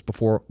 funerals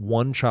before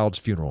one child's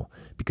funeral,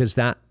 because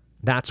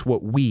that's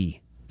what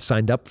we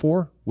signed up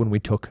for when we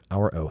took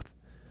our oath.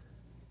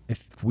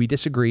 If we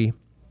disagree,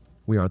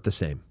 we aren't the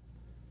same.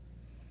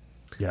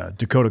 Yeah,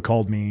 Dakota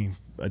called me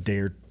a day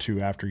or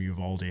two after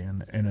Uvalde,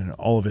 and in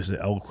all of his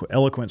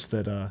eloquence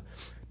that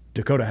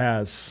Dakota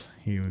has,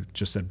 he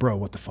just said, "Bro,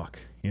 what the fuck?"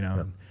 You know.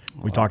 Yeah.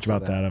 We talked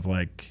about that of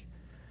like,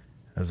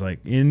 I was like,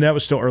 and that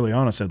was still early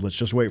on. I said, let's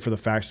just wait for the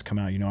facts to come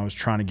out. You know, I was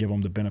trying to give them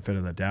the benefit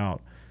of the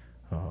doubt,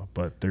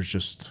 but there's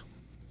just,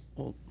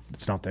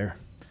 it's not there.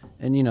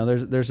 And you know,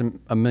 there's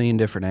a million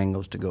different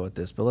angles to go at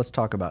this, but let's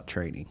talk about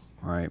training,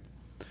 all right?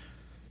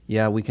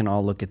 Yeah, we can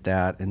all look at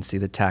that and see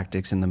the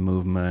tactics and the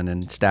movement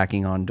and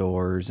stacking on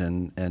doors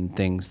and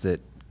things that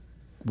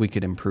we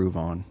could improve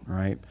on,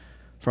 right?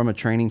 From a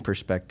training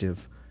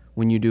perspective,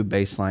 when you do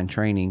baseline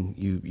training,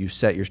 you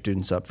set your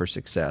students up for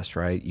success,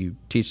 right? You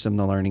teach them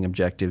the learning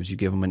objectives, you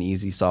give them an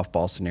easy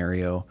softball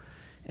scenario,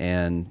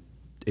 and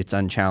it's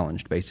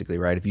unchallenged, basically,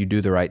 right? If you do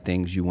the right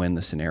things, you win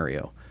the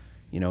scenario.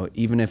 You know,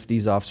 even if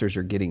these officers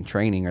are getting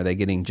training, are they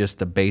getting just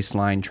the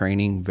baseline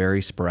training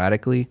very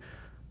sporadically?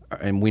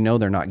 And we know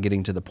they're not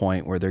getting to the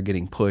point where they're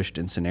getting pushed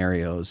in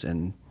scenarios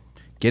and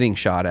getting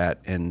shot at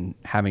and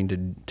having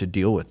to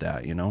deal with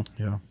that, you know?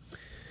 Yeah.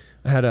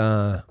 I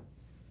had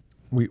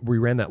we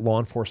ran that law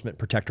enforcement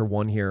protector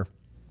 1 here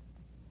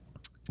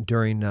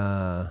during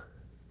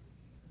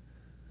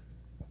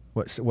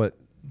what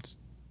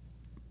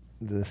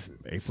this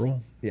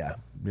April? Yeah.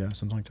 Yeah,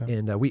 something like that.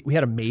 And we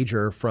had a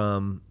major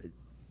from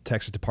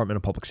Texas Department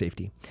of Public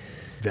Safety.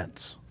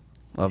 Vince.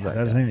 Love that.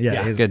 That's guy. his name.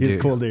 Yeah, Good he's a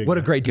dude. cool dude. What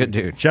a great Good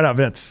dude. dude. Shout out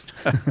Vince.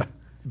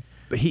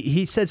 But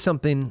he said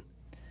something,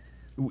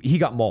 he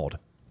got mauled.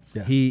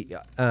 Yeah. He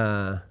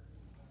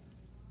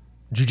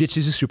jiu-jitsu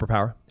is a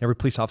superpower. Every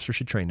police officer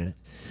should train in it.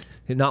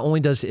 It not only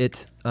does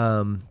it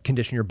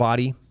condition your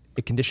body,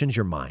 it conditions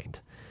your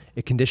mind.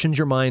 It conditions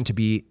your mind to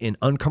be in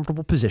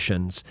uncomfortable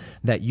positions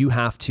that you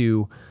have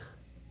to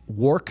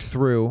work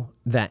through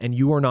that, and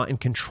you are not in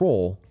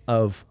control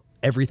of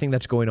everything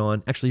that's going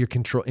on. Actually,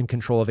 you're in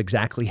control of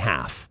exactly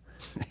half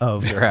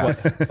of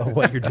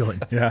what you're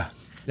doing. Yeah.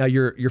 Now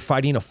you're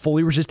fighting a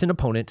fully resistant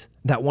opponent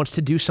that wants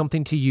to do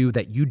something to you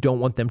that you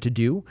don't want them to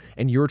do,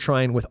 and you're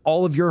trying with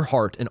all of your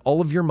heart and all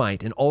of your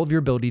might and all of your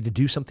ability to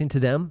do something to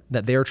them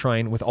that they're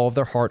trying with all of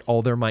their heart,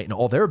 all their might, and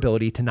all their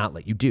ability to not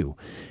let you do.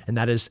 And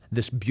that is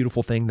this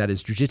beautiful thing that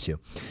is jiu-jitsu.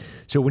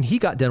 So when he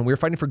got done, we were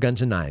fighting for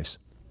guns and knives.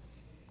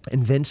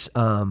 And Vince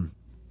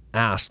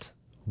asked,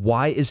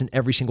 why isn't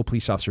every single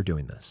police officer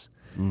doing this?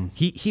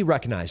 He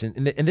recognized,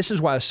 and this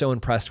is why I was so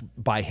impressed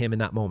by him in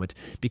that moment,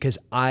 because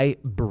I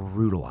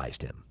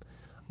brutalized him.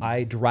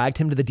 I dragged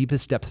him to the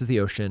deepest depths of the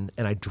ocean,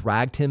 and I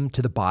dragged him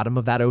to the bottom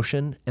of that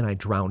ocean, and I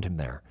drowned him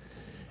there.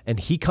 And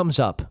he comes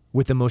up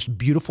with the most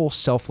beautiful,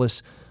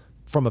 selfless,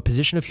 from a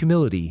position of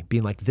humility,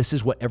 being like, this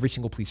is what every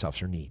single police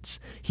officer needs.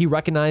 He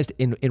recognized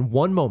in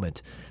one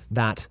moment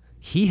that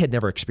he had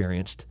never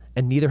experienced,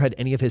 and neither had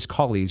any of his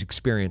colleagues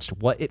experienced,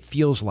 what it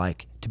feels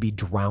like to be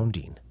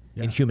drowning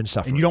in human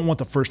suffering. And you don't want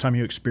the first time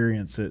you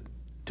experience it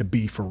to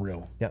be for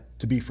real. Yeah.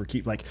 To be for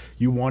keep. Like,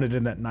 you want it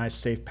in that nice,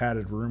 safe,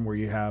 padded room where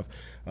you have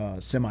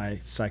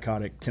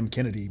semi-psychotic Tim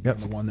Kennedy being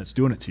the one that's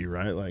doing it to you,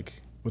 right? Like,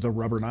 with a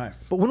rubber knife.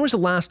 But when was the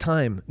last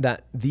time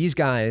that these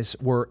guys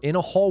were in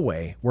a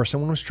hallway where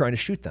someone was trying to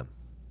shoot them?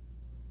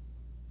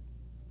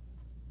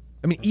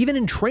 I mean, even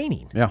in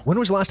training. Yeah. When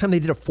was the last time they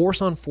did a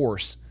force on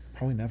force?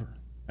 Probably never.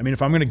 I mean,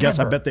 if I'm going to guess,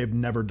 Never. I bet they've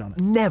never done it.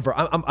 Never.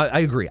 I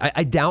agree.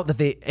 I doubt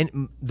that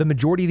and the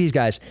majority of these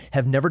guys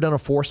have never done a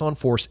force on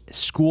force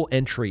school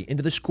entry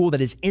into the school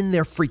that is in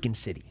their freaking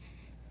city.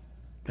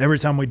 Every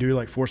time we do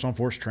like force on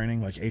force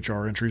training, like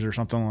HR entries or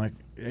something,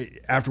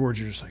 like afterwards,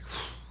 you're just like,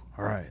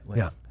 all right, like,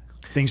 Yeah.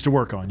 things to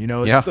work on. You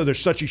know, Yeah. so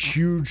there's such a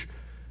huge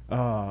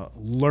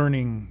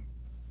learning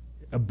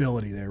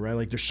ability there, right?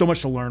 Like there's so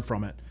much to learn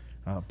from it.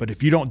 But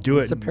if you don't do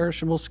It's it, a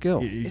perishable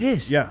skill. It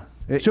is. Yeah.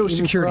 So Even for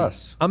security.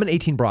 us. I'm an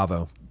 18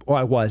 Bravo, or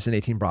I was an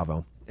 18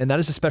 Bravo, and that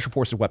is a Special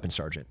Forces weapons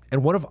sergeant.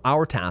 And one of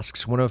our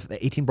tasks, one of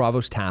the 18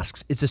 Bravo's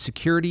tasks, is the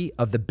security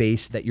of the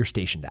base that you're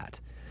stationed at.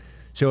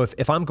 So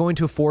if I'm going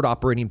to a forward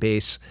operating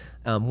base,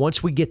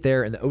 once we get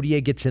there and the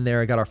ODA gets in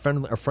there, I got our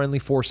friendly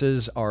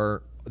forces,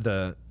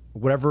 the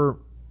whatever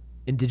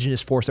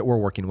indigenous force that we're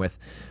working with.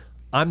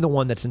 I'm the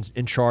one that's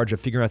in charge of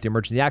figuring out the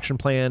emergency action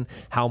plan,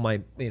 how am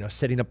I,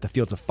 setting up the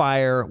fields of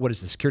fire, what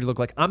does the security look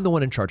like? I'm the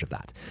one in charge of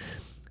that.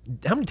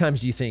 How many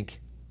times do you think,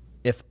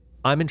 if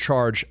I'm in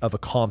charge of a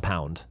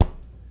compound,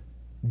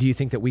 do you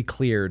think that we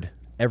cleared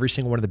every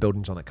single one of the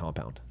buildings on that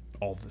compound?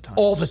 all the time.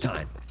 All the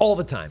time. All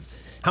the time.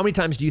 How many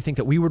times do you think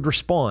that we would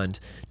respond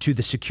to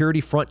the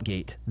security front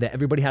gate that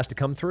everybody has to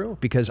come through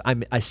because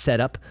I set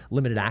up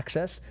limited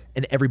access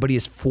and everybody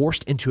is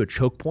forced into a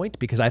choke point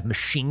because I have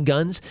machine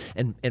guns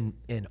and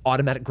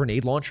automatic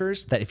grenade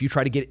launchers that if you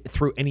try to get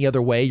through any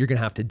other way, you're going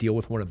to have to deal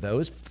with one of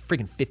those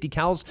freaking 50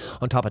 cals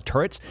on top of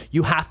turrets.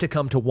 You have to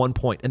come to one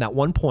point, and that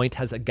one point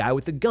has a guy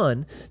with a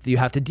gun that you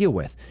have to deal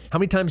with. How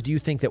many times do you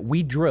think that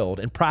we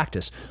drilled and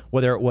practiced,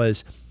 whether it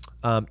was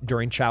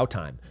during chow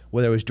time,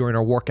 whether it was during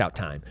our workout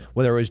time,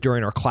 whether it was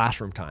during our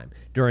classroom time,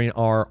 during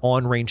our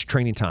on-range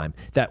training time,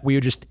 that we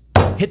would just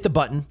hit the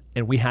button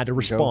and we had to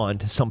respond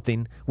to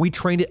something. We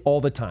trained it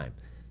all the time.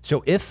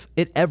 So if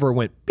it ever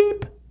went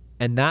beep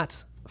and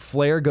that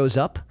flare goes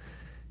up,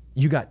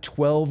 you got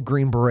 12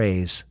 Green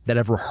Berets that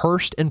have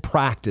rehearsed and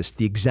practiced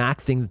the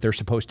exact thing that they're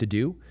supposed to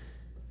do.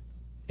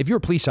 If you're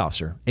a police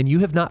officer and you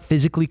have not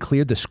physically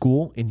cleared the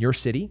school in your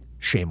city,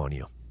 shame on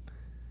you.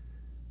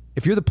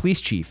 If you're the police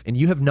chief and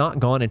you have not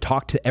gone and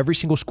talked to every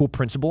single school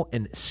principal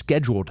and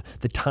scheduled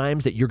the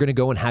times that you're going to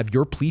go and have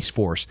your police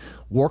force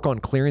work on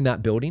clearing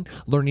that building,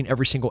 learning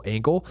every single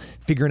angle,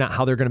 figuring out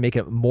how they're going to make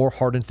it a more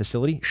hardened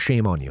facility,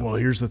 shame on you. Well,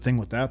 here's the thing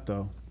with that,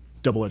 though.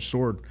 Double-edged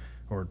sword,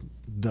 or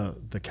the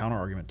counter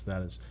argument to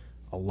that is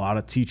a lot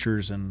of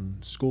teachers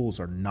and schools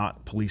are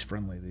not police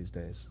friendly these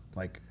days.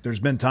 Like there's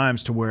been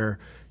times to where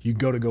you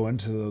go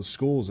into those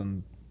schools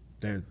and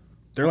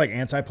they're like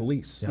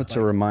anti-police. It's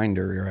a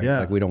reminder, right? Yeah.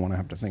 Like we don't want to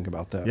have to think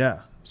about that.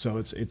 Yeah. So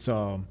it's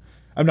I'm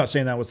not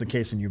saying that was the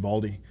case in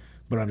Uvalde,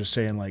 but I'm just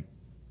saying like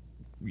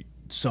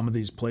some of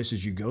these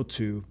places you go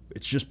to,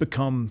 it's just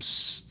become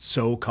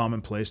so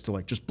commonplace to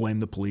like just blame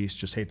the police,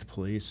 just hate the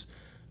police.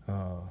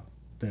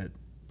 That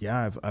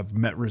I've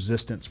met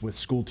resistance with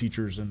school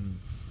teachers and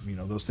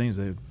those things.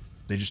 They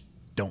just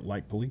don't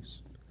like police.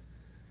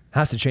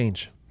 Has to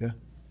change. Yeah.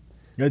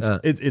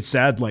 It's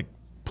sad. Like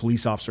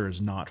police officer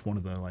is not one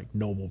of the like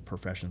noble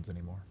professions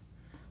anymore.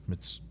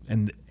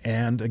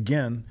 And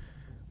again,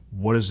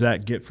 what does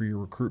that get for your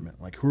recruitment?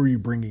 Like who are you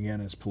bringing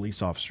in as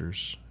police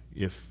officers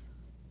if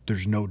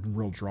there's no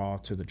real draw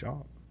to the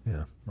job?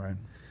 Yeah. Right.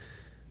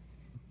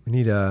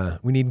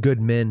 We need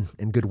good men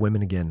and good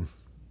women again.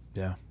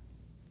 Yeah.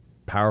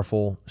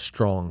 Powerful,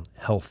 strong,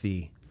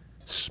 healthy,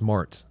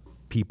 smart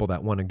people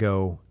that want to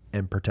go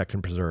and protect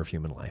and preserve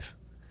human life.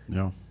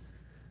 Yeah.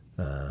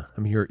 I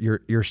mean,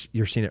 you're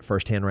seeing it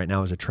firsthand right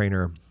now as a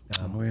trainer.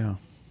 Oh yeah.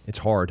 It's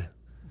hard.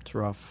 It's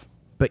rough.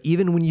 But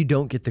even when you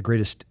don't get the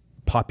greatest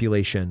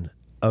population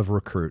of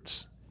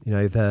recruits,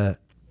 I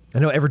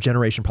know every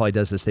generation probably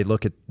does this. They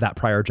look at that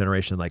prior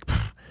generation like,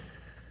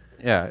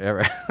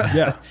 Yeah.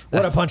 Yeah.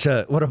 what a bunch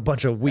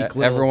of weak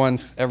little.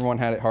 Everyone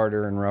had it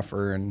harder and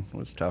rougher and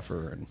was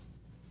tougher. And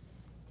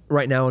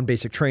Right now in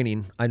basic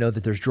training, I know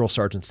that there's drill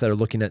sergeants that are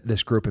looking at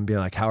this group and being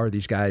like, how are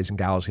these guys and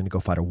gals going to go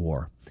fight a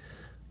war?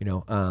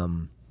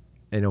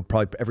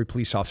 Probably every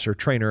police officer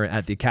trainer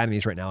at the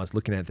academies right now is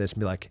looking at this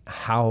and be like,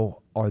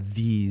 how are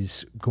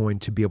these going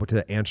to be able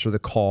to answer the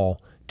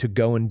call to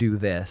go and do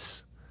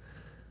this?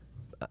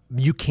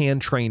 You can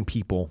train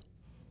people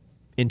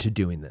into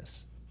doing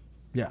this.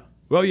 Yeah.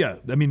 Well, yeah.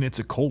 I mean, it's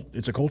a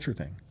culture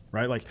thing,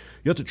 right? Like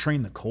you have to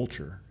train the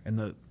culture and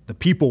the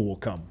people will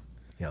come.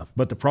 Yeah.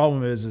 But the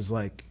problem is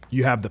like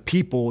you have the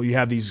people, you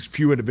have these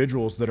few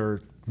individuals that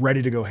are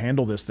ready to go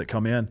handle this that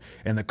come in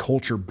and the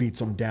culture beats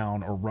them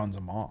down or runs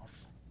them off.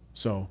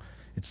 So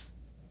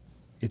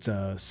it's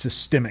a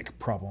systemic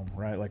problem,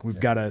 right? Like we've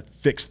got to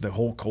fix the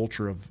whole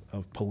culture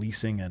of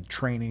policing and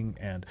training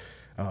and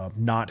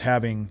not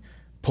having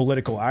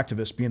political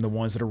activists being the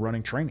ones that are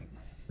running training.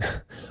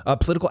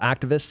 Political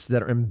activists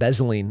that are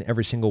embezzling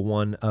every single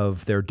one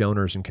of their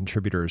donors and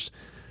contributors.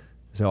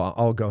 So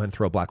I'll go ahead and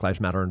throw Black Lives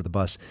Matter under the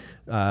bus.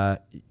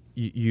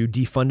 you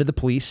defunded the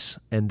police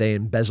and they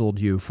embezzled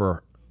you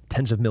for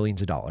tens of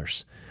millions of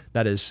dollars.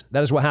 That is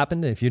what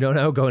happened. If you don't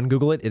know, go and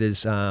Google it. It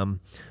is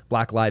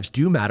Black Lives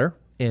Do Matter,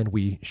 and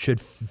we should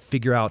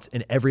figure out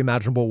in every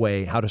imaginable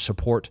way how to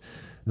support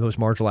those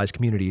marginalized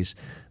communities.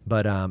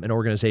 But an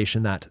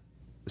organization that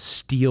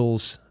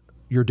steals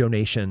your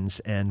donations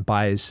and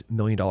buys $1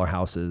 million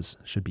houses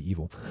should be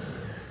evil.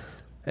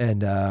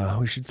 And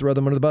we should throw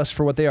them under the bus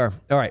for what they are.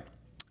 All right.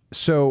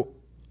 So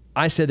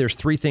I said there's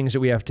 3 things that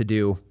we have to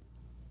do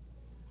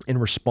in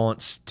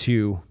response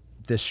to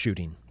this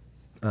shooting.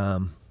 I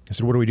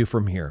said, what do we do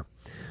from here?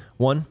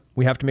 1,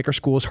 we have to make our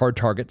schools hard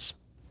targets,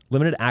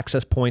 limited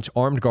access points,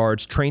 armed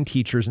guards, trained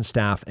teachers and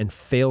staff, and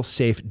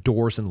fail-safe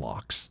doors and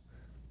locks.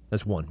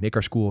 That's 1, make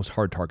our schools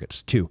hard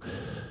targets. 2,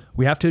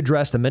 we have to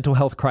address the mental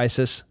health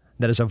crisis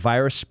that is a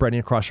virus spreading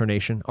across our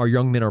nation. Our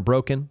young men are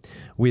broken.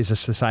 We as a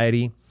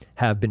society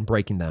have been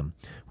breaking them.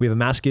 We have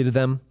emasculated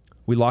them.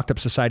 We locked up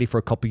society for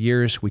a couple of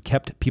years. We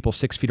kept people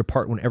 6 feet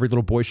apart when every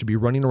little boy should be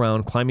running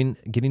around, climbing,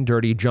 getting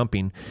dirty,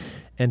 jumping,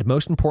 and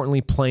most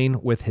importantly,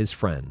 playing with his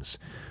friends.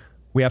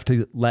 We have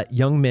to let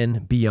young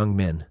men be young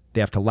men.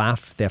 They have to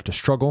laugh, they have to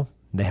struggle,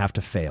 they have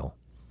to fail.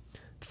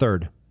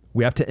 3rd,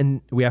 we have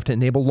to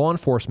enable law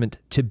enforcement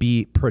to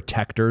be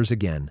protectors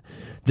again.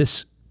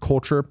 This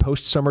culture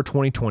post-summer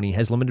 2020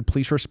 has limited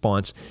police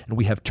response, and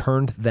we have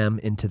turned them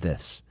into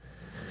this.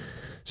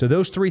 So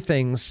those 3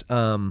 things,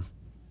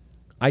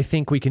 I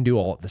think we can do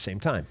all at the same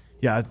time.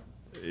 Yeah,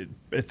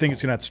 I think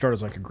it's going to have to start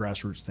as like a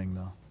grassroots thing,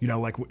 though. You know,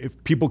 like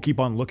if people keep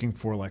on looking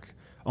for like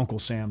Uncle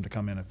Sam to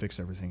come in and fix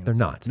everything. And they're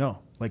not. Like, no,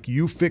 like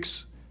you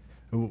fix,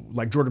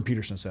 like Jordan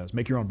Peterson says,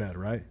 make your own bed,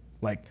 right?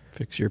 Like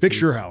Fix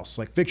your house,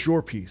 like fix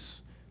your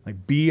piece,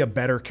 like be a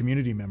better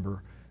community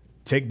member,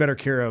 take better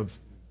care of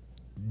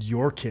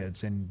your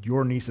kids and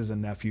your nieces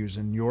and nephews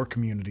and your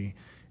community,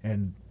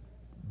 and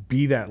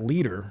be that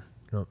leader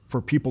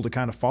for people to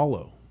kind of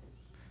follow.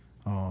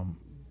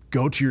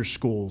 Go to your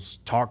schools,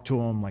 talk to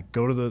them, like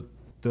go to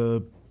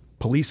the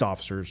police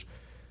officers,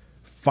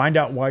 find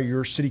out why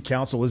your city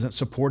council isn't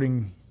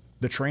supporting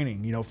the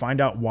training, you know,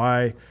 find out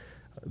why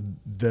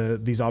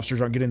these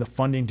officers aren't getting the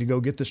funding to go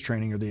get this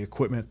training or the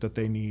equipment that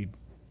they need.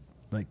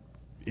 Like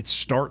it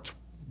starts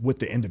with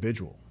the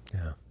individual.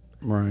 Yeah.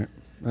 Right.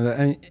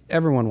 And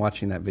everyone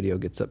watching that video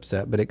gets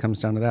upset, but it comes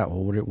down to that.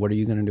 Well, what are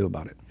you going to do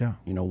about it? Yeah.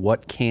 You know,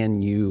 what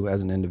can you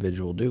as an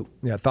individual do?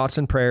 Yeah. Thoughts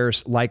and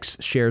prayers, likes,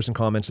 shares, and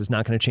comments is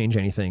not going to change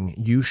anything.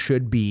 You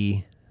should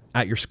be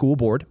at your school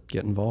board.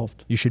 Get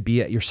involved. You should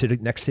be at your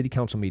next city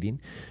council meeting.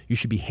 You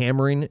should be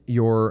hammering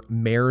your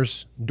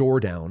mayor's door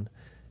down,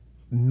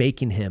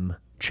 making him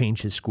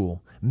change his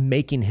school,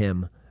 making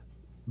him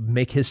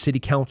make his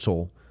city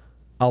council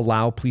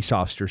allow police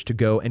officers to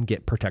go and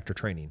get protector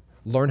training.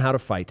 Learn how to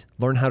fight,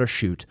 learn how to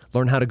shoot,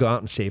 learn how to go out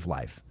and save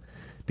life.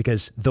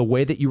 Because the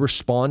way that you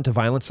respond to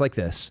violence like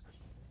this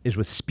is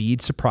with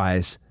speed,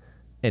 surprise,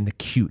 and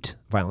acute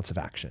violence of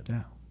action.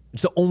 Yeah.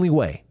 It's the only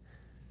way.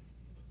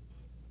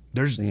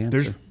 There's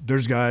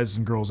guys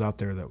and girls out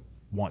there that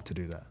want to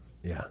do that.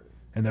 Yeah.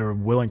 And they're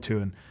willing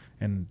to,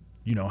 and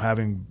you know,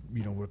 having,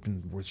 you know, we've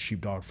been with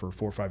Sheepdog for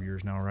 4 or 5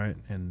 years now, right?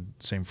 And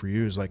same for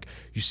you, is like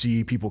you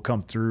see people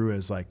come through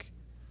as like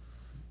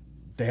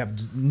they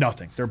have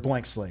nothing. They're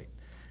blank slate.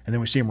 And then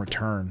we see them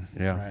return,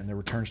 yeah. Right? And they're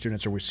return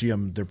students, or we see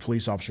them, they're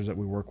police officers that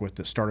we work with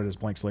that started as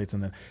blank slates,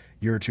 and then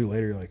a year or 2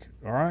 later, you're like,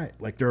 all right,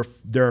 like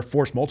they're a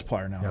force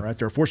multiplier now, right?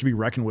 They're a force to be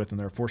reckoned with, and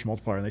they're a force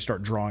multiplier, and they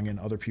start drawing in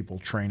other people,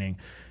 training,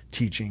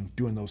 teaching,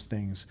 doing those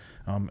things.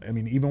 I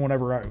mean, even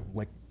whenever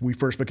we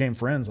first became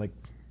friends, like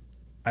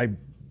I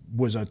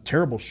was a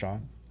terrible shot.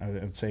 I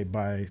would say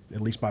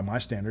at least by my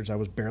standards, I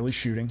was barely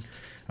shooting,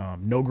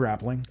 no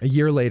grappling. A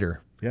year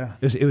later, yeah,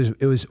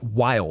 it was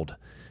wild.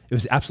 It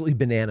was absolutely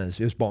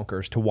bananas. It was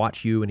bonkers to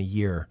watch you in a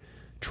year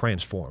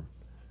transform.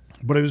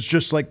 But it was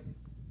just like,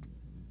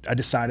 I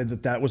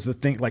decided that was the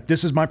thing. Like,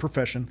 this is my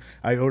profession.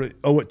 I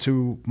owe it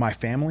to my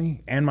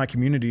family and my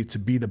community to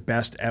be the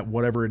best at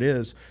whatever it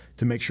is,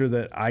 to make sure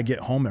that I get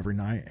home every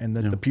night and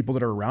that the people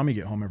that are around me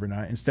get home every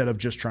night, instead of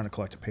just trying to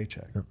collect a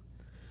paycheck. Yep.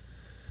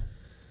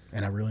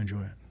 And I really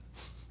enjoy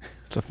it.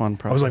 It's a fun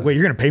process. I was like, wait,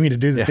 you're going to pay me to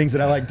do the things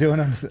that I like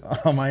doing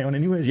on my own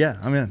anyways? Yeah,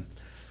 I'm in.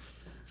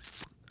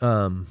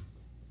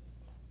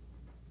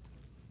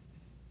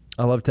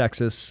 I love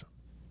Texas.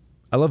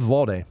 I love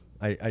Uvalde.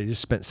 I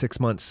just spent 6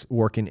 months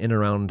working in and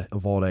around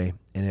Uvalde,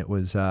 and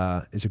it's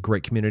a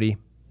great community.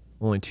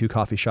 Only 2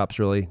 coffee shops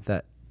really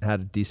that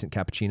had decent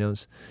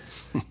cappuccinos.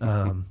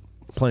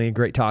 Plenty of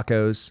great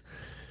tacos.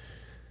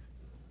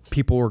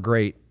 People were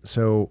great.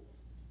 So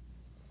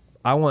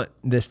I want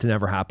this to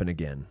never happen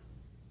again.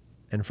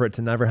 And for it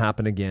to never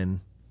happen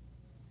again,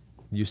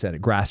 you said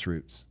it,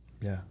 grassroots.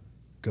 Yeah.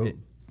 Go.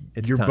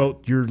 It's your time.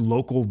 vote, your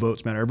local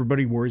votes matter.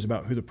 Everybody worries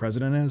about who the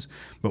president is,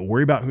 but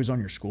worry about who's on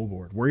your school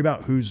board. Worry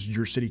about who's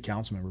your city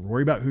council member.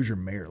 Worry about who's your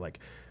mayor. Like,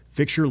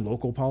 fix your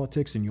local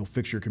politics and you'll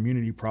fix your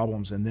community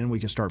problems, and then we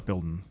can start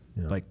building.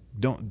 Yeah. Like,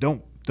 don't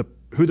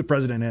who the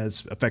president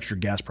is affects your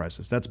gas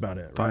prices. That's about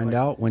it. Right? Find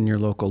out when your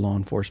local law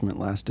enforcement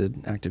last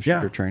did active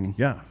shooter training.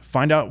 Yeah.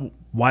 Find out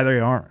why they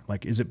aren't.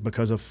 Like, is it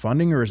because of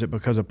funding or is it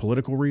because of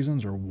political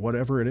reasons or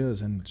whatever it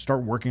is? And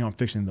start working on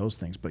fixing those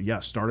things. But yeah,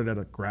 start it at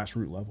a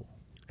grassroots level.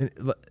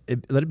 And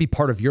let it be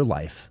part of your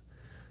life.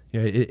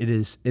 You know, it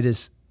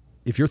is.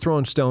 If you're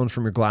throwing stones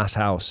from your glass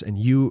house and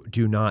you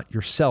do not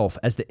yourself,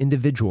 as the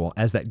individual,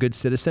 as that good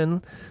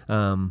citizen,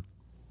 I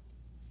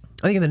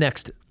think in the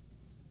next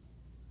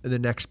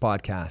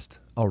podcast,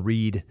 I'll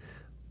read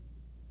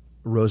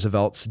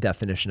Roosevelt's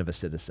definition of a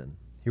citizen.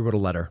 He wrote a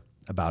letter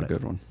about it. It's a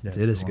good one. Yeah,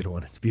 it is a good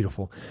one. It's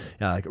beautiful.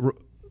 Like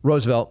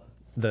Roosevelt,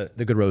 the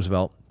good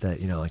Roosevelt that,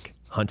 you know, like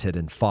hunted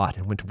and fought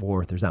and went to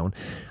war. There's that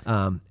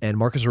one. And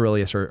Marcus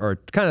Aurelius are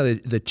kind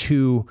of the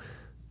two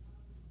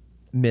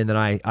men that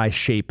I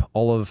shape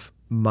all of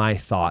my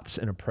thoughts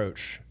and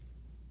approach,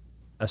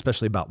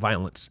 especially about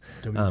violence.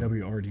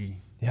 WWRD.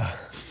 Yeah.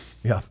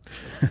 Yeah.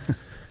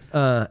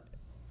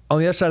 On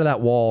the other side of that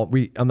wall,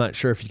 I'm not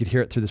sure if you could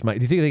hear it through this mic.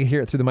 Do you think they can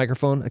hear it through the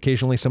microphone?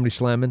 Occasionally somebody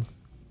slamming?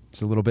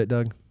 Just a little bit,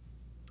 Doug?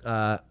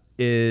 I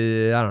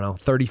don't know,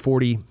 30,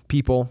 40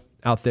 people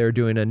out there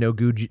doing a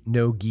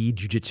no-gi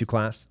jiu-jitsu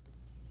class.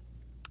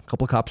 A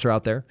couple of cops are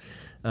out there.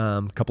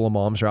 A couple of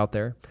moms are out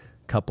there.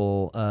 A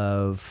couple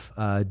of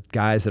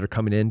guys that are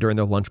coming in during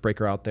their lunch break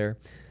are out there.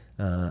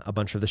 A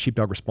bunch of the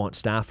sheepdog response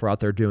staff are out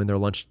there doing their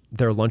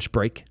lunch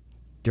break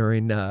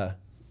during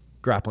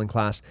grappling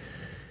class.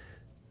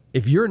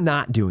 If you're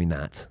not doing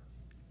that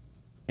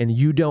and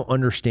you don't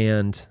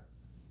understand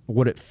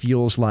what it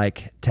feels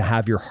like to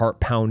have your heart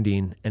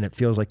pounding and it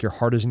feels like your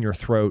heart is in your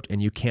throat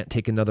and you can't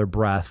take another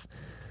breath,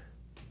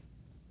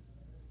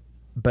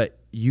 but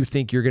you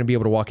think you're going to be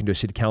able to walk into a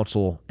city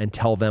council and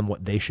tell them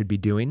what they should be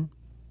doing,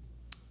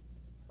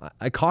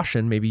 I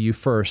caution maybe you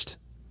first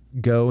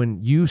go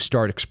and you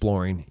start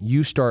exploring,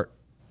 you start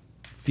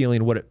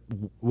feeling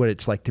what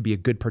it's like to be a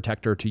good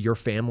protector to your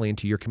family and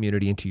to your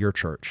community and to your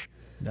church.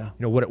 Yeah.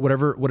 You know,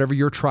 whatever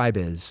your tribe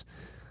is,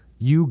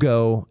 you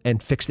go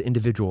and fix the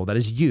individual, that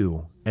is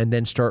you, and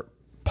then start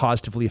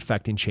positively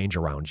affecting change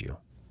around you.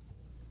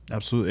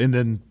 Absolutely. And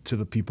then to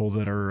the people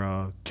that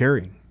are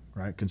carrying,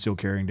 right? Concealed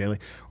carrying daily,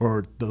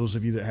 or those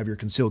of you that have your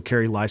concealed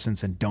carry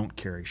license and don't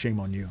carry, shame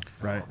on you,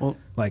 right? Well,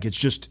 like it's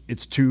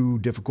too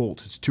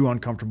difficult. It's too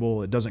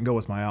uncomfortable. It doesn't go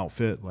with my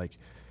outfit. Like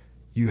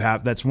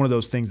that's one of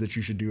those things that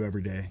you should do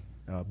every day.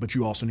 But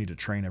you also need to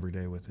train every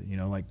day with it. You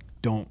know, like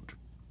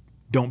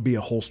don't be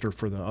a holster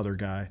for the other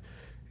guy.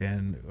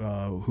 And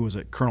who was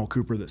it? Colonel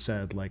Cooper that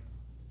said, like,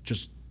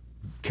 just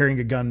carrying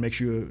a gun makes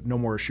you no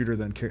more a shooter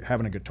than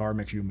having a guitar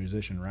makes you a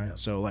musician, right?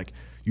 So, like,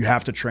 you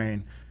have to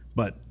train,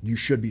 but you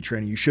should be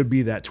training. You should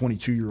be that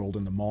 22-year-old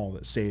in the mall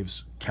that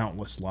saves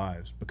countless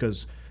lives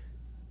because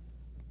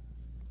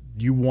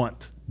you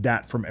want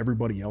that from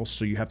everybody else.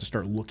 So you have to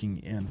start looking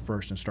in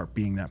first and start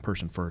being that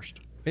person first.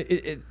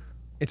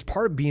 It's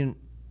part of being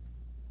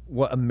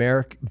what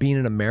being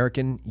an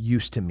American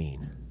used to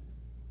mean.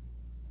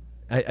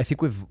 I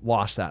think we've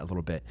lost that a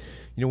little bit.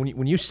 You know,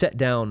 when you set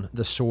down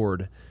the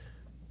sword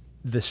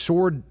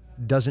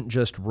doesn't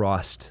just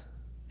rust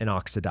and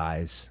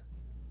oxidize.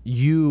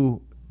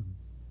 You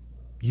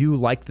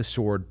like the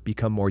sword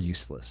become more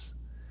useless.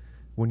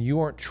 When you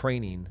aren't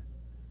training,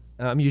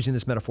 I'm using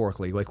this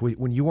metaphorically, like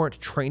when you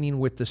aren't training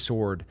with the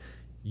sword,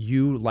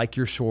 you, like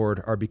your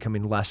sword, are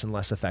becoming less and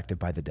less effective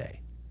by the day.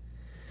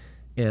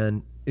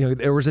 And you know,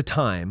 there was a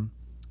time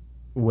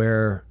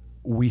where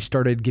we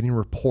started getting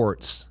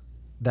reports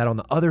that on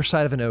the other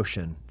side of an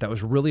ocean that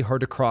was really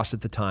hard to cross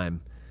at the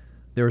time,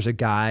 there was a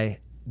guy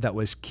that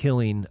was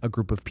killing a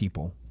group of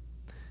people.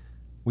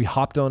 We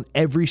hopped on,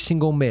 every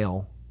single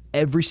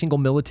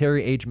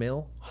military age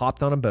male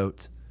hopped on a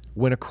boat,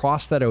 went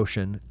across that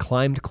ocean,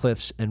 climbed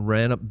cliffs, and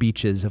ran up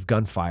beaches of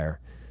gunfire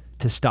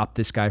to stop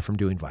this guy from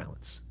doing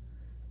violence.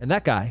 And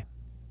that guy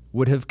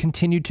would have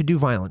continued to do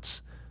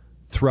violence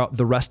throughout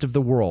the rest of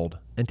the world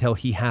until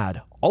he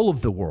had all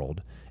of the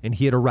world and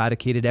he had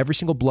eradicated every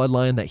single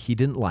bloodline that he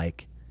didn't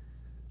like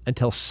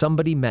until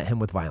somebody met him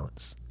with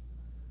violence.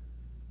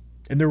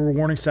 And there were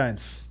warning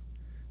signs.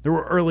 There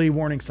were early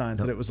warning signs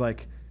that it was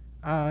like,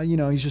 you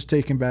know, he's just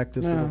taking back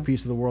this little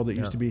piece of the world that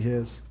used to be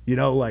his. You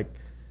know, like,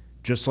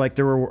 just like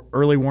there were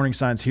early warning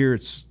signs here,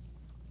 it's...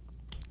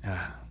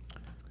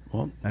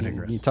 Well,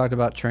 you talked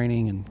about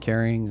training and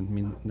carrying. I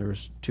mean, there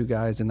was two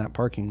guys in that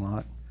parking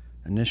lot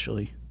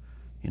initially.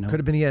 You know, could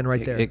have been the end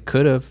right there. It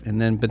could have,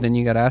 but then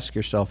you got to ask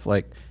yourself,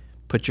 like,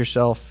 put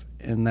yourself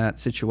in that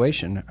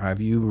situation.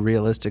 Have you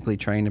realistically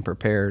trained and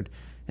prepared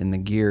in the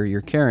gear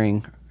you're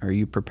carrying? Are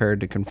you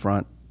prepared to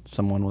confront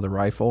someone with a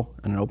rifle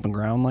in an open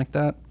ground like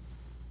that?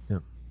 Yeah,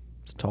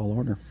 it's a tall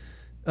order.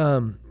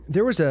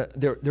 There was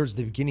the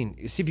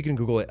beginning. See if you can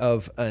Google it.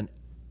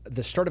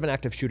 The start of an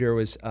active shooter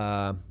was.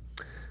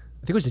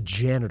 I think it was a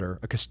janitor,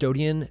 a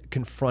custodian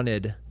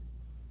confronted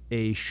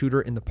a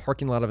shooter in the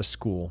parking lot of a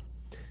school.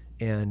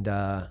 And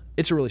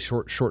it's a really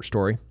short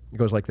story. It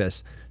goes like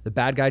this. The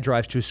bad guy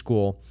drives to a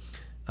school,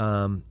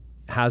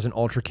 has an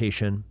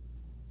altercation,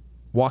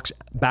 walks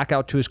back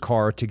out to his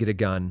car to get a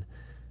gun,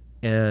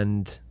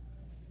 and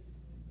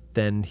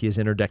then he is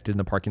interdicted in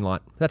the parking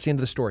lot. That's the end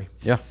of the story.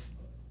 Yeah.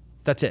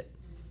 That's it.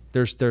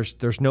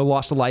 There's no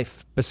loss of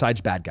life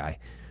besides bad guy.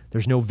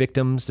 There's no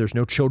victims. There's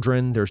no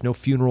children. There's no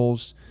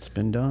funerals. It's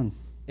been done.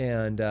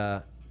 And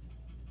I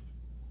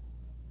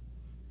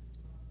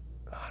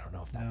don't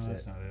know if that's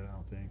That's it. not it, I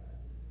don't think.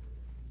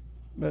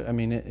 But I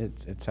mean,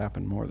 it's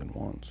happened more than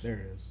once. There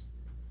it is.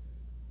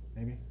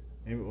 Maybe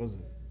it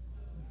wasn't.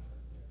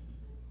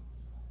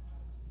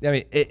 I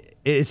mean,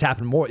 it's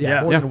happened more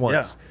more than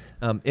once.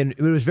 And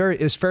it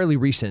was fairly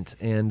recent,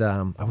 and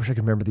I wish I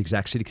could remember the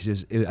exact city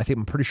because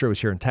I'm pretty sure it was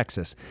here in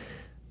Texas.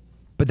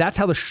 But that's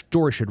how the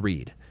story should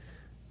read.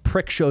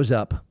 Prick shows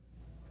up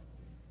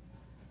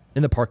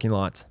in the parking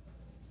lot.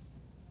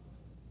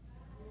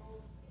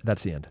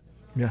 That's the end.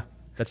 Yeah.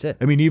 That's it.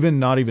 I mean,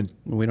 not even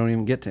We don't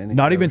even get to any.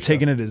 not even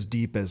taking it as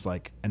deep as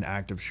like an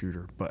active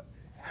shooter, but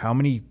how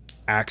many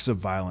acts of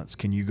violence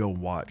can you go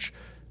watch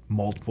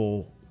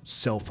multiple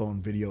cell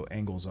phone video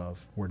angles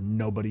of where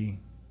nobody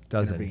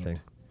Does intervened? anything.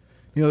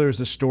 You know, there's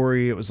this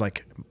story, it was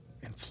like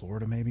in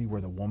Florida maybe,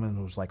 where the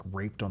woman was like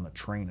raped on the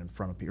train in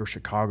front of people, or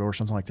Chicago or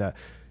something like that.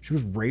 She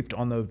was raped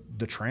on the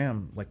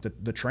tram, like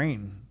the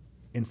train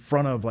in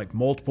front of like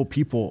multiple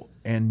people,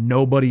 and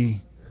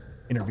nobody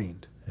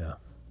intervened. Yeah.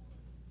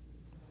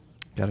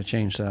 Got to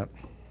change that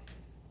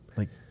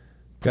Like,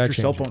 put Gotta your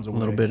cell change it. phones a away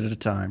little bit at a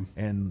time.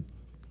 and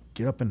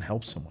get up and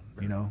help someone,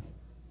 you know?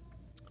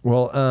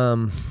 Well,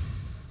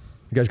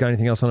 you guys got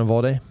anything else on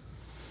Uvalde?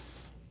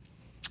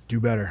 Do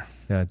better.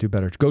 Yeah, do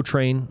better. Go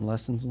train.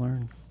 Lessons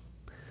learned.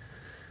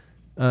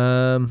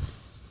 That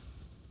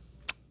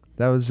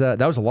was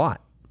a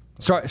lot.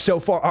 Sorry. So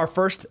for our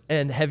first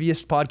and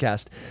heaviest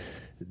podcast,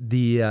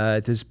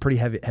 this is a pretty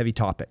heavy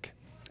topic.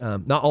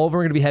 Not all of them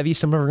are going to be heavy.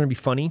 Some of them are going to be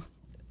funny.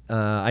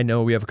 I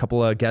know we have a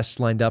couple of guests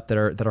lined up that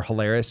are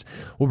hilarious.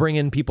 We'll bring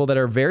in people that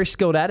are very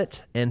skilled at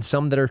it, and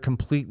some that are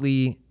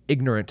completely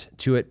ignorant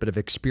to it, but have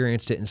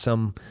experienced it in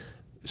some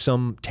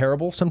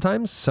terrible,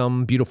 sometimes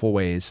some beautiful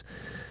ways.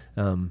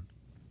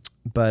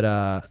 But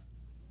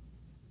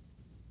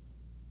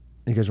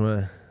you guys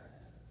want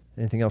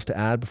anything else to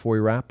add before we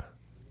wrap?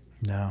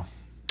 No.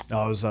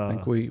 I was I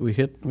think we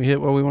hit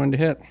what we wanted to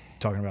hit.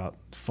 talking about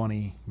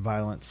funny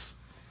violence.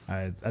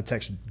 I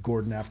texted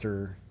Gordon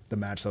after the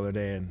match the other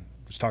day and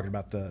was talking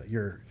about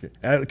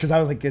because I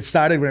was like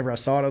excited whenever I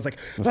saw it. I was like,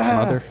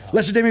 mother.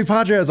 Leshademi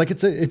Padre. I was like,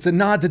 it's a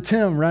nod to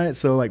Tim, right?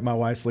 So like my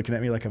wife's looking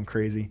at me like I'm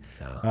crazy.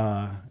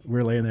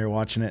 We're laying there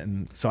watching it,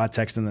 and so I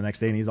texted him the next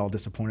day, and he's all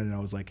disappointed. And I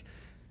was like,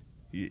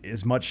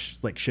 as much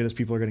like shit as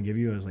people are going to give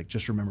you, I was like,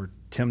 just remember,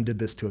 Tim did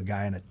this to a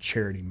guy in a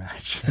charity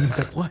match. And he's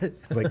like, what? I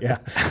was like, yeah.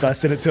 So I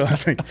sent it to him. I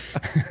was like,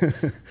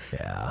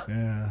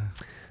 yeah.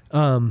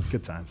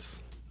 Good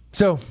times.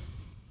 So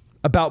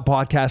about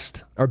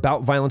violence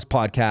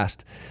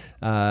podcast,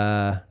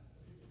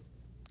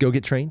 go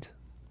get trained,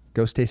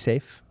 go stay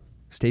safe,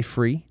 stay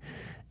free.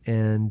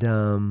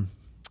 And,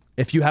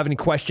 if you have any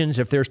questions,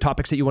 if there's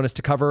topics that you want us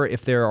to cover,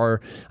 if there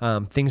are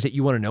things that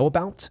you want to know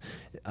about,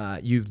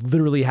 you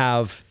literally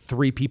have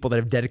 3 people that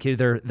have dedicated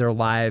their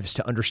lives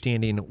to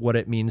understanding what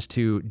it means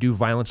to do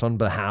violence on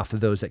behalf of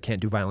those that can't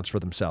do violence for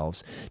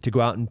themselves, to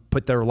go out and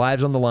put their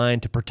lives on the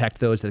line to protect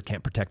those that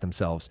can't protect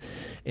themselves.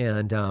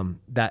 And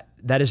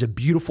that is a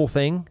beautiful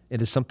thing.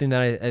 It is something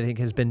that I think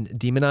has been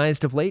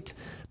demonized of late,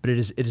 but it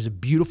is a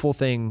beautiful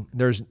thing.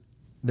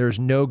 There's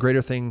no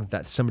greater thing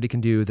that somebody can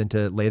do than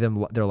to lay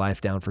their life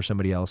down for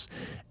somebody else.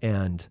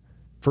 And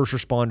first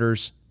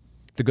responders,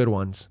 the good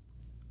ones,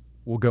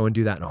 will go and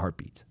do that in a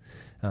heartbeat.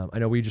 I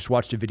know we just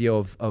watched a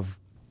video of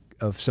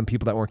some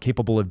people that weren't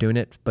capable of doing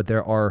it, but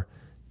there are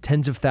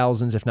tens of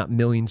thousands, if not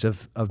millions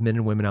of men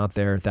and women out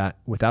there that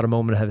without a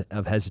moment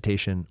of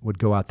hesitation would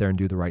go out there and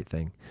do the right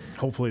thing.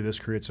 Hopefully this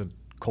creates a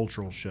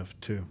cultural shift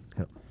too.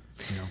 Yep.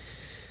 You know.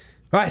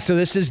 All right, so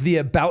this is the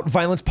About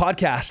Violence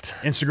podcast.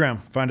 Instagram,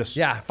 find us.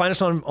 Yeah, find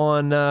us on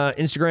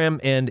Instagram,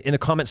 and in the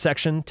comment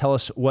section, tell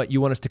us what you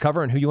want us to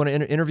cover and who you want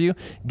to interview.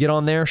 Get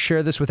on there,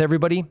 share this with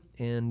everybody,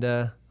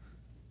 and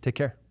take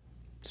care.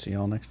 See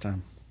y'all next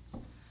time.